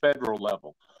 The federal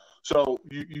level. So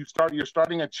you're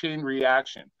starting a chain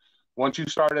reaction. Once you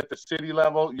start at the city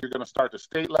level, you're going to start the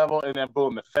state level, and then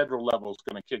boom, the federal level is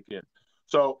going to kick in.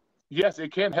 So yes,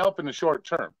 it can help in the short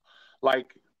term,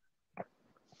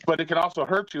 but it can also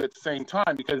hurt you at the same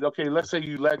time, because, okay, let's say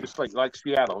you legislate like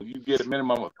Seattle, you get a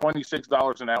minimum of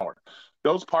 $26 an hour.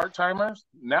 Those part-timers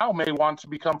now may want to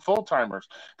become full-timers,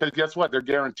 because guess what? They're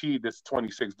guaranteed this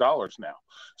 $26 now.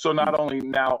 So not only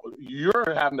now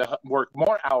you're having to work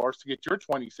more hours to get your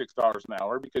 $26 an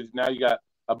hour, because now you got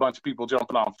a bunch of people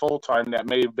jumping on full-time that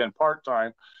may have been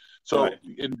part-time. So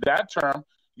in that term,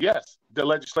 yes, the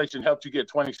legislation helped you get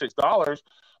 $26,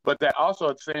 but that also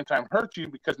at the same time hurt you,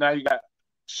 because now you got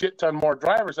shit ton more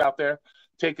drivers out there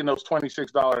taking those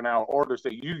 $26 an hour orders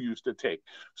that you used to take.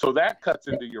 So that cuts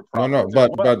into your profits.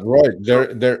 But Roy,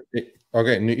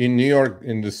 okay, in New York,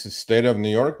 in the state of New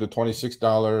York, the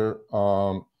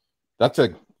 $26 that's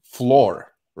a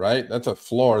floor, right? That's a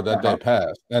floor that they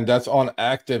passed, and that's on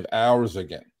active hours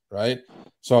again, right?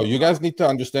 So you guys need to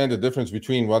understand the difference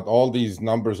between what all these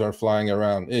numbers are flying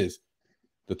around is.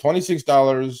 The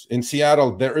 $26 in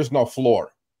Seattle, there is no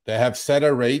floor. They have set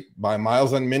a rate by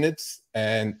miles and minutes,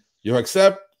 and you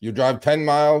accept You drive 10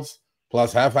 miles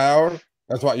plus half hour,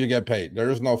 that's what you get paid. There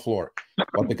is no floor.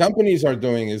 What the companies are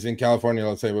doing is in California,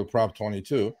 let's say with Prop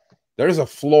 22, there is a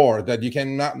floor that you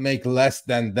cannot make less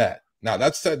than that. Now,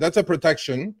 that's a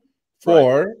protection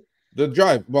for the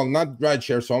drive. Well, not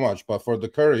rideshare so much, but for the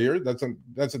courier, that's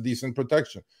a decent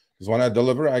protection. Because when I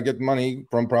deliver, I get money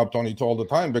from Prop 22 all the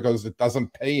time because it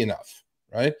doesn't pay enough,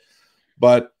 right?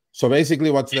 But so basically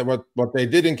what they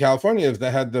did in California is they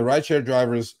had the rideshare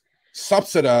drivers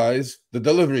subsidize the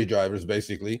delivery drivers,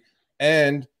 basically,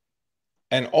 and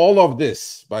all of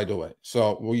this, by the way.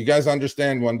 So will you guys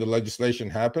understand when the legislation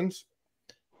happens?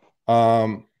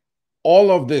 All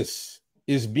of this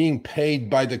is being paid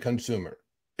by the consumer,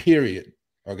 period.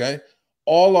 Okay?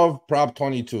 All of Prop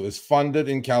 22 is funded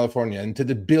in California into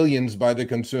the billions by the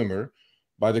consumer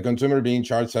being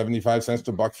charged 75 cents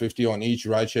to $1.50 on each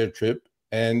rideshare trip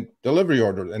and delivery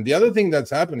order. And the other thing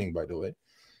that's happening, by the way,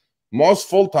 most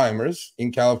full-timers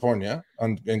in California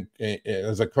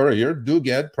as a courier do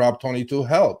get Prop 22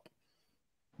 help.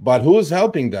 But who's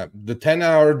helping them? The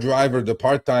 10-hour driver, the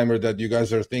part-timer that you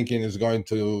guys are thinking is going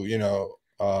to,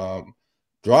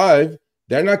 drive,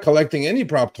 they're not collecting any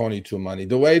Prop 22 money.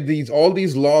 The way all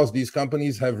these laws these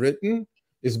companies have written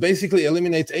is basically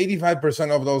eliminates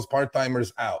 85% of those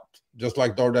part-timers out. Just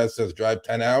like DoorDash says, drive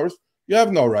 10 hours. You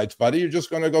have no rights, buddy. You're just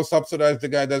going to go subsidize the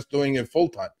guy that's doing it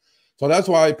full-time. So that's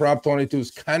why Prop 22 is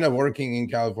kind of working in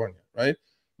California, right?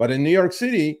 But in New York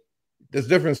City, there's a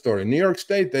different story. New York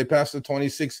State, they passed the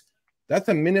 26. That's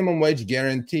a minimum wage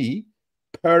guarantee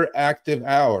per active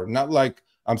hour. Not like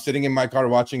I'm sitting in my car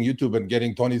watching YouTube and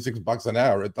getting 26 bucks an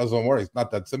hour. It doesn't work. It's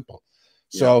not that simple.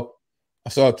 Yeah.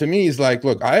 So to me, it's like,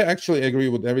 look, I actually agree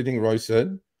with everything Roy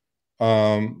said.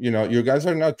 You guys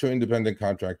are not true independent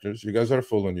contractors. You guys are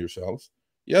fooling yourselves.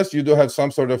 Yes, you do have some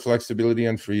sort of flexibility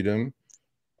and freedom.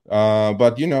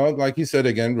 But like he said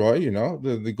again, Roy,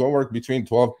 the go work between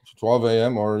 12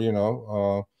 a.m. or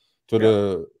to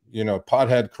the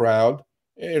pothead crowd.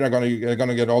 You're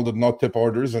gonna get all the no tip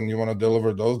orders, and you want to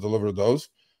deliver those.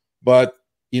 But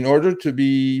in order to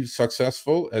be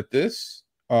successful at this,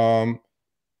 I'm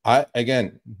going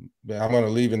to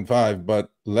leave in 5,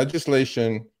 but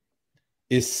legislation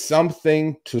is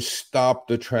something to stop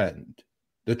the trend.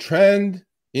 The trend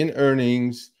in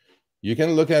earnings, you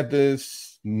can look at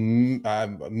this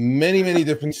many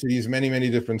different cities,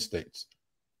 many different states.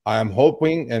 I am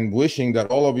hoping and wishing that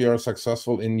all of you are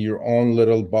successful in your own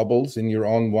little bubbles, in your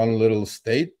own one little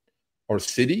state or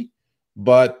city,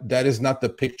 but that is not the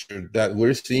picture that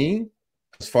we're seeing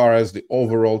as far as the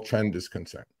overall trend is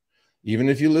concerned. Even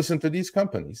if you listen to these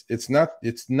companies, it's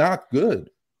not good.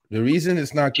 The reason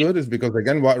it's not good is because,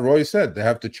 again, what Roy said, they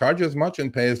have to charge as much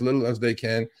and pay as little as they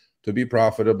can to be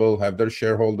profitable, have their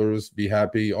shareholders be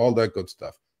happy, all that good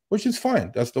stuff, which is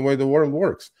fine. That's the way the world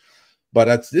works. But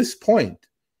at this point,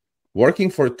 working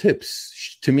for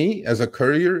tips, to me, as a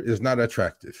courier, is not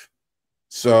attractive.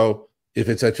 So if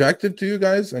it's attractive to you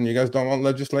guys and you guys don't want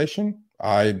legislation,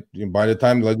 by the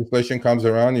time legislation comes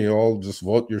around, you all just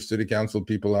vote your city council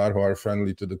people out who are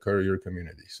friendly to the courier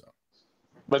community. So.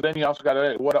 But then you also got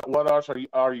to, what else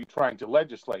are you trying to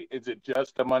legislate? Is it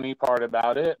just the money part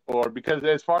about it, or because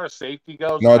as far as safety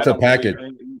goes, no, it's a package.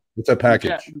 It's a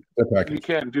package. You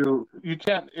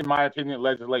can't, in my opinion,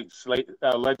 legislate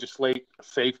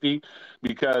safety,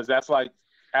 because that's like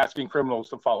asking criminals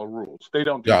to follow rules. They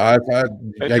don't do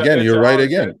that. You're right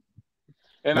again.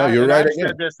 And I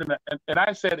said this, and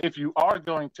I said, if you are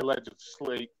going to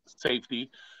legislate safety,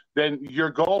 then your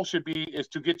goal is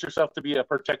to get yourself to be a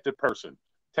protected person.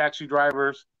 Taxi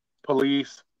drivers,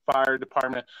 police, fire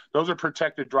department, those are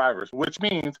protected drivers, which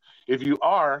means if you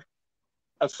are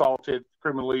assaulted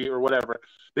criminally or whatever,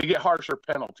 they get harsher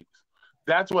penalties.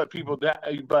 That's what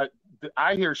but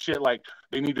I hear shit like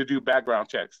they need to do background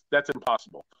checks. That's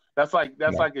impossible. That's like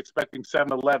expecting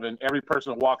 7-Eleven, every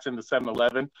person who walks into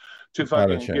 7-Eleven to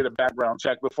fucking get a background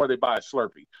check before they buy a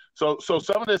Slurpee. So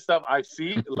some of this stuff I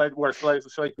see where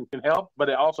legislation can help, but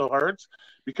it also hurts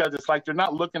because it's like they're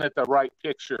not looking at the right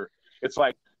picture. It's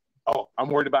like, oh, I'm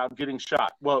worried about getting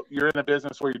shot. Well, you're in a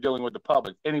business where you're dealing with the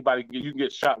public. Anybody, you can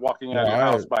get shot walking out of your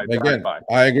house by drive-by.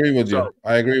 I agree with you.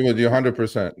 I agree with you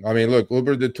 100%. I mean, look,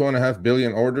 Uber did 2.5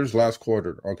 billion orders last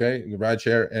quarter, okay? The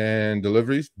rideshare and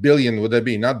deliveries, billion would that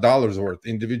be, not dollars worth,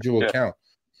 individual count.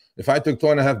 If I took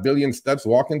 2.5 billion steps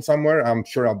walking somewhere, I'm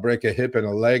sure I'll break a hip and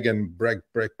a leg and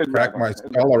crack my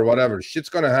skull or whatever. Shit's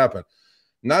going to happen.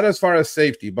 Not as far as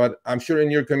safety, but I'm sure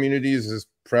in your communities, as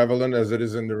prevalent as it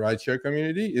is in the rideshare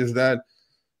community, is that,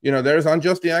 there's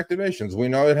unjust deactivations. We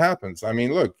know it happens. I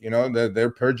mean, look,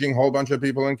 they're purging a whole bunch of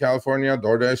people in California,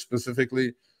 DoorDash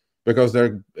specifically, because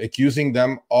they're accusing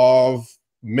them of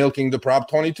milking the Prop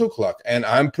 22 clock. And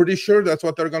I'm pretty sure that's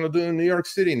what they're going to do in New York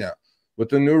City now with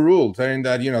the new rule, saying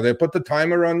that, they put the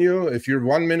timer on you. If you're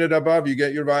 1 minute above, you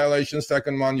get your violation.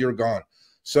 Second one, you're gone.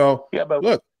 So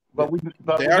look,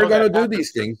 they are going to do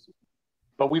these things.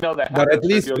 But we know that. But at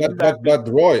least, but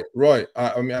Roy,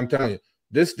 I mean, I'm telling you,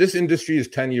 this industry is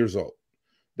 10 years old.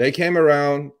 They came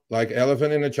around like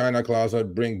elephant in a china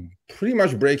closet, pretty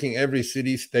much breaking every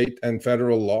city, state, and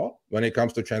federal law when it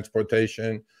comes to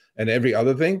transportation and every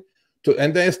other thing.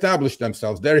 And they established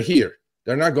themselves. They're here.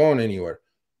 They're not going anywhere.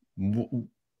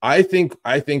 I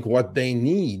think what they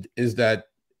need is that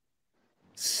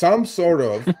some sort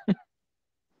of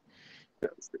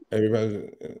everybody.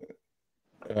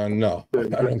 No, I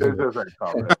don't think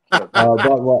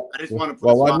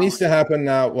what needs to happen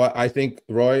now? What I think,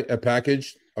 Roy, a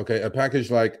package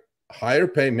like higher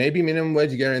pay, maybe minimum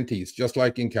wage guarantees, just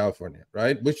like in California,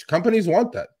 right? Which companies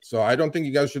want that. So I don't think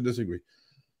you guys should disagree.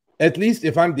 At least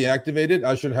if I'm deactivated,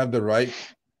 I should have the right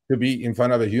to be in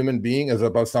front of a human being, as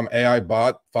opposed to some AI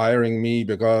bot firing me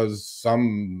because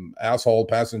some asshole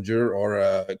passenger or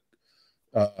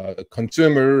a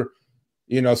consumer,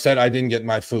 said I didn't get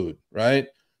my food, right?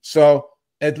 So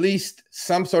at least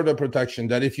some sort of protection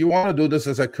that if you want to do this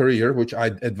as a career, which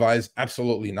I advise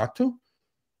absolutely not to,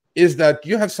 is that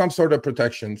you have some sort of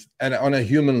protections and on a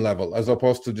human level, as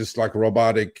opposed to just like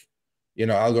robotic,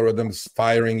 algorithms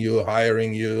firing you,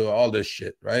 hiring you, all this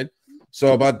shit, right?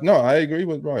 So, but no, I agree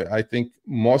with Roy. I think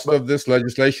most of this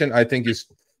legislation,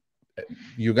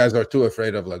 you guys are too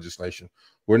afraid of legislation.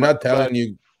 We're not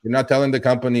telling the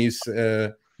companies,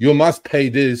 you must pay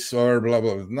this or blah,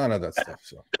 blah, blah, none of that stuff.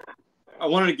 So I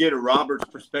wanted to get a Robert's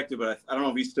perspective, but I don't know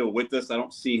if he's still with us. I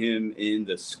don't see him in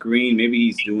the screen. Maybe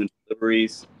he's doing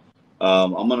deliveries. I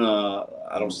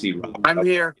don't see Robert. I'm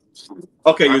here.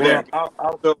 Okay, you're there.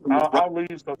 I'll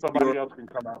leave so somebody else can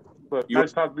come out. But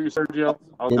nice talking to you, Sergio.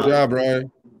 Good job, Roy.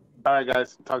 All right,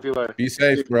 guys. Talk to you later. Be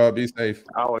safe, bro. Be safe.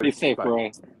 Be safe,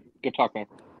 Roy. Good talk, man.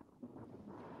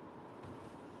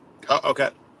 Oh, okay.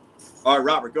 All right,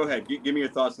 Robert, go ahead. Give me your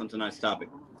thoughts on tonight's topic.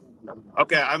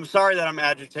 Okay, I'm sorry that I'm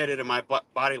agitated in my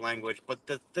body language, but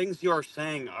the things you are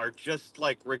saying are just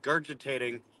like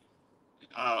regurgitating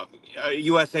a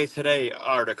USA Today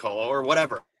article or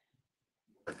whatever.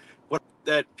 What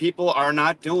that people are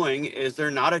not doing is they're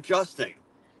not adjusting.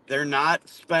 They're not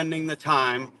spending the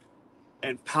time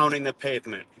and pounding the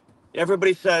pavement.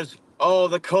 Everybody says, oh,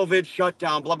 the COVID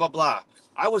shutdown, blah, blah, blah.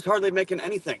 I was hardly making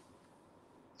anything.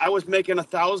 I was making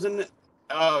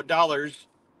 $1,000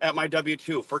 at my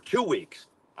W-2 for 2 weeks.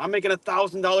 I'm making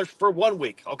 $1,000 for 1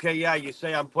 week. Okay, yeah, you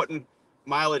say I'm putting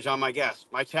mileage on my gas.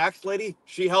 My tax lady,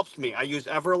 she helps me. I use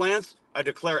Everlance. I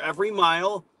declare every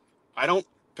mile. I don't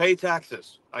pay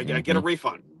taxes. I get a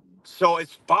refund. So it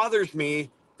bothers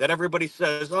me that everybody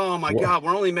says, oh my God,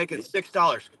 we're only making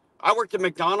 $6. I worked at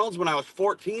McDonald's when I was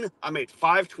 14. I made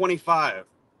 $5.25.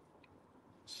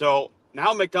 So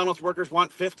now McDonald's workers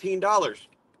want $15.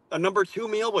 A number 2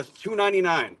 meal was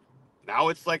 $2.99. Now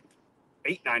it's like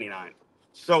 $8.99.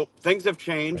 So things have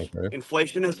changed. Okay.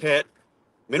 Inflation has hit.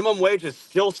 Minimum wage is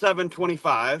still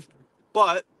 $7.25,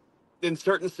 but in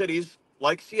certain cities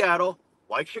like Seattle,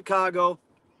 like Chicago,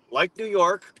 like New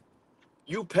York,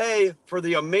 you pay for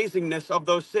the amazingness of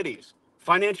those cities.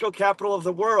 Financial capital of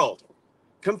the world,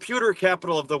 computer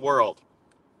capital of the world,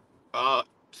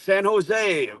 San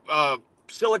Jose,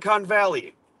 Silicon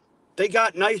Valley. They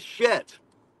got nice shit.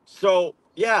 So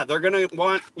yeah, they're going to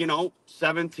want, $17,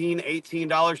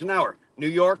 $18 an hour. New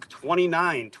York,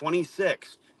 $29,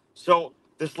 $26. So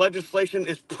this legislation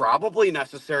is probably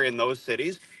necessary in those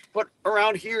cities. But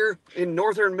around here in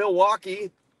northern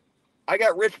Milwaukee, I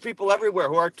got rich people everywhere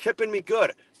who are tipping me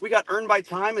good. We got earned by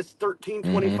time, it's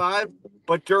 $13.25,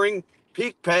 but during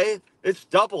peak pay, it's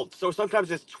doubled. So sometimes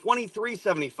it's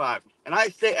 $23.75. And I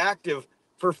stay active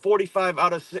for 45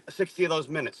 out of 60 of those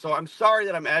minutes. So I'm sorry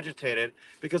that I'm agitated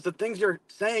because the things you're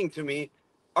saying to me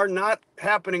are not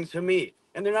happening to me.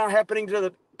 And they're not happening to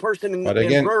the person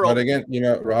in rural. But again,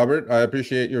 Robert, I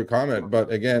appreciate your comment. But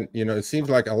again, it seems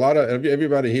like a lot of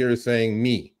everybody here is saying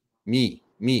me. Man,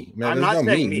 I'm not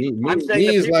saying me. I'm saying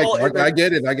me is like, I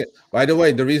get it. By the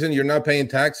way, the reason you're not paying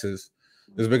taxes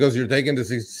is because you're taking the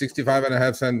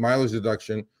 65.5-cent mileage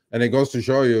deduction. And it goes to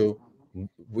show you,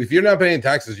 if you're not paying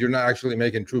taxes, you're not actually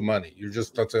making true money. You're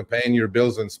just paying your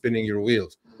bills and spinning your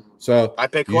wheels. So I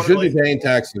pay you should be paying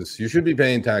taxes. You should be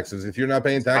paying taxes. If you're not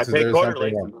paying taxes, there's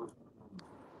something wrong.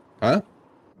 Huh?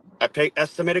 I pay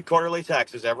estimated quarterly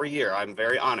taxes every year. I'm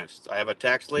very honest. I have a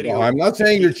tax lady. Well, I'm not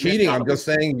saying you're cheating. I'm just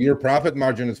saying your profit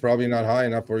margin is probably not high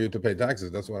enough for you to pay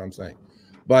taxes. That's what I'm saying.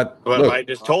 But Well, look, I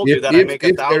just told you that I make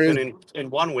if there is 1,000 in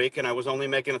 1 week, and I was only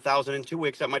making 1,000 in 2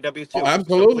 weeks at my W-2.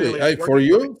 absolutely, So hey, for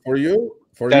you, you,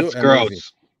 That's amazing.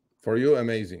 gross. For you,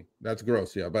 amazing. That's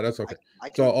gross, yeah, but that's okay. I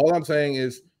So can, all I'm saying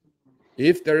is,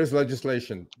 if there is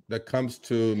legislation that comes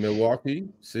to Milwaukee,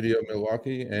 city of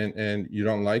Milwaukee, and you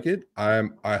don't like it,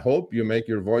 I hope you make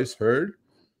your voice heard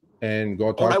and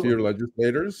go talk to your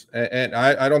legislators. And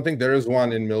I don't think there is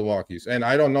one in Milwaukee's, and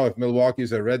I don't know if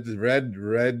Milwaukee's a red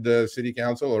city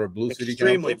council or a blue city council.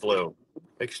 extremely blue,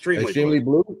 Extremely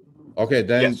blue. Okay,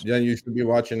 then Yes. you should be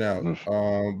watching out.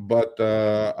 But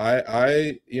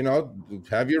I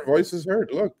have your voices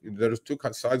heard. Look, there's two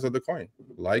sides of the coin.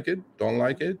 Like it, don't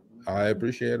like it. I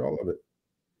appreciate all of it.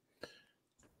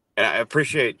 And I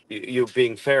appreciate you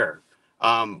being fair.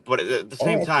 But at the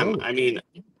same time, absolutely. I mean,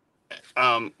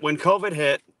 when COVID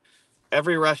hit,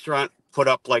 every restaurant put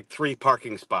up like 3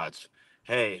 parking spots.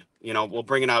 Hey, we'll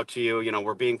bring it out to you.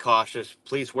 We're being cautious.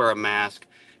 Please wear a mask,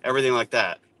 everything like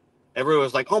that. Everyone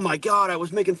was like, oh my God, I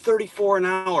was making 34 an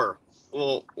hour.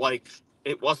 Well, like,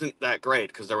 it wasn't that great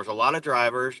because there was a lot of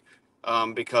drivers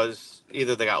because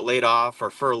either they got laid off or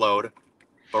furloughed.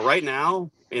 But right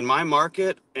now, in my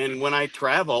market, and when I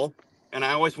travel, and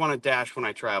I always want to dash when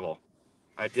I travel,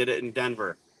 I did it in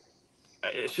Denver.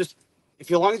 It's just, as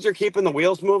long as you're keeping the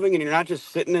wheels moving and you're not just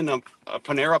sitting in a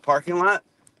Panera parking lot,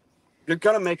 you're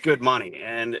going to make good money.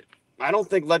 And I don't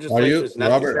think legislation is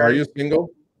necessary. Robert, are you single?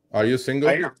 Are you single?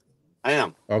 I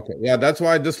am. Okay. Yeah, that's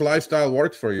why this lifestyle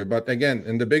works for you. But again,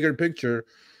 in the bigger picture,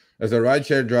 as a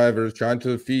rideshare driver trying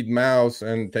to feed mouths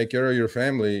and take care of your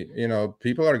family,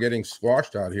 people are getting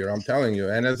squashed out here. I'm telling you.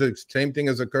 And as the same thing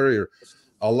as a courier,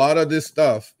 a lot of this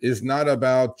stuff is not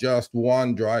about just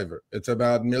one driver. It's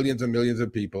about millions and millions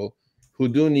of people who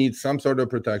do need some sort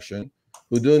of protection,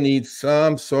 who do need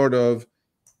some sort of,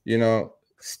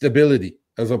 stability,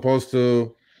 as opposed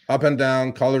to up and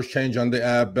down, colors change on the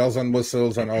app, bells and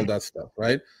whistles, and all that stuff,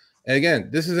 right? And again,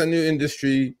 this is a new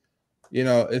industry.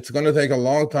 It's going to take a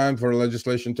long time for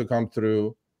legislation to come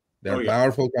through. They're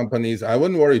powerful companies. I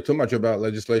wouldn't worry too much about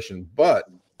legislation, but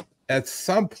at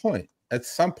some point,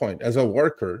 as a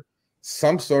worker,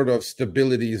 some sort of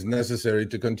stability is necessary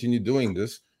to continue doing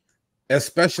this,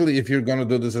 especially if you're going to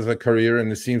do this as a career.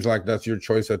 And it seems like that's your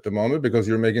choice at the moment because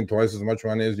you're making twice as much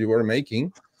money as you were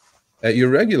making at your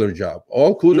regular job.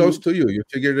 All kudos to you. You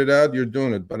figured it out. You're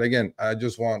doing it. But again, I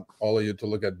just want all of you to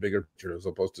look at bigger picture as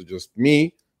opposed to just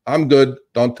me. I'm good.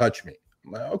 Don't touch me.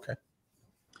 I'm like, okay.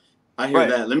 I hear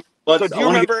that. So do you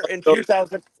remember in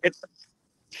 2000?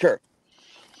 Sure.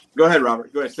 Go ahead,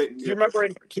 Robert. Go ahead. Do you remember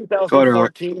in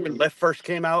 2014 when Lyft first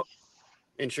came out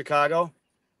in Chicago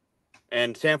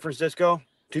and San Francisco?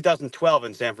 2012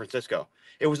 in San Francisco.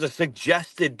 It was a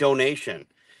suggested donation,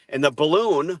 and the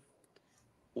balloon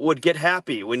would get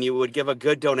happy when you would give a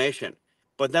good donation.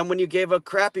 But then when you gave a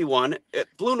crappy one,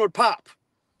 balloon would pop.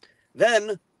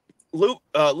 Then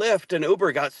Lyft and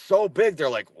Uber got so big, they're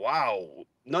like, wow,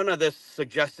 none of this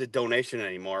suggested donation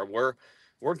anymore.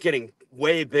 We're getting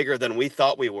way bigger than we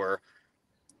thought we were,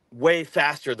 way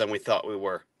faster than we thought we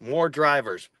were. More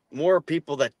drivers, more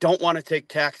people that don't want to take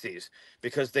taxis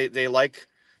because they like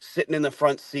sitting in the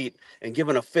front seat and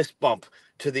giving a fist bump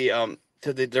to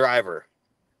the driver.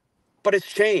 But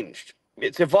it's changed.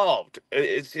 It's evolved.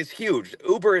 It's huge.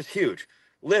 Uber is huge.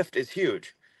 Lyft is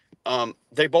huge.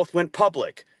 They both went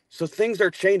public. So things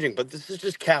are changing, but this is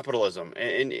just capitalism,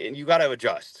 and you got to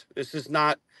adjust. This is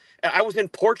not. I was in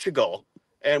Portugal,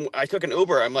 and I took an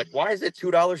Uber. I'm like, why is it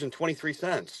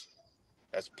 $2.23?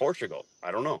 That's Portugal.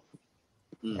 I don't know.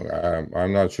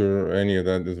 I'm not sure any of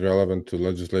that is relevant to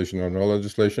legislation or no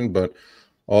legislation, but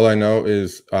all I know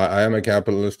is I am a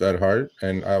capitalist at heart,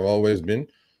 and I've always been.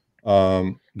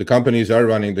 The companies are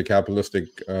running the capitalistic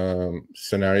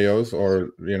scenarios,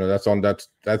 or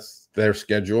that's their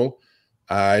schedule.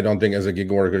 I don't think as a gig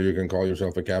worker you can call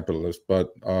yourself a capitalist,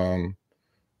 but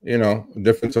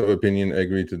difference of opinion,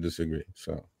 agree to disagree.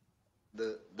 So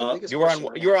the you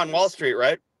were on Wall Street,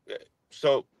 right?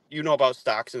 So you know about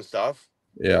stocks and stuff.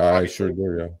 Yeah, obviously. I sure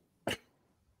do. Yeah.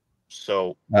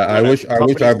 So I wish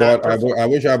I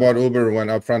bought Uber when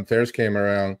upfront fares came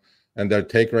around and their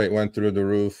take rate went through the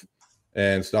roof,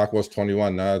 and stock was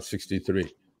 21. Now it's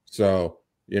 63. So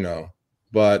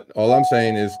but all I'm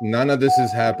saying is none of this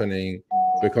is happening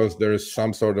because there's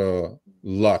some sort of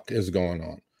luck is going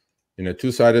on. In a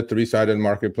two-sided, three-sided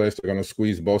marketplace, they're going to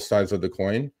squeeze both sides of the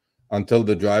coin until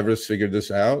the drivers figure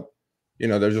this out.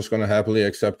 They're just going to happily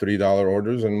accept $3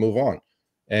 orders and move on.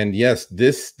 And yes,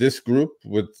 this group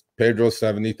with Pedro's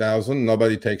 70,000,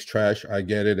 nobody takes trash. I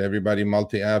get it. Everybody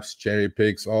multi-apps, cherry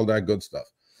picks, all that good stuff.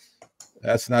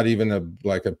 That's not even a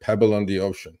pebble on the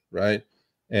ocean, right?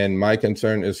 And my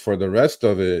concern is for the rest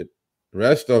of the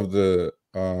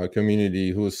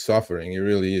community who's suffering. It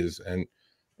really is.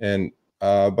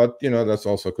 But that's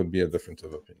also could be a difference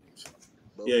of opinion. So.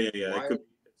 It's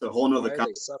a whole nother. Why are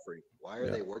they suffering? Why are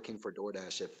they working for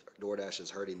DoorDash if DoorDash is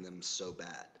hurting them so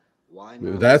bad? Why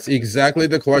not? That's exactly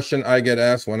the question I get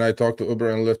asked when I talk to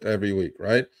Uber and Lyft every week,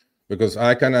 right? Because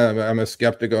I'm a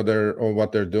skeptic of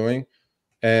what they're doing.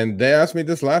 And they asked me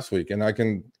this last week, and I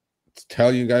can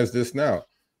tell you guys this now.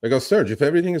 They go, Serge, if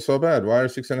everything is so bad, why are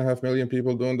 6.5 million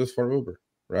people doing this for Uber,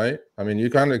 right? I mean, you're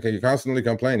constantly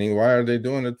complaining. Why are they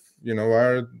doing it?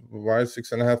 Why is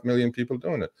 6.5 million people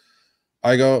doing it?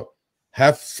 I go,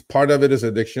 part of it is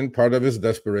addiction, part of it is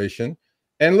desperation.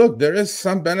 And look, there is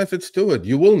some benefits to it.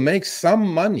 You will make some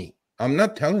money. I'm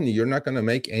not telling you you're not going to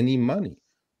make any money.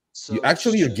 So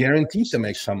you're guaranteed to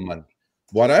make some money.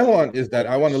 What I want is that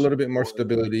I want a little bit more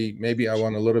stability. Maybe I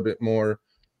want a little bit more,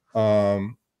 I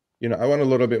want a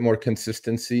little bit more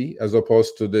consistency as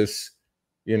opposed to this,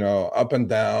 up and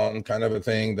down kind of a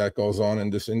thing that goes on in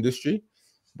this industry.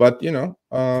 But,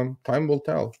 time will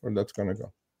tell where that's going to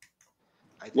go.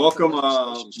 Welcome,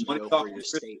 Money Talk to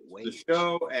the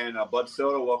show, and Bud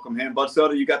Soda. Welcome him. Bud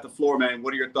Soda, you got the floor, man.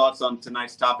 What are your thoughts on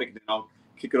tonight's topic? Then I'll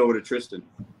kick it over to Tristan.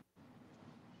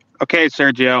 Okay,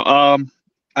 Sergio.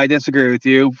 I disagree with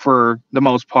you for the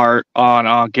most part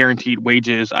on guaranteed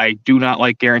wages. I do not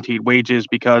like guaranteed wages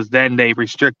because then they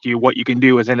restrict you what you can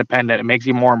do as independent. It makes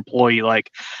you more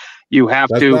employee-like. You have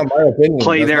to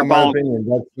play their ball.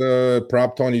 That's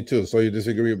Prop 22. So you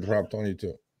disagree with Prop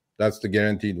 22. That's the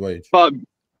guaranteed wage. But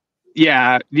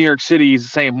yeah, New York City is the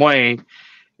same way.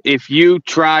 If you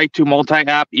try to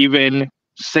multi-app, even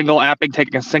single apping,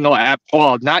 taking a single app,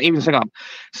 well, not even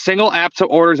single apps of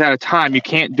orders at a time, you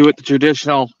can't do it the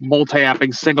traditional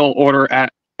multi-apping single order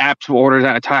at apps of orders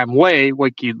at a time way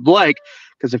like you'd like,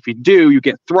 because if you do, you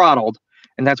get throttled.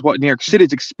 And that's what New York City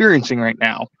is experiencing right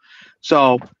now.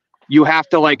 So you have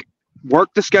to work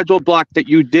the scheduled block that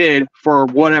you did for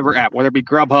whatever app, whether it be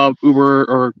Grubhub, Uber,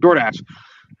 or DoorDash.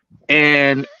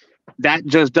 And that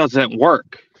just doesn't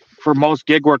work for most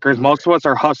gig workers. Most of us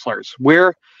are hustlers.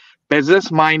 We're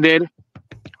business-minded,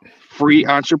 free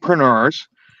entrepreneurs.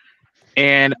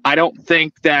 And I don't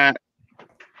think that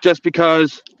just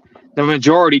because the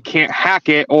majority can't hack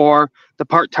it or the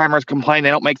part-timers complain they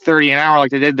don't make 30 an hour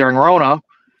like they did during Rona,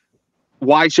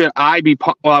 why should I be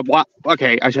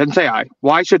I shouldn't say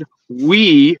why should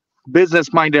we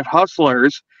business-minded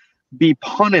hustlers be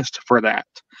punished for that?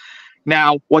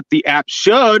 Now, what the app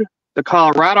should, the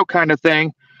Colorado kind of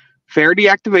thing, fair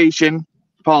deactivation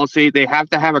policy, they have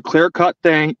to have a clear-cut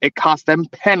thing. It costs them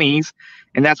pennies,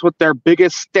 and that's what their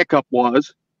biggest stick-up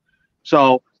was.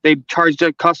 So they charged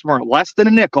the customer less than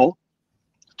a nickel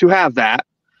to have that.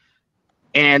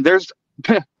 And there's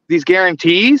these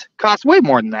guarantees cost way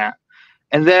more than that.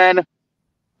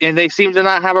 And they seem to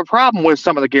not have a problem with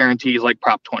some of the guarantees like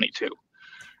Prop 22.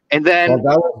 And then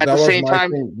at the same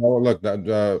time,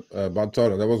 Bob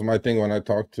Soda, that was my thing when I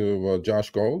talked to Josh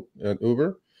Gold at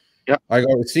Uber. Yeah, I go,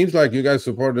 it seems like you guys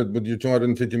supported with your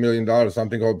 $250 million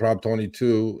something called Prop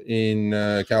 22 in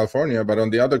California, but on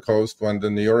the other coast, when the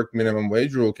New York minimum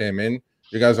wage rule came in,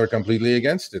 you guys are completely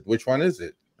against it. Which one is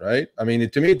it? Right? I mean,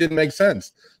 to me, it didn't make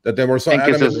sense that they were so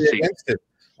adamantly against it.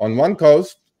 On one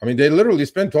coast, I mean, they literally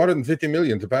spent $250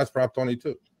 million to pass Prop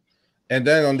 22. And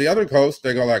then on the other coast,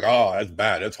 they go like, oh, that's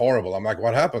bad. It's horrible. I'm like,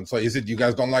 what happened? So is it you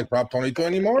guys don't like Prop 22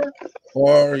 anymore?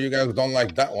 Or you guys don't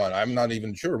like that one? I'm not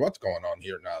even sure what's going on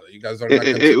here now. That you guys are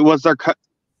it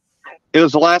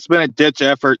was a last-minute ditch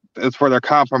effort for their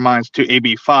compromise to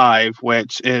AB 5,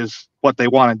 which is what they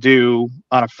want to do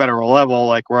on a federal level,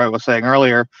 like Roy was saying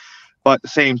earlier. But at the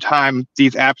same time,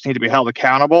 these apps need to be held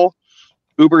accountable.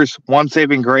 Uber's one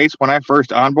saving grace when I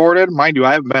first onboarded, mind you,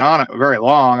 I haven't been on it very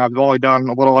long. I've only done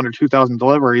a little under 2,000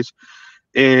 deliveries,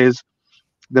 is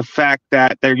the fact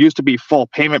that there used to be full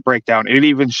payment breakdown. It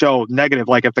even showed negative,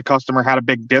 like if the customer had a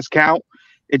big discount,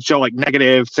 it'd show like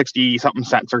negative 60-something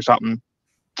cents or something,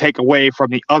 take away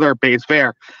from the other base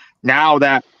fare. Now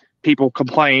that people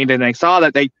complained and they saw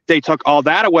that, they took all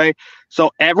that away.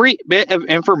 So every bit of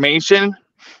information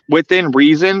within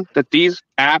reason that these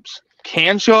apps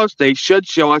can show us, they should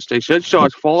show us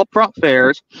full upfront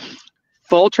fares,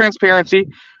 full transparency.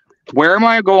 Where am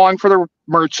I going for the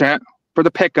merchant, for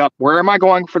the pickup? Where am I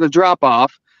going for the drop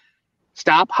off?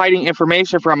 Stop hiding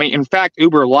information from me. In fact,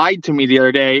 Uber lied to me the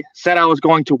other day, said I was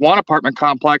going to one apartment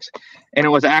complex, and it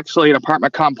was actually an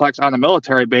apartment complex on the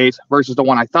military base versus the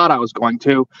one I thought I was going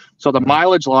to. So the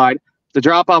mileage lied, the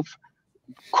drop off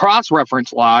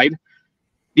cross-reference lied.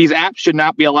 These apps should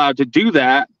not be allowed to do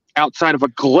that outside of a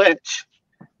glitch,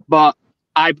 but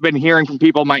I've been hearing from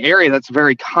people in my area that's a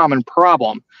very common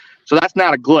problem. So that's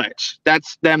not a glitch.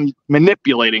 That's them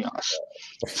manipulating us.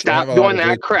 Stop doing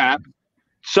that crap.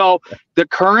 So the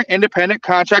current independent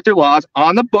contractor laws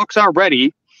on the books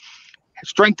already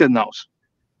strengthen those.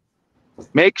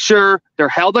 Make sure they're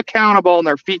held accountable and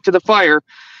their feet to the fire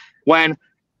when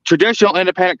traditional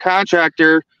independent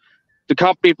contractor, the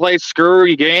company plays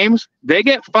screwy games, they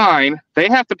get fined. They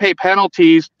have to pay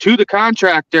penalties to the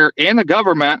contractor and the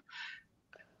government.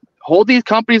 Hold these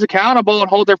companies accountable and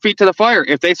hold their feet to the fire.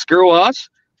 If they screw us,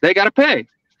 they got to pay.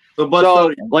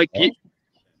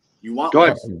 You want? Go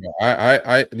ahead.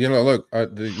 I look,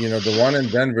 the one in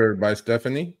Denver by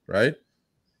Stephanie, right?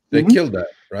 They killed that,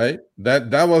 right?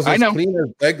 That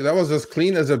was as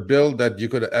clean as a bill that you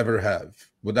could ever have,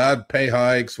 without pay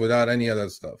hikes, without any of that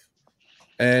stuff.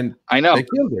 And I know they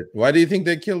killed it. Why do you think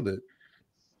they killed it?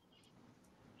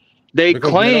 They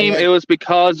claim it was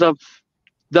because of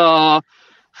the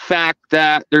fact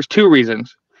that there's two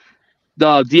reasons.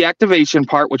 The deactivation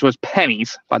part, which was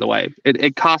pennies, by the way,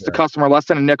 it cost the customer less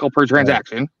than a nickel per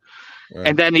transaction. Right.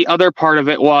 And then the other part of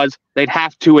it was they'd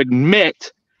have to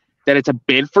admit that it's a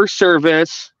bid for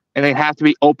service, and they have to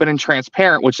be open and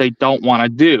transparent, which they don't want to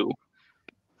do.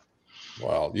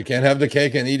 Well, you can't have the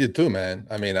cake and eat it too, man.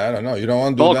 I mean, I don't know. You don't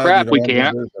want to do bull that. Crap, we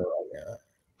can't.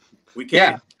 We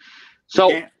can't.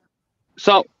 Yeah.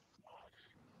 So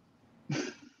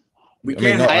we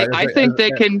can't. I think they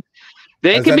can.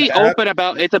 They can be open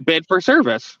about it's a bid for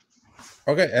service.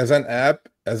 Okay, as an app,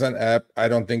 I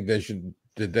don't think they should.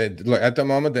 They look at the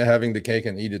moment they're having the cake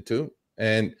and eat it too,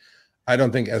 and I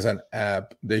don't think as an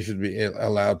app they should be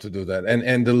allowed to do that.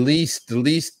 And the least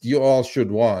you all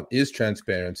should want is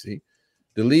transparency.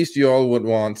 The least you all would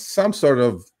want some sort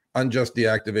of unjust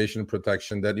deactivation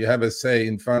protection, that you have a say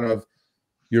in front of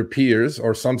your peers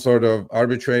or some sort of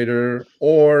arbitrator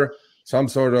or some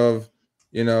sort of,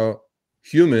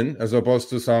 human, as opposed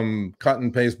to some cut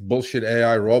and paste bullshit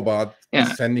AI robot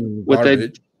sending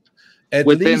garbage.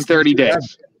 Within 30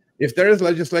 days. If there is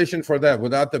legislation for that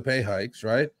without the pay hikes,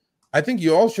 right? I think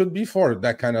you all should be for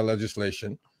that kind of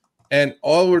legislation. And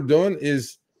all we're doing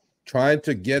is trying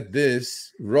to get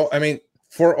this.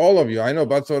 For all of you, I know,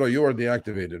 Batsoto, you were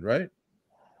deactivated, right?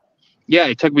 Yeah,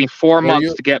 it took me 4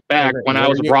 months to get back when I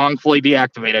was wrongfully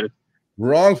deactivated.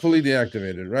 Wrongfully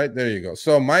deactivated, right? There you go.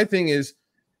 So my thing is,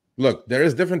 look, there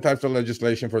is different types of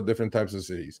legislation for different types of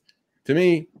cities. To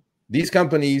me, these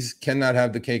companies cannot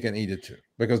have the cake and eat it too.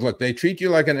 Because, look, they treat you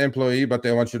like an employee, but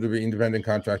they want you to be independent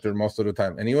contractor most of the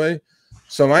time anyway.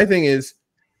 So my thing is,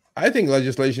 I think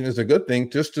legislation is a good thing,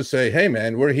 just to say, hey,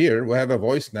 man, we're here. We have a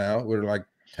voice now. We're like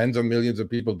tens of millions of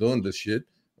people doing this shit,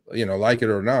 like it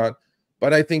or not.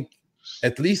 But I think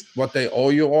at least what they owe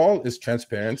you all is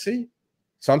transparency,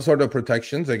 some sort of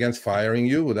protections against firing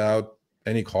you without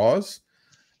any cause.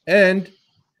 And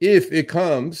if it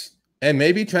comes, and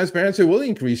maybe transparency will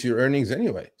increase your earnings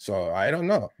anyway. So I don't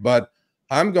know. But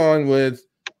I'm going with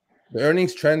the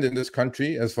earnings trend in this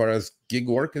country as far as gig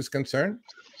work is concerned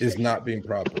is not being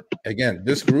proper. Again,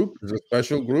 this group is a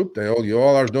special group. You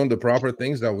all are doing the proper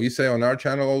things that we say on our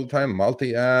channel all the time,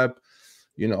 multi-app,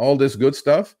 all this good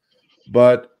stuff.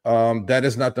 But that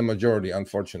is not the majority,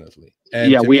 unfortunately.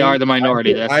 And we are the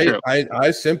minority. That's true.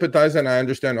 I sympathize and I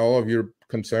understand all of your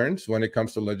concerns when it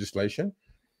comes to legislation.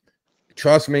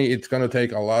 Trust me, it's going to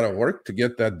take a lot of work to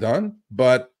get that done.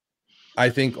 But I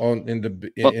think in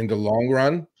the long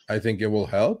run, I think it will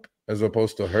help as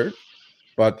opposed to hurt.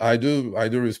 But I do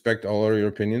respect all of your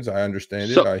opinions. I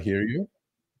understand it. I hear you.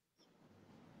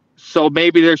 So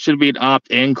maybe there should be an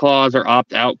opt-in clause or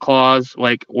opt-out clause,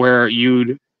 like where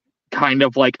you'd kind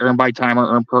of like earn by time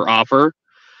or earn per offer,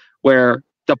 where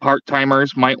the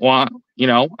part-timers might want,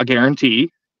 a guarantee.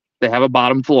 They have a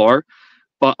bottom floor,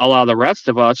 but allow the rest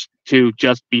of us to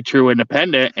just be true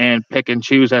independent and pick and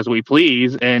choose as we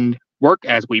please and work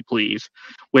as we please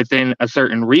within a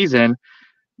certain reason.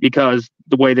 Because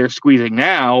the way they're squeezing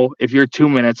now, if you're 2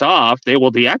 minutes off, they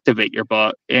will deactivate your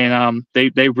butt. And they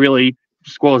really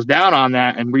squoze down on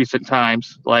that in recent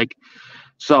times.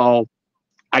 So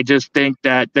I just think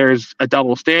that there's a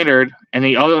double standard. And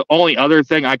the only other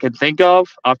thing I can think of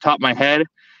off the top of my head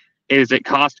is it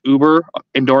costs Uber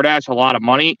and DoorDash a lot of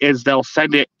money, is they'll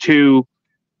send it to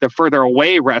the further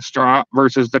away restaurant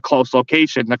versus the close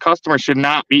location. The customer should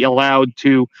not be allowed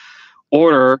to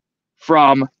order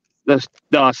from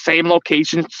the same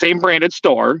location, same branded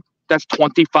store that's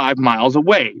 25 miles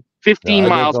away, 15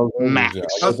 miles max.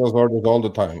 I get those orders all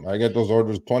the time. I get those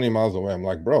orders 20 miles away. I'm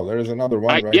like, bro, there is another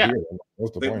one right here.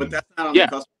 What's the point? But that's not on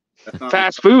the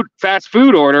customer. Fast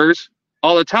food orders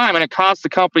all the time, and it costs the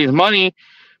companies money,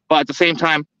 but at the same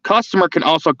time, customer can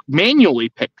also manually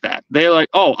pick that. They're like,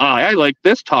 oh, I like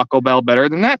this Taco Bell better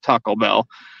than that Taco Bell.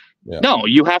 Yeah. No,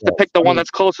 you have to pick the one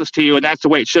that's closest to you, and that's the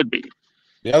way it should be.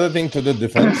 The other thing to the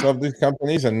defense of these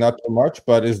companies, and not too much,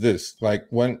 but is this: like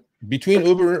when between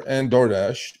Uber and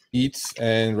DoorDash, Eats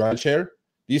and Rideshare,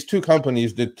 these two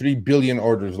companies did 3 billion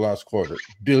orders last quarter.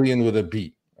 Billion with a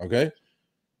B. Okay.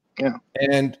 Yeah.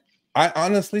 And I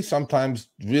honestly sometimes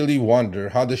really wonder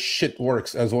how the shit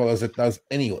works as well as it does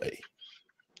anyway.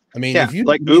 I mean, if you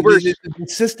like Uber's the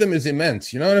system is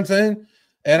immense, you know what I'm saying?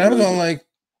 And I'm going like,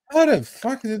 how the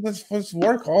fuck did this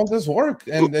work? All this work,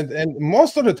 and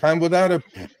most of the time without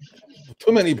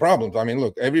too many problems. I mean,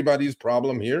 look, everybody's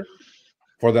problem here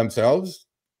for themselves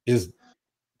is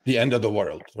the end of the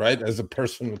world, right? As a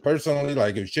person, personally,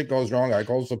 like if shit goes wrong, I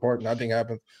call support, nothing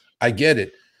happens. I get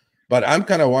it, but I'm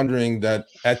kind of wondering that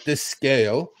at this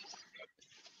scale,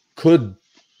 could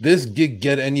this gig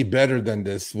get any better than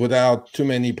this without too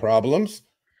many problems?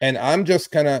 And I'm just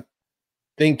kind of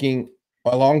thinking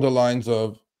along the lines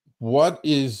of what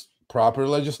is proper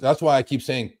legislation. That's why I keep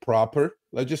saying proper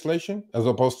legislation as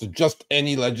opposed to just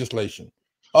any legislation.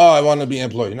 Oh, I want to be an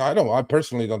employee. No, I don't. I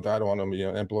personally don't. I don't want to be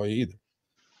an employee either.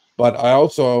 But I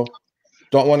also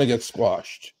don't want to get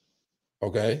squashed.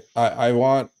 Okay, I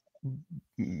want,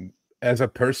 as a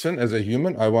person, as a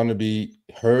human, I want to be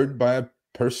heard by a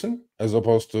person as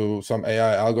opposed to some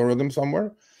AI algorithm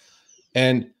somewhere.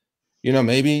 And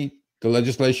maybe the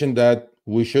legislation that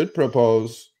we should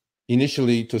propose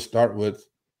initially to start with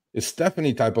is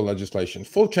Stephanie type of legislation.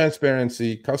 Full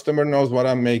transparency. Customer knows what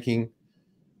I'm making.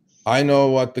 I know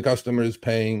what the customer is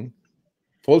paying.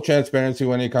 Full transparency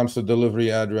when it comes to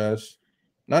delivery address.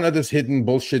 None of this hidden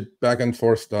bullshit back and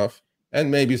forth stuff. And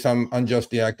maybe some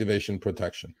unjust deactivation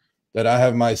protection. That I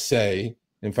have my say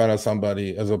in front of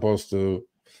somebody as opposed to,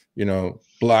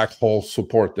 black hole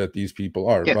support that these people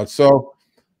are. Yeah. But so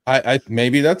I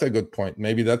maybe that's a good point.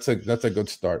 Maybe that's a good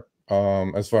start.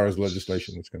 As far as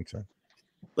legislation is concerned.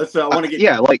 Let's. I want to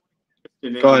get go ahead.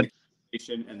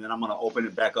 And then I'm going to open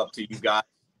it back up to you guys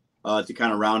to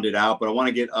kind of round it out. But I want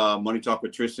to get Money Talk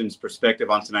with Tristan's perspective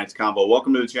on tonight's convo.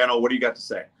 Welcome to the channel. What do you got to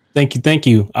say? Thank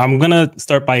you. I'm gonna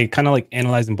start by kind of like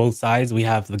analyzing both sides. We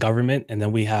have the government, and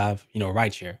then we have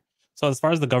rideshare. So as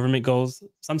far as the government goes,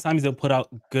 sometimes they'll put out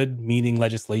good meaning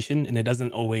legislation, and it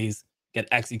doesn't always get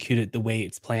executed the way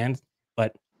it's planned.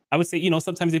 But I would say,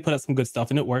 sometimes they put out some good stuff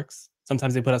and it works.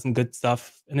 Sometimes they put out some good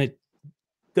stuff and it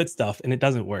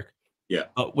doesn't work. Yeah.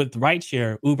 But with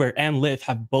rideshare, Uber and Lyft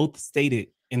have both stated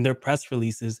in their press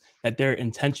releases that their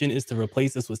intention is to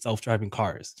replace us with self-driving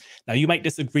cars. Now, you might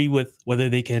disagree with whether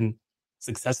they can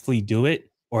successfully do it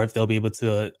or if they'll be able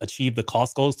to achieve the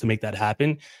cost goals to make that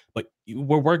happen. But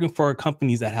we're working for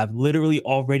companies that have literally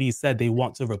already said they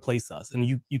want to replace us. And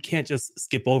you can't just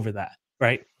skip over that,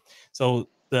 right? So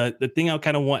the thing I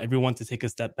kind of want everyone to take a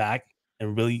step back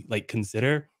and really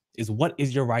consider is, what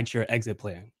is your rideshare exit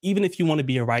plan? Even if you want to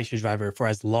be a rideshare driver for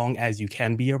as long as you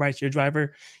can be a rideshare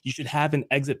driver, you should have an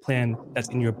exit plan that's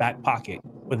in your back pocket,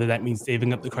 whether that means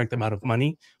saving up the correct amount of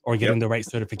money or getting the right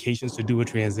certifications to do a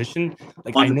transition.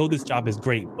 I know this job is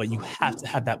great, but you have to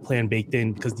have that plan baked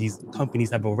in because these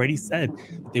companies have already said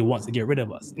that they want to get rid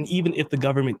of us. And even if the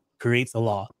government creates a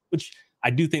law, which I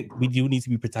do think we do need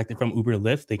to be protected from Uber and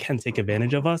Lyft. They can take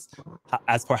advantage of us.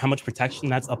 As for how much protection,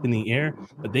 that's up in the air.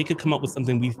 But they could come up with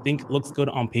something we think looks good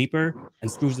on paper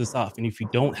and screws us off. And if you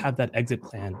don't have that exit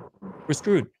plan, we're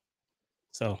screwed.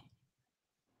 So,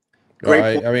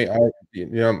 Tristan,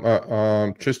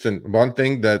 one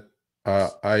thing that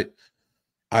I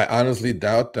honestly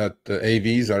doubt that the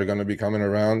AVs are going to be coming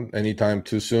around anytime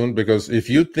too soon, because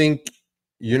if you think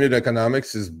unit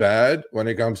economics is bad when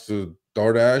it comes to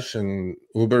DoorDash and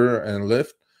Uber and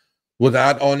Lyft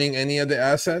without owning any of the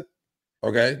asset,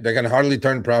 okay, they can hardly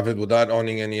turn profit without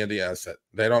owning any of the asset.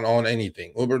 They don't own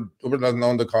anything. Uber doesn't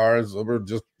own the cars. Uber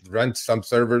just rents some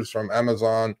servers from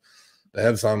Amazon. They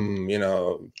have some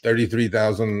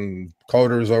 33,000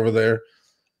 coders over there.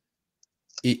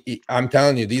 I'm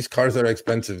telling you, these cars are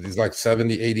expensive. These like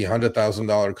 $70,000, $80,000,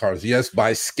 $100,000 cars. Yes,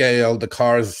 by scale, the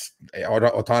cars,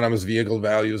 autonomous vehicle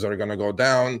values are going to go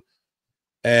down.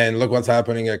 And look what's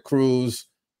happening at Cruise.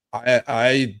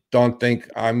 I don't think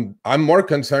I'm more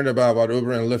concerned about what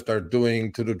Uber and Lyft are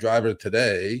doing to the driver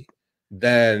today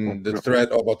than the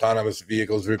threat of autonomous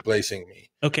vehicles replacing me.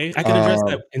 Okay, I can address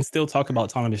that and still talk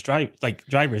about autonomous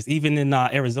drivers. Even in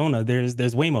Arizona, there's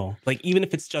Waymo. Even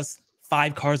if it's just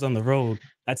 5 cars on the road,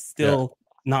 that's still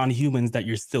non-humans that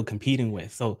you're still competing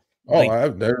with. So.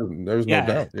 There's no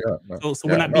doubt. So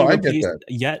we're not being replaced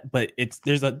yet, but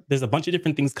there's a bunch of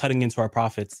different things cutting into our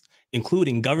profits,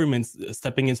 including governments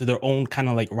stepping into their own kind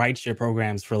of rideshare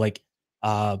programs for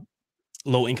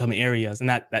low income areas, and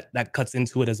that cuts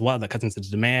into it as well. That cuts into the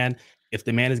demand. If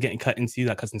demand is getting cut into,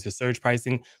 that cuts into surge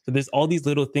pricing. So there's all these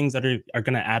little things that are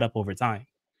going to add up over time.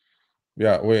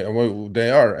 Yeah,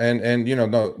 they are, and you know,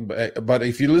 no, but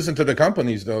if you listen to the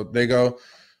companies, though, they go,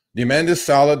 demand is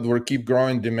solid. We'll keep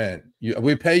growing demand.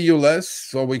 We pay you less,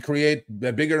 so we create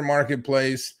a bigger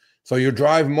marketplace. So you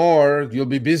drive more, you'll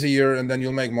be busier, and then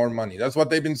you'll make more money. That's what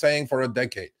they've been saying for a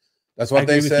decade. That's what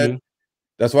they said.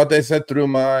 That's what they said through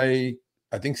my,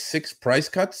 I think, 6 price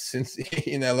cuts since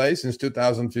in LA since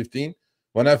 2015.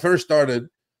 When I first started,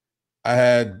 I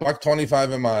had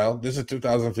 $1.25 a mile. This is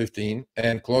 2015,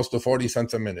 and close to 40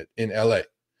 cents a minute in LA.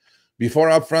 Before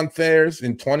upfront fares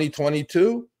in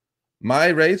 2022, my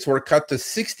rates were cut to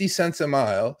 60 cents a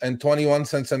mile and 21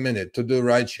 cents a minute to do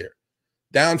rideshare,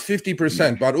 down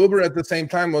 50%. But Uber at the same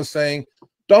time was saying,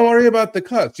 don't worry about the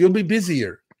cuts. You'll be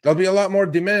busier. There'll be a lot more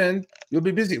demand. You'll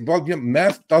be busy. Well,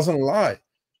 math doesn't lie.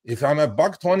 If I'm at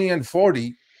 $1.20 and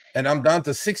 40 and I'm down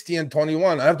to 60 and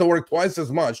 21, I have to work twice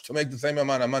as much to make the same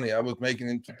amount of money I was making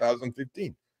in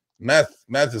 2015. Math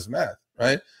is math,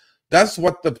 right? That's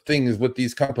what the thing is with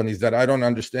these companies that I don't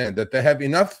understand, that they have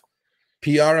enough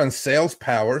PR and sales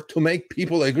power to make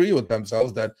people agree with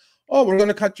themselves that, oh, we're going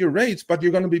to cut your rates, but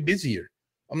you're going to be busier.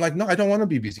 I'm like, no, I don't want to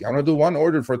be busy. I want to do 1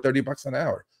 order for $30 an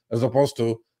hour as opposed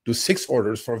to do 6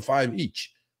 orders for $5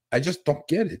 each. I just don't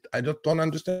get it. I just don't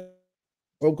understand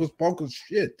focus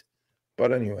shit.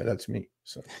 But anyway, that's me.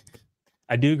 So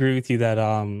I do agree with you that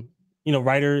you know,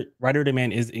 rider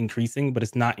demand is increasing, but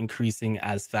it's not increasing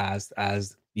as fast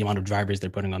as the amount of drivers they're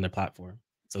putting on their platform.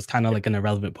 So it's kind of like an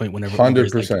irrelevant point whenever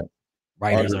 100%.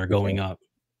 Riders are going up.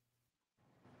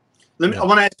 I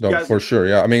want to ask you guys. For sure.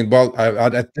 Yeah. I mean, well,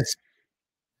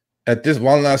 at this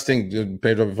one last thing,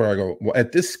 Pedro, before I go,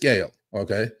 at this scale,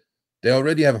 okay, they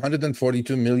already have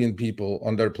 142 million people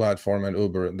on their platform and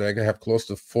Uber. They have close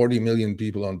to 40 million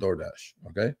people on DoorDash.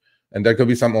 Okay. And there could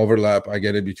be some overlap. I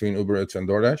get it, between Uber Eats and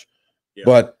DoorDash. Yeah.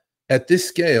 But at this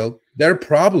scale, their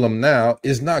problem now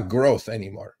is not growth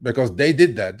anymore, because they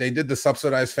did that. They did the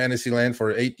subsidized fantasy land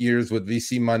for 8 years with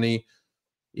VC money.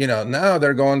 You know, now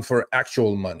they're going for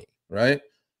actual money, right?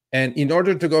 And in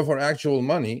order to go for actual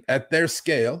money at their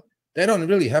scale, they don't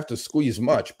really have to squeeze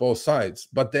much, both sides,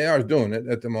 but they are doing it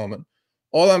at the moment.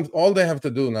 All they have to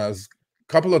do now is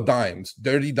a couple of dimes,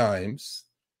 dirty dimes,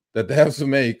 that they have to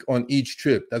make on each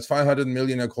trip. That's $500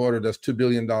 million a quarter. That's $2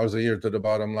 billion a year to the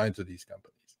bottom line to these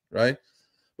companies, right?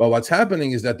 But what's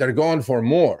happening is that they're going for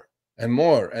more and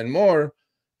more and more.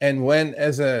 And when,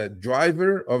 as a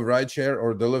driver of rideshare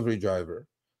or delivery driver,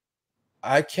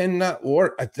 I cannot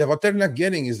work, what they're not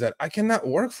getting is that I cannot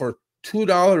work for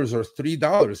 $2 or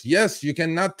 $3. Yes, you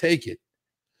cannot take it.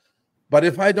 But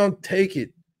if I don't take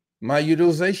it, my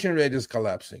utilization rate is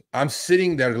collapsing. I'm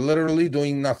sitting there literally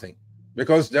doing nothing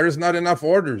because there is not enough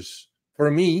orders for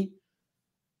me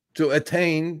to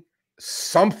attain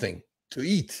something to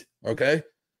eat. Okay.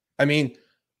 I mean,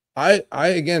 I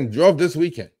again drove this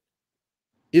weekend.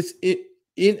 It's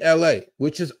in LA,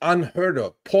 which is unheard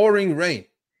of, pouring rain.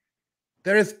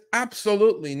 There is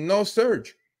absolutely no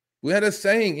surge. We had a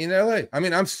saying in LA. I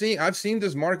mean, I've seen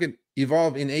this market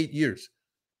evolve in 8 years.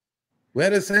 We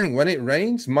had a saying, when it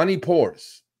rains, money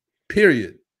pours,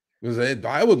 period. Because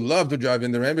I would love to drive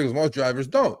in the rain because most drivers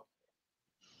don't.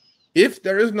 If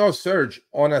there is no surge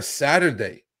on a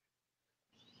Saturday,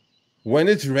 when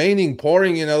it's raining,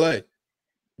 pouring in LA,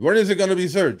 when is it going to be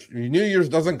surge? New Year's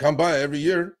doesn't come by every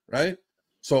year, right?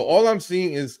 So all I'm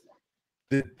seeing is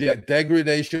the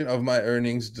degradation of my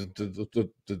earnings,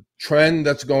 the trend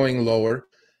that's going lower.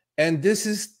 And this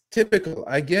is typical.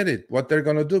 I get it, what they're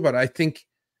going to do. But I think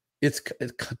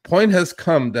point has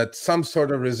come that some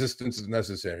sort of resistance is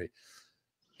necessary.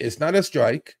 It's not a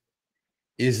strike.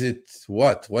 Is it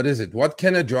what? What is it? What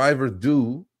can a driver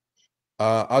do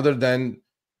other than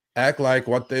act like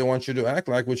what they want you to act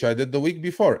like, which I did the week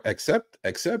before? Accept.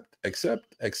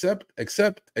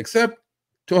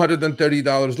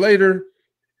 $230 later,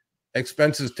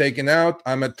 expenses taken out.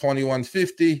 I'm at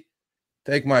 $21.50.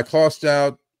 Take my cost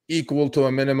out, equal to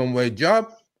a minimum wage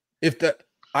job.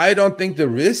 I don't think the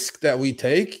risk that we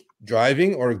take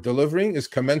driving or delivering is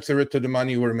commensurate to the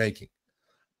money we're making.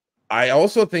 I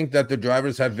also think that the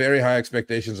drivers have very high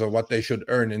expectations of what they should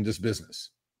earn in this business.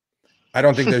 I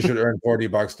don't think they should earn $40,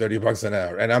 $30 an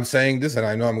hour. And I'm saying this, and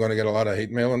I know I'm going to get a lot of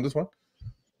hate mail on this one.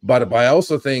 But I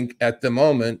also think at the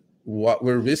moment, what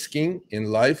we're risking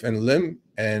in life and limb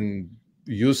and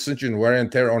usage and wear and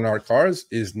tear on our cars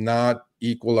is not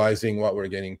equalizing what we're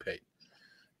getting paid.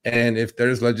 And if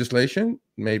there's legislation,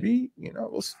 maybe,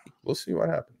 we'll see what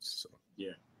happens. So.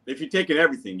 Yeah. If you're taking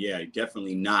everything, yeah,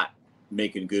 definitely not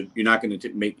making good. You're not going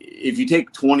to make, if you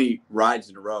take 20 rides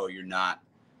in a row,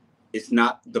 it's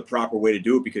not the proper way to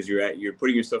do it, because you're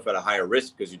putting yourself at a higher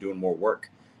risk because you're doing more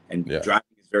work, and driving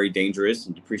is very dangerous,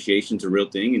 and depreciation's a real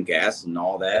thing, and gas and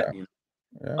all that.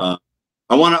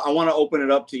 I want to open it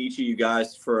up to each of you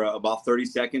guys for about 30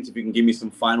 seconds. If you can give me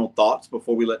some final thoughts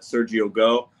before we let Sergio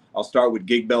go. I'll start with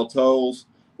Gig Bell Tolls.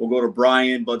 We'll go to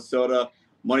Brian, Bud Soda,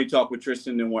 Money Talk with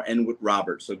Tristan, and we'll end with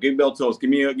Robert. So Gig Bell Tolls, give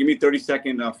me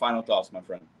 30-second final thoughts, my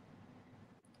friend.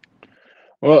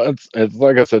 Well, it's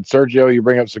like I said, Sergio, you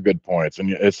bring up some good points, and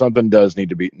if something does need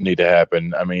to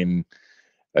happen, I mean,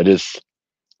 I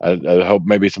hope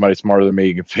maybe somebody smarter than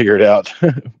me can figure it out.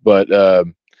 But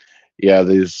yeah,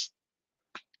 these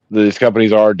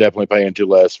companies are definitely paying too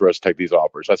less for us to take these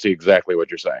offers. I see exactly what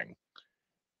you're saying.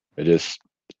 It just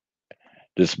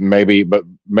maybe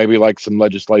like some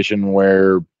legislation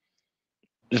where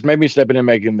just maybe stepping in,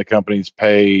 making the companies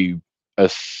pay a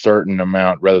certain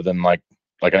amount rather than like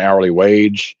an hourly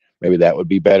wage. Maybe that would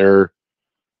be better,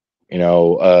 and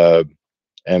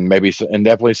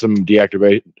definitely some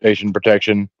deactivation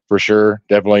protection for sure.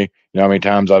 Definitely, how many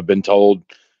times I've been told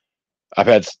I've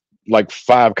had like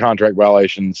 5 contract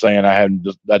violations saying I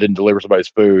didn't deliver somebody's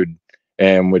food,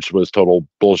 and which was total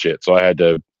bullshit. So I had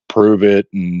to prove it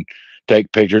and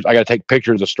take pictures. I got to take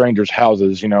pictures of strangers'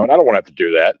 houses, and I don't want to have to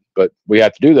do that, but we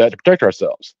have to do that to protect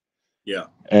ourselves. Yeah.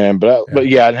 But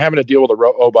yeah, and having to deal with a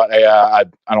robot AI,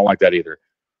 I don't like that either.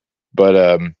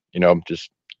 But just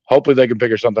hopefully they can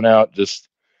figure something out. Just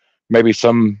maybe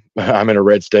I'm in a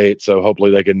red state, so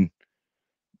hopefully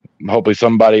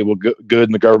somebody good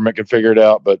in the government can figure it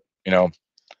out. But at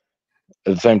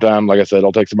the same time, like I said,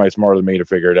 it'll take somebody smarter than me to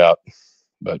figure it out.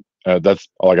 But that's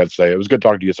all I got to say. It was good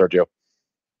talking to you, Sergio.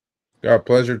 Yeah,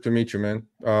 pleasure to meet you, man.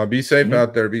 Be safe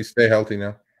out there. Stay healthy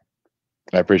now.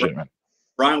 I appreciate it, man.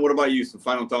 Brian, what about you? Some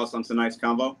final thoughts on tonight's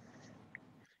convo?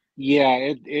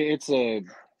 Yeah, it's a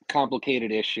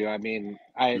complicated issue. I mean,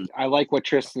 I like what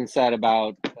Tristan said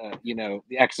about the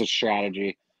exit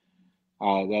strategy.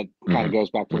 That kind of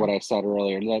goes back to what I said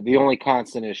earlier. The only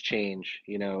constant is change.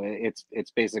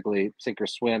 It's basically sink or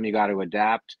swim. You got to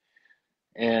adapt.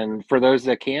 And for those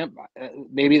that can't,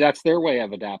 maybe that's their way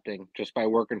of adapting, just by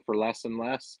working for less and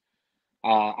less.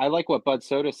 I like what Bud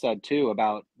Soda said too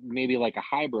about maybe like a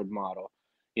hybrid model.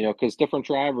 Because different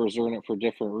drivers are in it for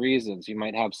different reasons. You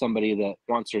might have somebody that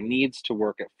wants or needs to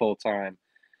work at full time.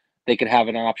 They could have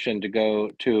an option to go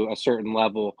to a certain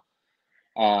level,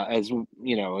 as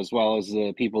well as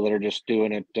the people that are just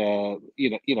doing it,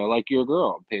 like your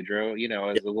girl, Pedro,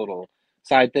 as a little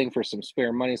side thing for some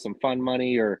spare money, some fun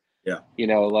money, or,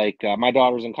 like my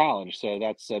daughter's in college. So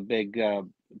that's a big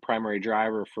primary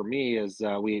driver for me is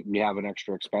we have an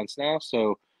extra expense now.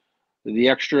 So the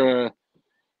extra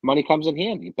money comes in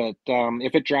handy. But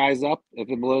if it dries up, if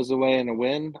it blows away in a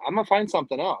wind, I'm gonna find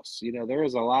something else. There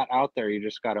is a lot out there. You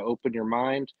just got to open your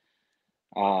mind,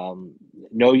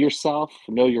 know yourself,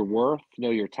 know your worth, know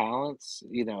your talents.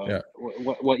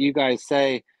 What you guys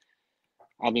say.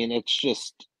 I mean,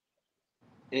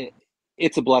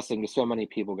 it's a blessing to so many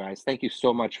people, guys. Thank you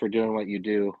so much for doing what you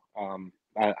do.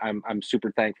 I'm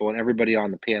super thankful, and everybody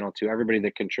on the panel too. Everybody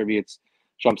that contributes,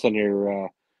 jumps on your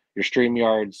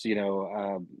StreamYards,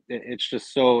 it's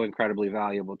just so incredibly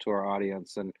valuable to our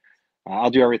audience, and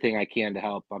I'll do everything I can to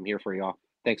help. I'm here for y'all.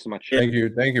 Thanks so much. Thank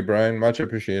you, Brian. Much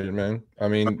appreciated, man. I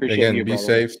mean, again, be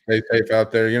safe, stay safe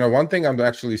out there. One thing I'm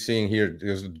actually seeing here,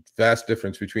 there's a vast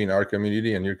difference between our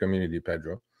community and your community,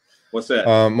 Pedro. What's that?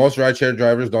 Most rideshare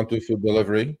drivers don't do food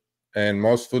delivery, and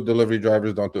most food delivery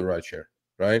drivers don't do rideshare,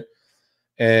 right?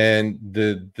 And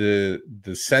the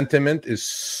sentiment is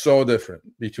so different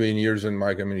between yours and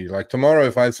my community. Like tomorrow,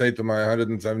 if I say to my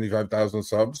 175,000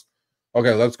 subs,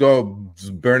 okay, let's go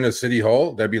burn a city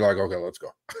hall, they'd be like, okay, let's go.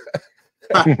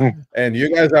 And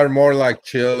you guys are more like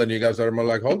chill, and you guys are more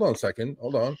like, hold on a second,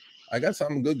 hold on, I got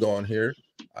something good going here.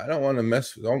 I don't want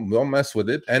to don't mess with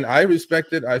it. And I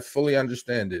respect it. I fully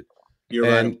understand it. You're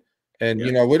right. And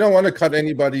we don't want to cut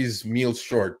anybody's meals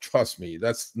short. Trust me,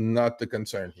 that's not the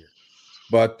concern here.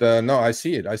 But no, I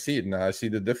see it. I see it now. I see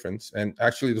the difference. And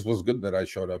actually, this was good that I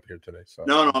showed up here today. So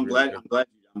no, I'm glad.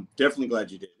 I'm definitely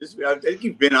glad you did. I think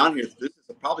you've been on here. This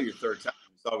is probably your third time.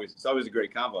 It's always a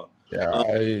great convo.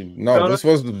 Yeah, this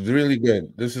was really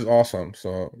good. This is awesome.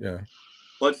 So yeah.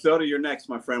 Bud Soda, you're next,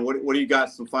 my friend. What do you got?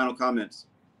 Some final comments.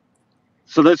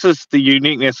 So this is the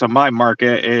uniqueness of my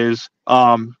market is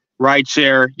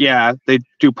rideshare. Yeah, they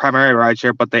do primary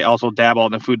rideshare, but they also dabble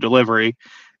in the food delivery.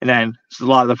 And then a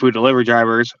lot of the food delivery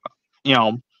drivers,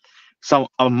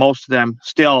 most of them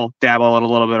still dabble in a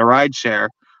little bit of rideshare.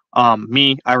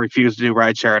 Me, I refuse to do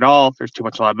rideshare at all. There's too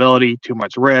much liability, too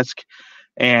much risk.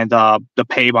 and the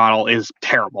pay model is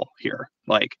terrible here.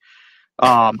 Like,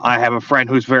 I have a friend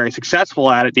who's very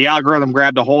successful at it. The algorithm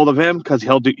grabbed a hold of him because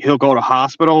he'll go to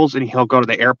hospitals and he'll go to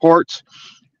the airports,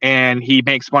 and he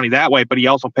makes money that way. But he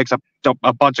also picks up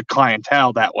a bunch of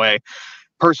clientele that way.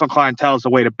 Personal clientele is the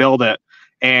way to build it,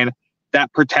 and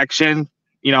that protection,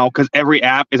 you know, because every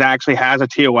app actually has a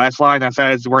TOS line that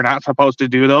says we're not supposed to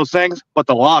do those things, but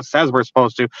the law says we're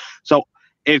supposed to. So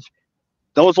if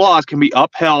those laws can be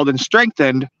upheld and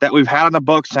strengthened that we've had on the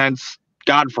books since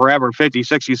God forever, 50s,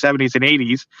 60s, 70s, and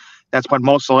 80s. That's when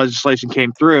most of the legislation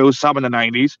came through, some in the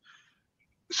 90s.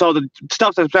 So the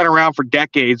stuff that's been around for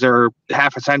decades or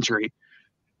half a century,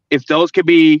 if those could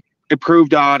be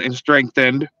improved on and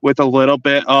strengthened with a little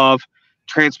bit of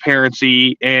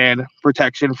transparency and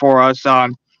protection for us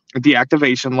on the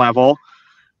deactivation level,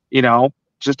 you know,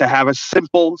 just to have a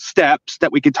simple steps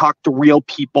that we could talk to real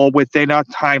people within a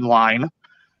timeline.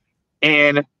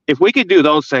 And if we could do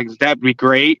those things, that'd be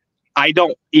great. I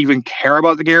don't even care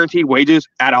about the guaranteed wages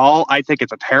at all. I think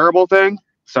it's a terrible thing.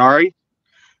 Sorry.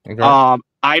 Okay.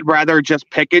 I'd rather just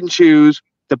pick and choose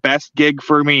the best gig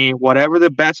for me, whatever the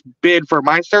best bid for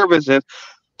my service is,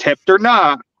 tipped or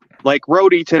not. Like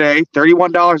Rody today,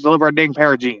 $31 to deliver a dang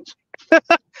pair of jeans.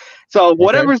 So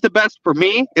whatever's the best for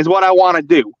me is what I want to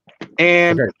do.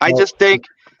 And I just think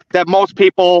that most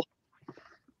people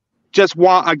just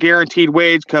want a guaranteed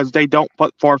wage because they don't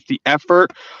put forth the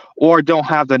effort or don't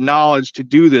have the knowledge to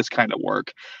do this kind of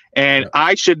work. And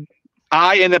I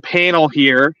in the panel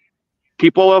here,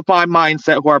 people of my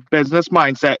mindset who are business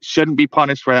mindset shouldn't be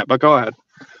punished for that. But go ahead.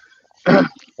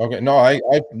 Okay.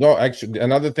 No, actually,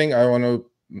 another thing I want to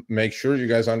make sure you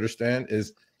guys understand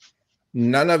is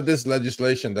none of this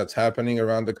legislation that's happening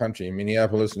around the country, in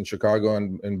Minneapolis and Chicago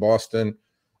and Boston,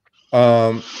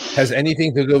 has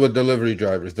anything to do with delivery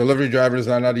drivers. Delivery drivers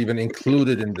are not even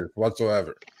included in this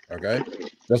whatsoever. Okay.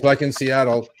 Just like in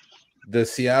Seattle, the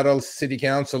Seattle City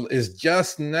Council is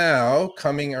just now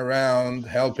coming around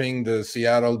helping the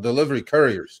Seattle delivery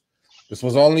couriers. This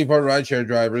was only for rideshare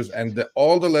drivers, and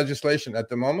all the legislation at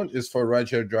the moment is for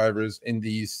rideshare drivers in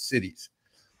these cities.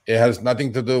 It has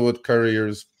nothing to do with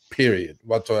couriers, period,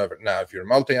 whatsoever. Now, if you're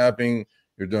multi-apping,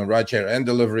 you're doing rideshare and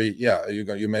delivery, yeah,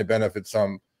 you may benefit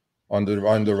some on the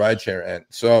rideshare end.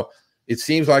 So it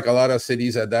seems like a lot of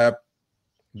cities adapt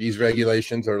these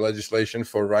regulations or legislation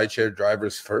for rideshare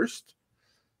drivers first.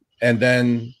 And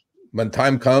then when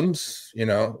time comes, you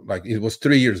know, like it was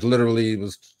 3 years, literally it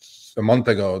was a month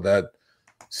ago that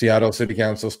Seattle City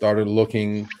Council started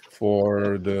looking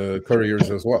for the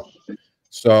couriers as well.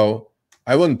 So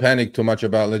I wouldn't panic too much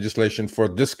about legislation for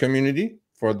this community,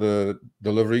 for the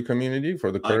delivery community, for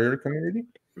the courier community.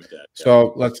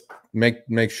 So let's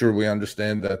make sure we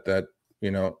understand that you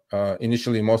know,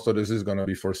 initially most of this is going to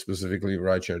be for specifically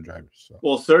rideshare drivers. So.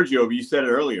 Well, Sergio, you said it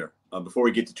earlier. Before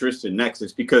we get to Tristan next,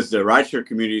 it's because the rideshare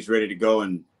community is ready to go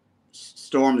and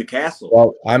storm the castle.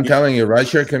 Well, I'm telling you,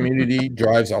 rideshare community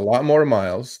drives a lot more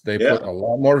miles. They put a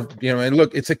lot more, you know, and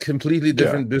look, it's a completely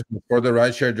different business for the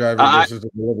rideshare driver versus the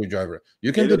delivery driver.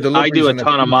 You can do deliveries. I do a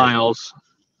ton of miles,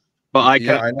 but I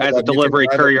can, as a delivery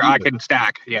courier, I can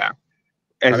stack. Yeah.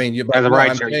 As a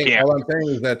rideshare, all I'm saying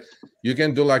is that you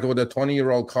can do like with a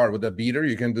 20-year-old car with a beater,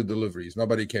 you can do deliveries.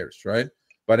 Nobody cares, right?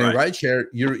 But in rideshare,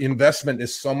 your investment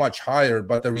is so much higher,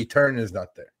 but the return is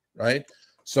not there, right?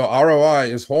 So ROI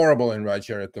is horrible in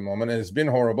rideshare at the moment, and it's been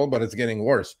horrible, but it's getting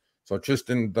worse. So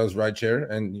Tristan does rideshare,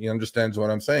 and he understands what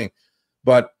I'm saying.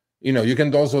 But you know, you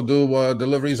can also do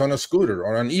deliveries on a scooter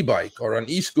or an e-bike or an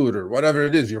e-scooter, whatever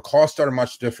it is. Your costs are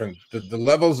much different. The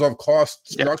levels of cost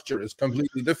structure is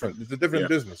completely different. It's a different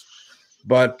business.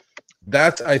 But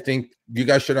that's, I think, you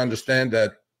guys should understand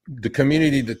that the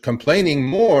community that complaining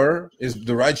more is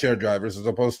the rideshare drivers as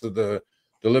opposed to the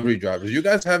delivery drivers. You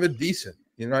guys have it decent,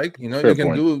 you know, like, you know, you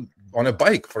can do on a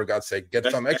bike, for God's sake, get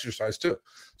some exercise too.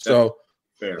 So,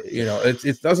 you know,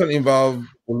 it doesn't involve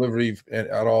delivery at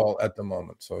all at the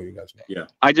moment. So you guys know. Yeah.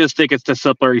 I just think it's the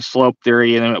slippery slope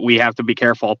theory, and we have to be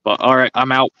careful. But all right,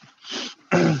 I'm out.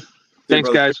 Thanks,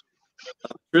 guys.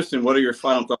 Tristan, what are your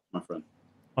final thoughts, my friend?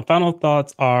 My final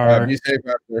thoughts are be safe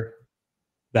out there.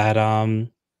 That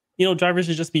you know, drivers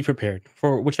should just be prepared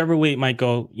for whichever way it might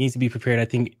go. You need to be prepared. I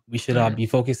think we should be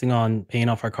focusing on paying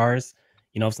off our cars.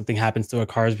 You know, if something happens to our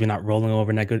cars, we're not rolling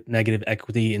over negative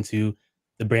equity into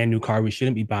the brand new car we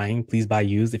shouldn't be buying. Please buy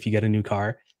used if you get a new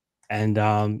car, and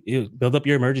build up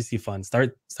your emergency fund.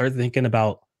 Start thinking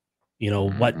about, you know,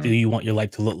 what do you want your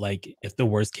life to look like if the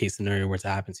worst case scenario were to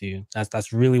happen to you.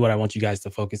 That's really what I want you guys to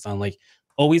focus on. Like,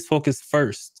 always focus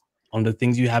first on the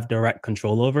things you have direct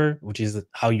control over, which is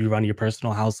how you run your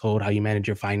personal household, how you manage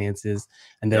your finances.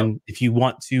 And then if you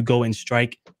want to go and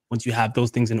strike once you have those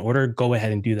things in order, go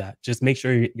ahead and do that. Just make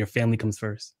sure your family comes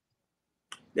first.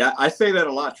 Yeah, I say that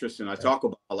a lot, Tristan. I talk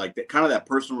about like that kind of that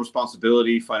personal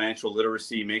responsibility, financial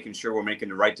literacy, making sure we're making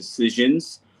the right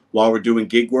decisions while we're doing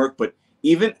gig work. But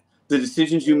even the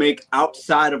decisions you make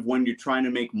outside of when you're trying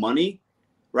to make money,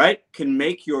 right, can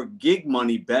make your gig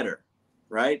money better,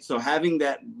 right? So having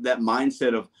that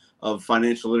mindset of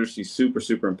financial literacy is super,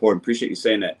 super important. Appreciate you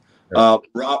saying that.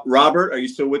 Robert, are you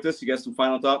still with us? You got some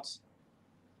final thoughts?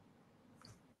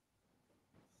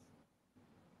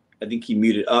 I think he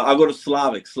muted. I'll go to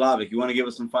Slavic. Slavic, you want to give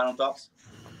us some final thoughts?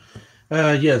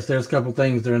 Yes, there's a couple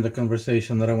things during the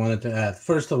conversation that I wanted to add.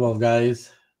 First of all,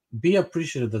 guys, be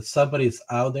appreciative that somebody's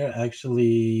out there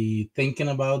actually thinking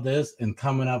about this and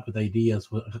coming up with ideas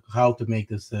with how to make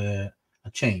this a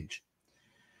change.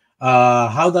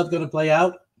 How that's going to play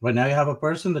out? Right now, you have a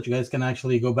person that you guys can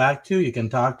actually go back to, you can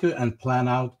talk to, and plan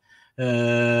out,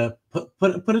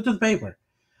 put it to the paper.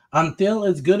 Until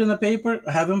it's good in the paper,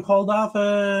 have him hold off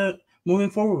moving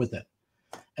forward with it.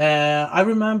 I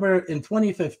remember in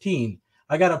 2015,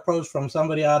 I got approached from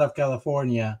somebody out of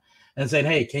California and said,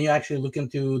 hey, can you actually look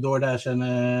into DoorDash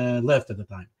and Lyft at the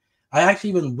time? I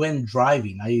actually even went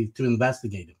driving to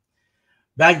investigate it.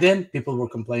 Back then, people were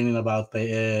complaining about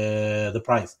the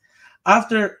price.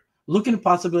 After looking at the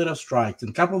possibility of strikes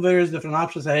and a couple of various different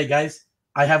options, I said, hey, guys,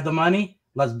 I have the money.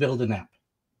 Let's build an app.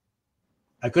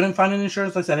 I couldn't find an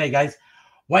insurance. I said, hey, guys,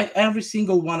 why every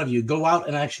single one of you go out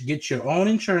and actually get your own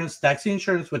insurance, taxi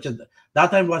insurance, which at that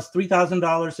time was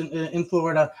 $3,000 in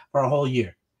Florida for a whole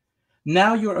year.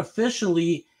 Now you're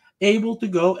officially able to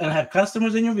go and have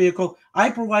customers in your vehicle. I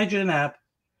provide you an app.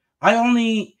 I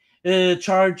only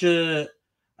charge,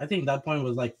 I think that point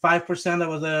was like 5% that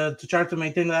was to charge to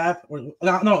maintain the app. Or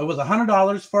no, it was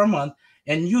 $100 for a month,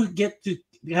 and you get to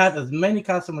have as many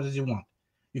customers as you want.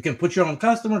 You can put your own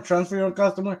customer, transfer your own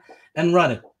customer, and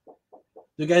run it.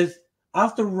 So guys,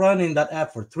 after running that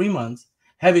app for 3 months,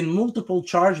 having multiple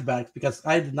chargebacks because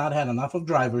I did not have enough of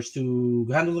drivers to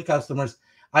handle the customers,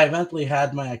 I eventually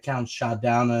had my account shut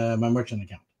down, my merchant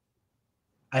account.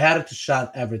 I had to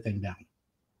shut everything down.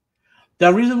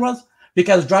 The reason was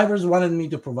because drivers wanted me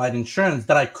to provide insurance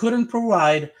that I couldn't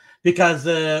provide because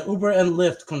Uber and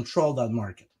Lyft control that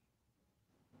market.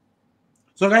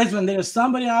 So guys, when there's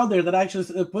somebody out there that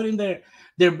actually put in their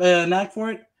knack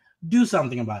for it, do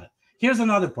something about it. Here's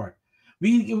another part.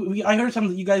 I heard some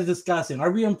of you guys discussing, are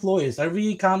we employees? Are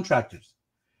we contractors?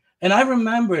 And I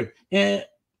remembered, I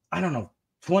don't know,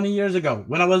 20 years ago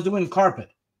when I was doing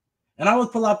carpet, and I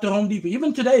would pull up to Home Depot.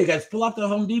 Even today, you guys pull up to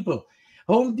Home Depot.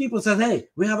 Home Depot says, hey,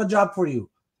 we have a job for you.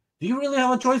 Do you really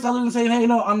have a choice other than saying, hey,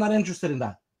 no, I'm not interested in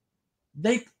that?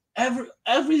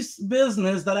 Every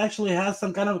business that actually has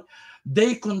some kind of,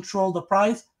 they control the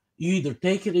price. You either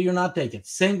take it or you're not take it.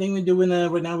 Same thing we do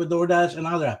right now with DoorDash and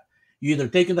other app. You either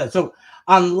take it or that. So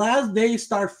unless they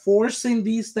start forcing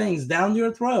these things down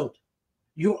your throat,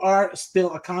 you are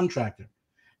still a contractor.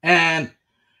 And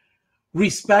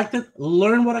respect it,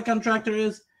 learn what a contractor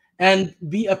is, and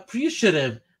be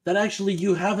appreciative that actually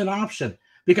you have an option.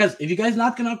 Because if you guys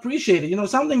not going to appreciate it,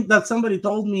 something that somebody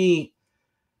told me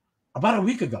about a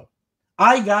week ago,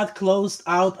 I got closed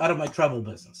out of my travel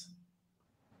business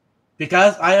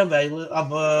because I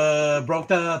broke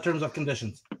the terms of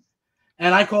conditions.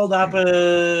 And I called up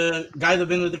a guy that's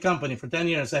been with the company for 10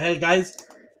 years. Said, hey, guys,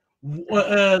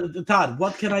 Todd,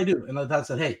 what can I do? And Todd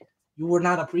said, hey, you were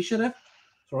not appreciative,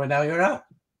 so right now you're out.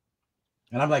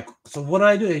 And I'm like, so what do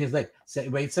I do? And he's like,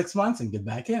 wait 6 months and get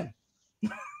back in.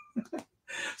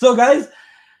 So, guys,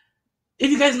 if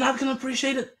you guys are not going to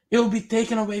appreciate it, it will be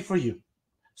taken away from you.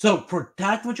 So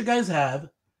protect what you guys have.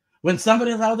 When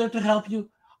somebody is out there to help you,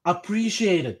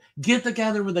 appreciate it. Get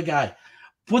together with the guy.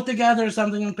 Put together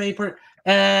something on paper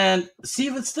and see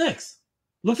if it sticks.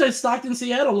 Looks like stock in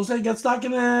Seattle. Looks like it gets stock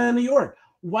in New York.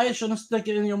 Why it shouldn't stick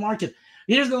it in your market?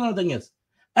 Here's another thing is,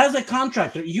 as a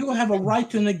contractor, you have a right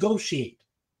to negotiate.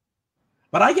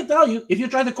 But I can tell you, if you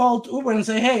try to call Uber and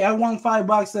say, hey, I want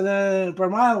 $5 per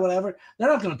mile or whatever, they're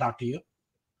not going to talk to you.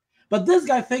 But this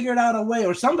guy figured out a way,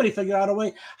 or somebody figured out a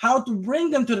way, how to bring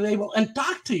them to the table and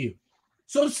talk to you.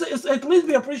 So at least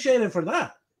be appreciated for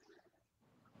that.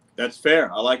 That's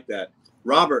fair. I like that.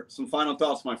 Robert, some final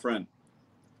thoughts, my friend.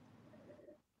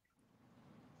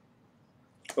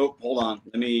 Oh, hold on.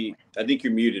 I think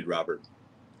you're muted, Robert.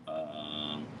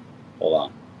 Hold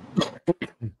on.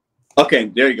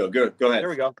 Okay, there you go. Good. Go ahead. There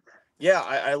we go. Yeah,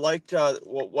 I liked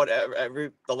what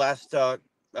the last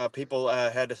people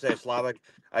had to say. Slavic,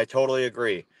 I totally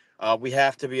agree. We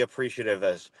have to be appreciative.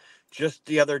 As just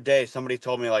the other day, somebody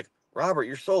told me, like, Robert,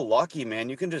 you're so lucky, man.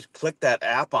 You can just click that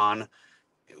app on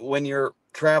when you're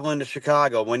traveling to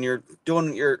Chicago, when you're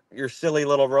doing your silly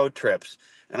little road trips.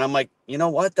 And I'm like, you know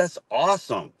what? That's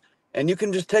awesome. And you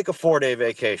can just take a 4-day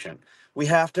vacation. We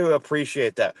have to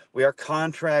appreciate that. We are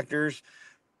contractors,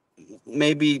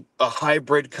 maybe a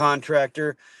hybrid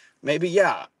contractor, maybe,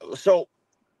 yeah. So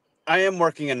I am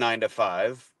working a 9 to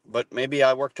 5, but maybe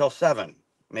I work till 7.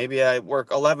 Maybe I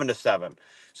work 11 to 7.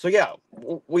 So yeah,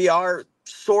 we are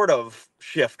sort of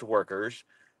shift workers,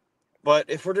 but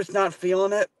if we're just not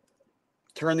feeling it,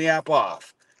 turn the app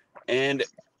off. And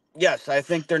yes, I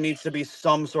think there needs to be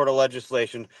some sort of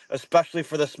legislation, especially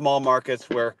for the small markets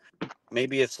where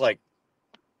maybe it's like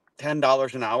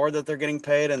 $10 an hour that they're getting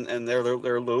paid, and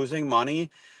they're losing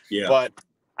money. Yeah. But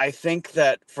I think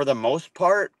that for the most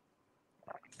part,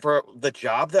 for the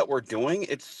job that we're doing,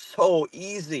 it's so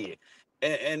easy,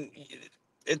 and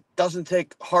it doesn't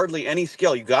take hardly any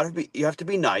skill. You have to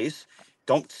be nice.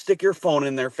 Don't stick your phone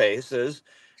in their faces,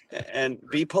 and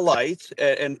be polite,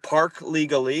 and park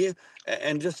legally,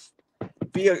 and just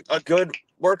be a good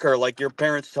worker like your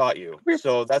parents taught you.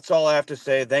 So that's all I have to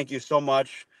say. Thank you so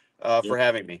much for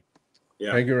having me.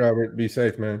 Yeah. Thank you, Robert. Be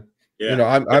safe, man. Yeah. You know,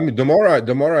 I'm the more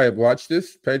I watch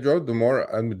this, Pedro, the more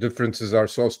the differences are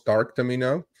so stark to me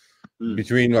now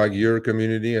between like your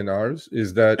community and ours.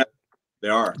 Is that they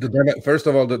are first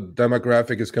of all, the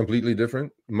demographic is completely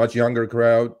different, much younger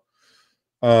crowd,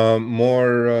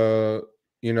 more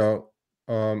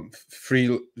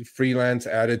freelance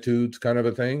attitudes, kind of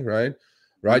a thing, right?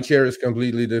 Rideshare is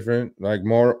completely different, like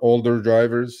more older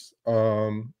drivers,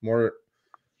 more.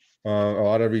 A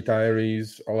lot of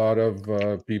retirees, a lot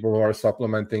of people who are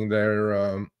supplementing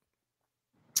their,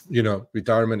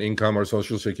 retirement income or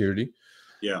Social Security.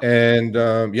 Yeah. And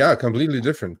completely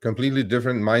different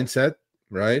mindset,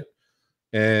 right?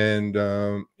 And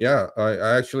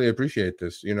I actually appreciate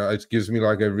this. You know, it gives me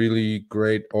like a really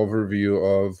great overview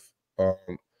of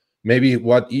maybe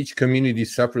what each community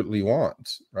separately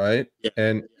wants, right?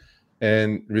 Yeah.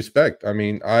 And respect. I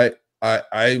mean, I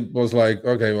was like,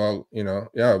 okay, well,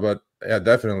 but yeah,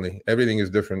 definitely everything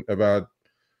is different about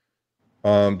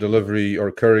delivery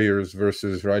or couriers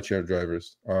versus rideshare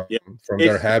drivers, from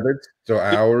their habits to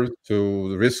hours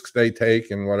to the risks they take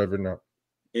and whatever. No,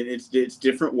 it's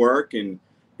different work and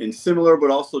similar, but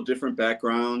also different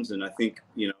backgrounds. And I think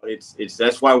it's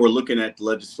that's why we're looking at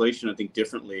legislation, I think,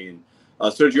 differently. And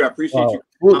Sergio, I appreciate you.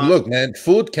 Look, man,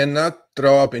 food cannot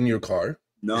throw up in your car.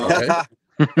 No. Okay?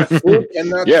 Food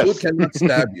cannot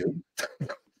stab you.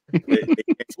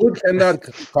 Food cannot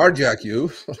carjack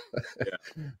you.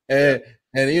 And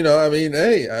I mean,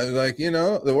 hey, I was like,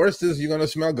 the worst is you're gonna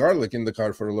smell garlic in the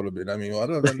car for a little bit. I mean,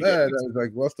 other than that, I was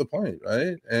like, what's the point,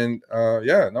 right? And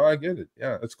I get it.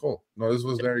 Yeah, it's cool. No, this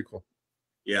was very cool.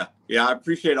 Yeah, I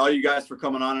appreciate all you guys for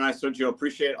coming on, and I, Sergio,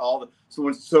 appreciate all the.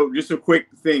 So just a quick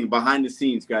thing behind the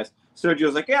scenes, guys.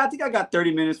 Sergio's like, yeah, I think I got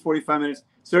 30 minutes, 45 minutes.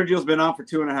 Sergio's been on for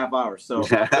 2.5 hours. So,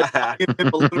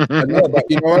 no, but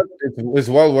you know what? It's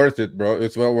well worth it, bro.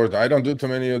 It's well worth it. I don't do too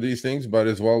many of these things, but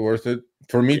it's well worth it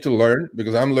for me to learn,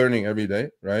 because I'm learning every day,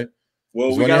 right?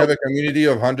 Well, when you have a community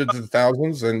of hundreds of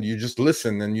thousands and you just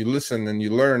listen and you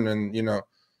learn, and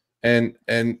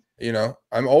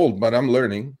I'm old, but I'm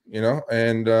learning,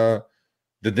 and the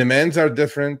demands are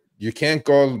different. You can't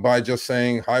go by just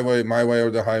saying highway, my way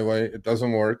or the highway. It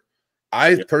doesn't work.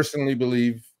 I personally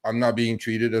believe I'm not being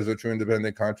treated as a true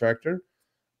independent contractor.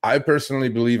 I personally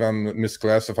believe I'm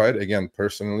misclassified, again,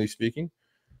 personally speaking,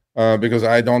 because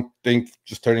I don't think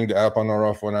just turning the app on or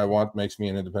off when I want makes me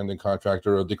an independent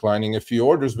contractor, or declining a few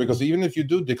orders, because even if you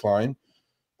do decline,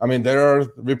 I mean, there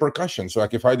are repercussions.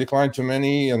 Like if I decline too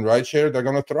many in rideshare, they're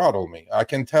going to throttle me. I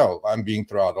can tell I'm being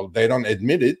throttled. They don't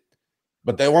admit it,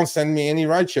 but they won't send me any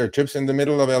rideshare trips in the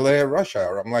middle of LA at rush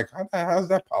hour. I'm like, how's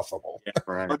that possible? Yeah,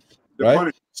 right.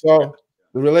 So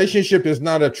the relationship is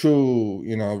not a true,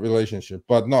 relationship.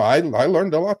 But no, I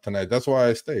learned a lot tonight. That's why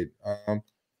I stayed.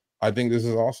 I think this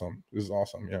is awesome. This is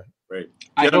awesome. Yeah. Great.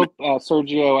 I hope,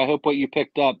 Sergio, I hope what you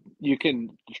picked up, you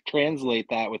can translate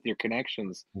that with your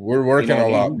connections. We're working a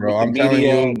lot, bro. I'm telling you,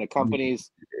 and the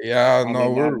companies. Yeah,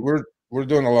 we're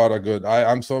doing a lot of good.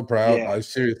 I'm so proud. Yeah. I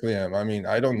seriously am. I mean,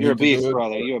 I don't You're need a beast, to do it,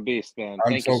 brother. You're a beast, man.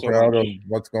 I'm Thank so you so proud much. of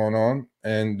what's going on,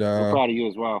 and we're proud of you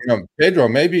as well. Pedro,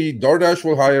 maybe DoorDash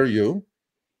will hire you.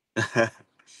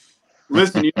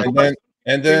 Listen,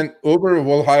 and then Uber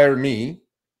will hire me,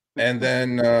 and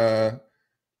then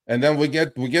we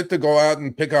get to go out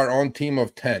and pick our own team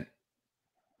of 10.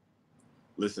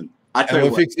 Listen, I tell you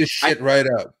we'll what, fix this shit right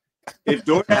up. If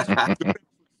DoorDash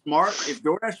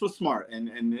was smart, and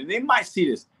they might see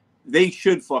this, they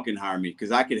should fucking hire me,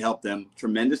 because I could help them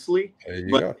tremendously.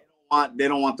 But they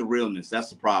don't want the realness. That's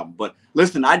the problem. But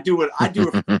listen, I do it for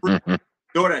free.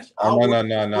 DoorDash. No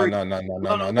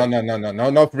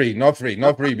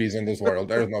freebies in this world.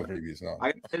 There's no freebies. No.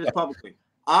 I can say this publicly.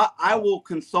 I will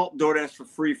consult DoorDash for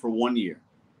free for 1 year.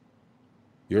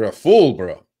 You're a fool,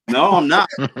 bro. No, I'm not.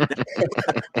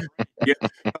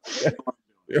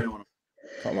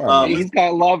 Come on. He's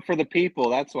got love for the people.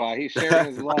 That's why he's sharing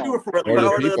his love. For the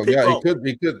people. Yeah,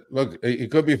 he could look.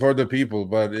 It could be for the people,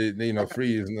 but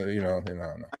free is no.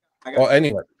 Well,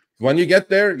 anyway, when you get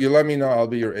there, you let me know. I'll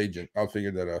be your agent. I'll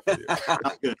figure that out for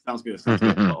you. Sounds good.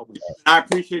 I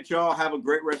appreciate y'all. Have a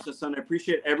great rest of Sunday. I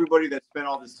appreciate everybody that spent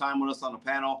all this time with us on the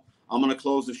panel. I'm going to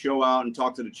close the show out and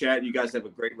talk to the chat. You guys have a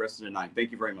great rest of the night.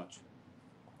 Thank you very much.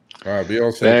 All right. Be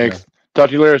all safe. Thanks. Man. Talk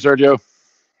to you later, Sergio.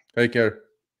 Take care.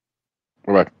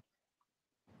 Bye-bye.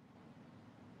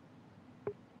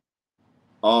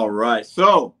 All right.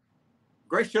 So,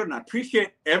 great show tonight.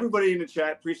 Appreciate everybody in the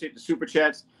chat. Appreciate the super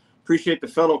chats. Appreciate the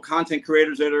fellow content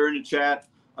creators that are in the chat.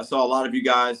 I saw a lot of you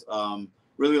guys.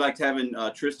 Really liked having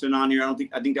Tristan on here. I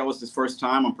think that was his first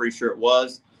time. I'm pretty sure it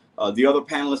was. The other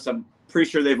panelists, I'm pretty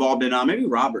sure they've all been on. Maybe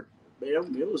Robert.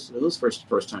 It was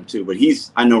first time too. But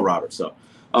I know Robert. So,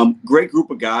 great group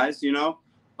of guys.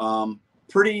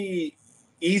 Pretty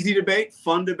easy debate,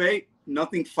 fun debate.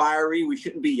 Nothing fiery. We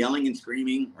shouldn't be yelling and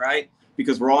screaming, right?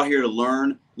 Because we're all here to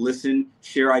learn, listen,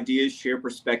 share ideas, share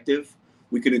perspective.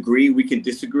 We can agree, we can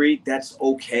disagree. That's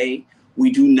okay.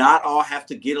 We do not all have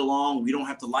to get along. We don't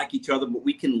have to like each other, but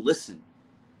we can listen.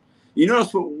 You notice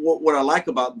what I like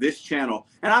about this channel,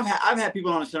 and I've had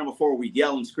people on the channel before where we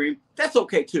yell and scream. That's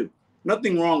okay too.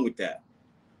 Nothing wrong with that.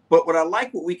 But what I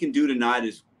like what we can do tonight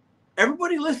is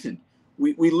everybody listen.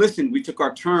 We listened. We took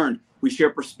our turn. We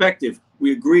share perspective.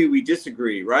 We agree. We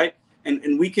disagree, right?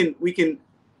 And we can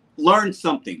learn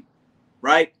something,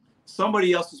 right?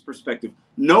 Somebody else's perspective.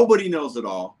 Nobody knows it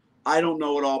all. I don't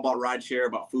know it all about rideshare,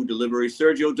 about food delivery.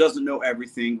 Sergio doesn't know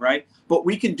everything, right? But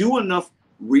we can do enough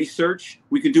research.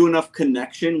 We can do enough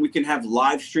connection. We can have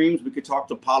live streams. We could talk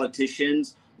to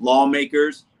politicians,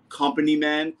 lawmakers, company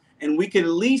men, and we can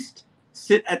at least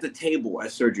sit at the table,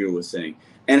 as Sergio was saying,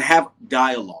 and have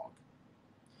dialogue.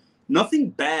 Nothing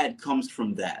bad comes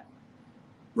from that,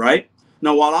 right?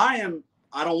 Now, while I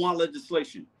don't want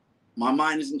legislation. My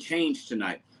mind isn't changed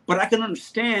tonight. But I can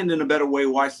understand in a better way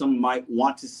why some might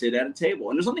want to sit at a table.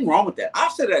 And there's nothing wrong with that.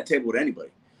 I'll sit at a table with anybody.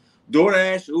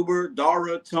 DoorDash, Uber,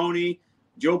 Dara, Tony,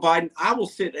 Joe Biden. I will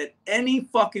sit at any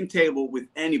fucking table with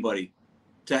anybody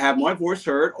to have my voice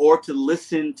heard or to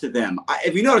listen to them.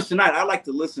 If you notice tonight, I like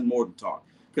to listen more than talk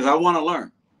because I want to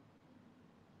learn.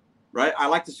 Right? I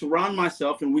like to surround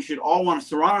myself, and we should all want to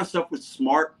surround ourselves with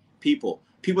smart people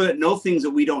that know things that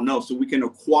we don't know, so we can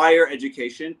acquire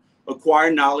education,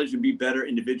 acquire knowledge, and be better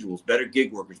individuals, better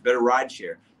gig workers, better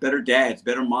rideshare, better dads,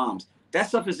 better moms. That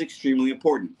stuff is extremely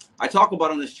important. I talk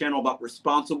about on this channel about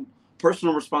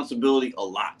personal responsibility a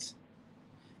lot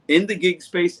in the gig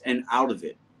space and out of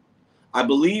it. I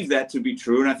believe that to be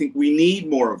true, and I think we need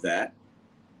more of that.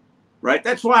 Right?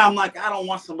 That's why I'm like, I don't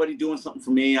want somebody doing something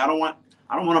for me. I don't want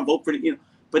to vote for it,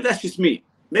 but that's just me.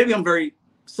 Maybe I'm very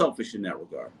selfish in that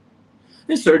regard.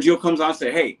 And Sergio comes on and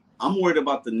say, hey, I'm worried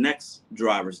about the next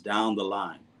drivers down the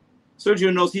line.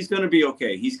 Sergio knows he's going to be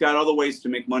okay. He's got other ways to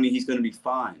make money. He's going to be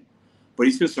fine. But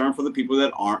he's concerned for the people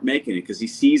that aren't making it because he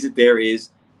sees that there is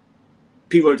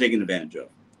people are taking advantage of.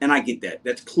 And I get that.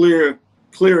 That's clear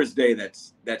as day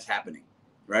that's happening,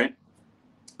 right?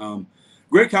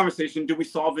 Great conversation. Do we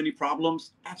solve any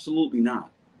problems? Absolutely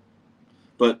not.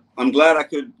 But I'm glad I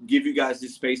could give you guys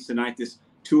this space tonight, this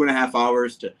 2.5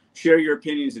 hours to share your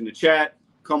opinions in the chat,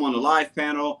 come on the live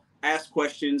panel, ask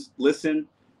questions, listen.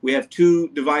 We have 2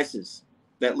 devices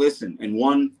that listen and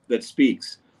 1 that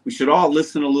speaks. We should all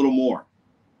listen a little more,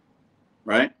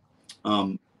 right?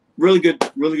 Really good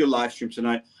live stream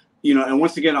tonight. And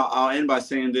once again, I'll end by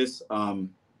saying this.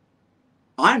 I'm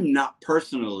not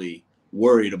personally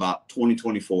worried about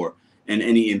 2024 and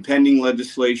any impending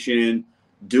legislation,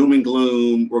 doom and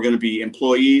gloom. We're going to be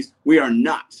employees. We are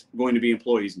not going to be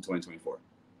employees in 2024.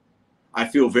 I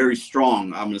feel very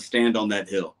strong. I'm going to stand on that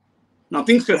hill. Now,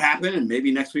 things could happen, and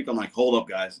maybe next week I'm like, hold up,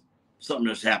 guys. Something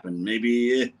just happened.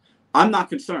 Maybe I'm not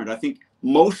concerned. I think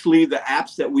mostly the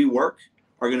apps that we work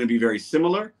are going to be very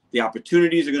similar. The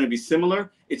opportunities are going to be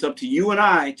similar. It's up to you and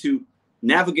I to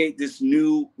navigate this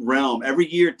new realm. Every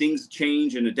year, things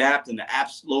change and adapt, and the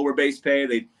apps lower base pay.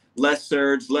 They less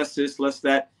surge, less this, less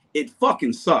that. It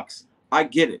fucking sucks. I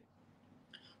get it.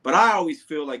 But I always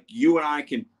feel like you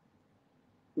and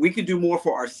we could do more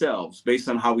for ourselves based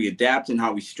on how we adapt and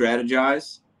how we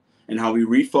strategize and how we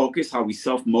refocus, how we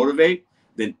self-motivate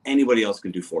than anybody else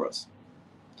can do for us.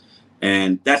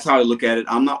 And that's how I look at it.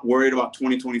 I'm not worried about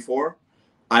 2024.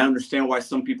 I understand why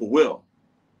some people will.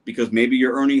 because maybe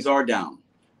your earnings are down.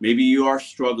 Maybe you are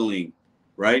struggling,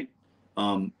 right?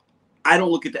 I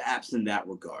don't look at the apps in that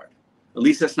regard. At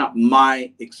least that's not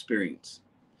my experience.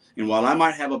 And while I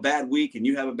might have a bad week and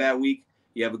you have a bad week,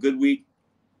 you have a good week,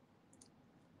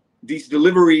 these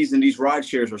deliveries and these ride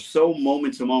shares are so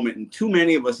moment to moment. And too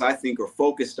many of us, I think, are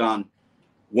focused on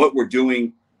what we're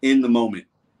doing in the moment.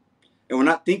 And we're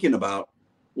not thinking about,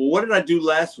 well, what did I do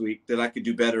last week that I could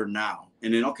do better now?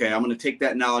 And then, okay, I'm going to take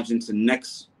that knowledge into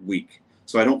next week.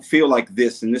 So I don't feel like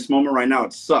this in this moment right now.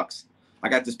 It sucks. I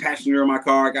got this passenger in my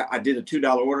car. I did a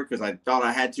 $2 order because I thought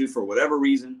I had to for whatever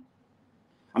reason.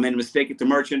 I made a mistake at the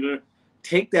merchant.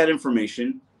 Take that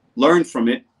information, learn from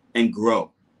it, and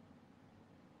grow.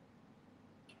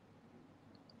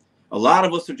 A lot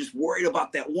of us are just worried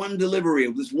about that one delivery,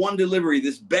 this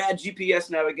bad GPS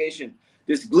navigation,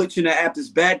 this glitch in the app, this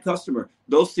bad customer.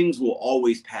 Those things will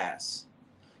always pass.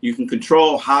 You can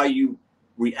control how you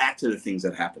react to the things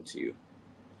that happen to you.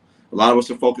 A lot of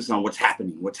us are focused on what's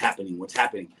happening.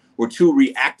 We're too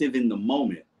reactive in the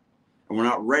moment, and we're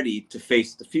not ready to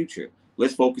face the future.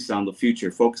 Let's focus on the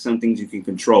future. Focus on things you can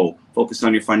control. Focus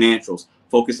on your financials.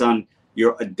 Focus on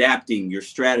your adapting, your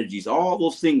strategies, all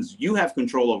those things. You have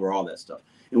control over all that stuff.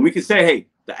 And we can say, hey,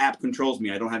 the app controls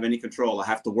me. I don't have any control. I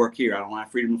have to work here. I don't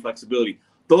have freedom and flexibility.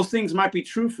 Those things might be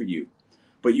true for you,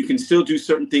 but you can still do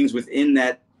certain things within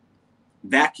that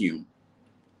vacuum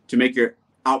to make your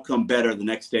outcome better the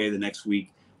next day, the next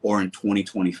week, or in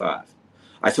 2025.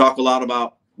 I talk a lot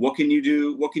about what can you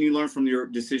do? What can you learn from your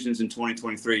decisions in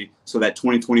 2023 so that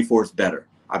 2024 is better?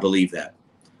 I believe that.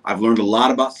 I've learned a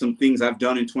lot about some things I've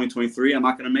done in 2023. I'm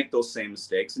not going to make those same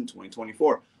mistakes in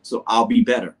 2024. So I'll be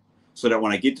better so that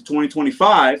when I get to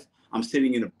 2025, I'm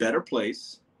sitting in a better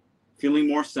place, feeling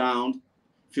more sound,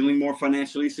 feeling more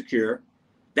financially secure.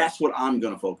 That's what I'm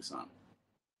going to focus on.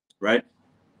 Right?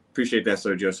 Appreciate that,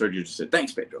 Sergio. Sergio just said,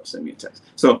 thanks, Pedro. Send me a text.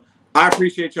 So I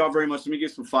appreciate y'all very much. Let me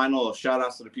give some final shout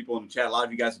outs to the people in the chat. A lot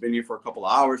of you guys have been here for a couple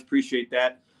of hours. Appreciate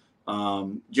that.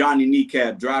 Johnny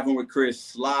Kneecap, Driving with Chris,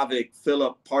 Slavic,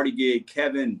 Philip, Party Gig,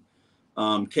 Kevin,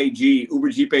 KG, Uber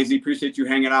Jeep AZ. Appreciate you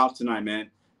hanging out tonight, man.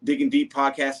 Digging Deep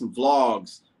Podcasts and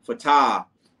Vlogs, Fatah,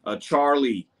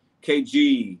 Charlie,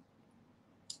 KG,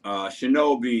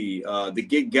 Shinobi, The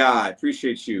Gig Guy.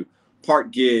 Appreciate you.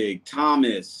 Part Gig,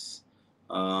 Thomas,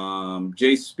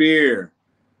 Jay Spear.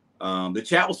 The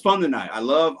chat was fun tonight. I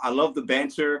love the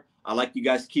banter. I like you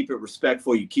guys keep it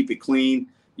respectful. You keep it clean.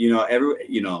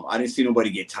 I didn't see nobody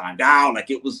get timed down.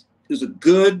 Like it was a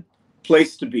good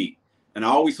place to be. And I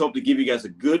always hope to give you guys a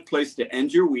good place to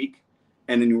end your week.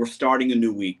 And then we're starting a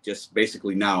new week just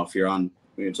basically now. If you're on,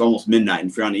 it's almost midnight.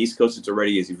 And if you're on the East Coast, it's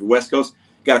already is. If you're West Coast,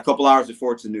 got a couple hours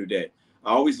before it's a new day.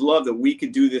 I always love that we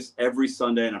could do this every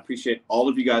Sunday. And I appreciate all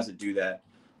of you guys that do that.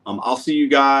 I'll see you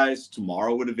guys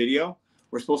tomorrow with a video.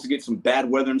 We're supposed to get some bad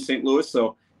weather in St. Louis.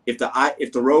 So if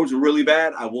the roads are really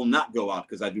bad, I will not go out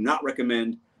because I do not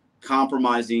recommend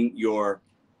compromising your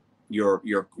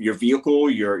vehicle,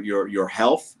 your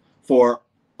health for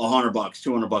 $100,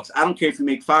 $200. I don't care if you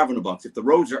make $500. If the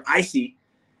roads are icy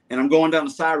and I'm going down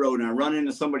the side road and I run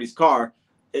into somebody's car,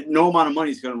 no amount of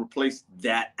money is going to replace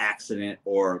that accident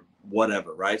or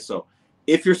whatever, right? So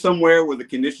if you're somewhere where the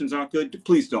conditions aren't good,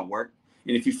 please don't work.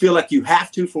 And if you feel like you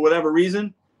have to for whatever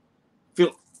reason,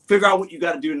 figure out what you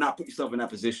got to do to not put yourself in that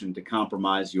position to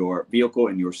compromise your vehicle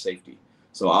and your safety.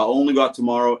 So I'll only go out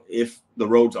tomorrow if the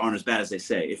roads aren't as bad as they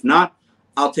say. If not,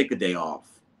 I'll take a day off.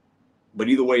 But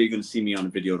either way, you're going to see me on the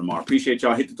video tomorrow. Appreciate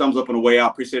y'all. Hit the thumbs up on the way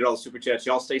out. Appreciate all the super chats.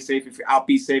 Y'all stay safe. If you're out,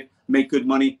 be safe. Make good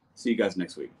money. See you guys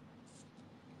next week.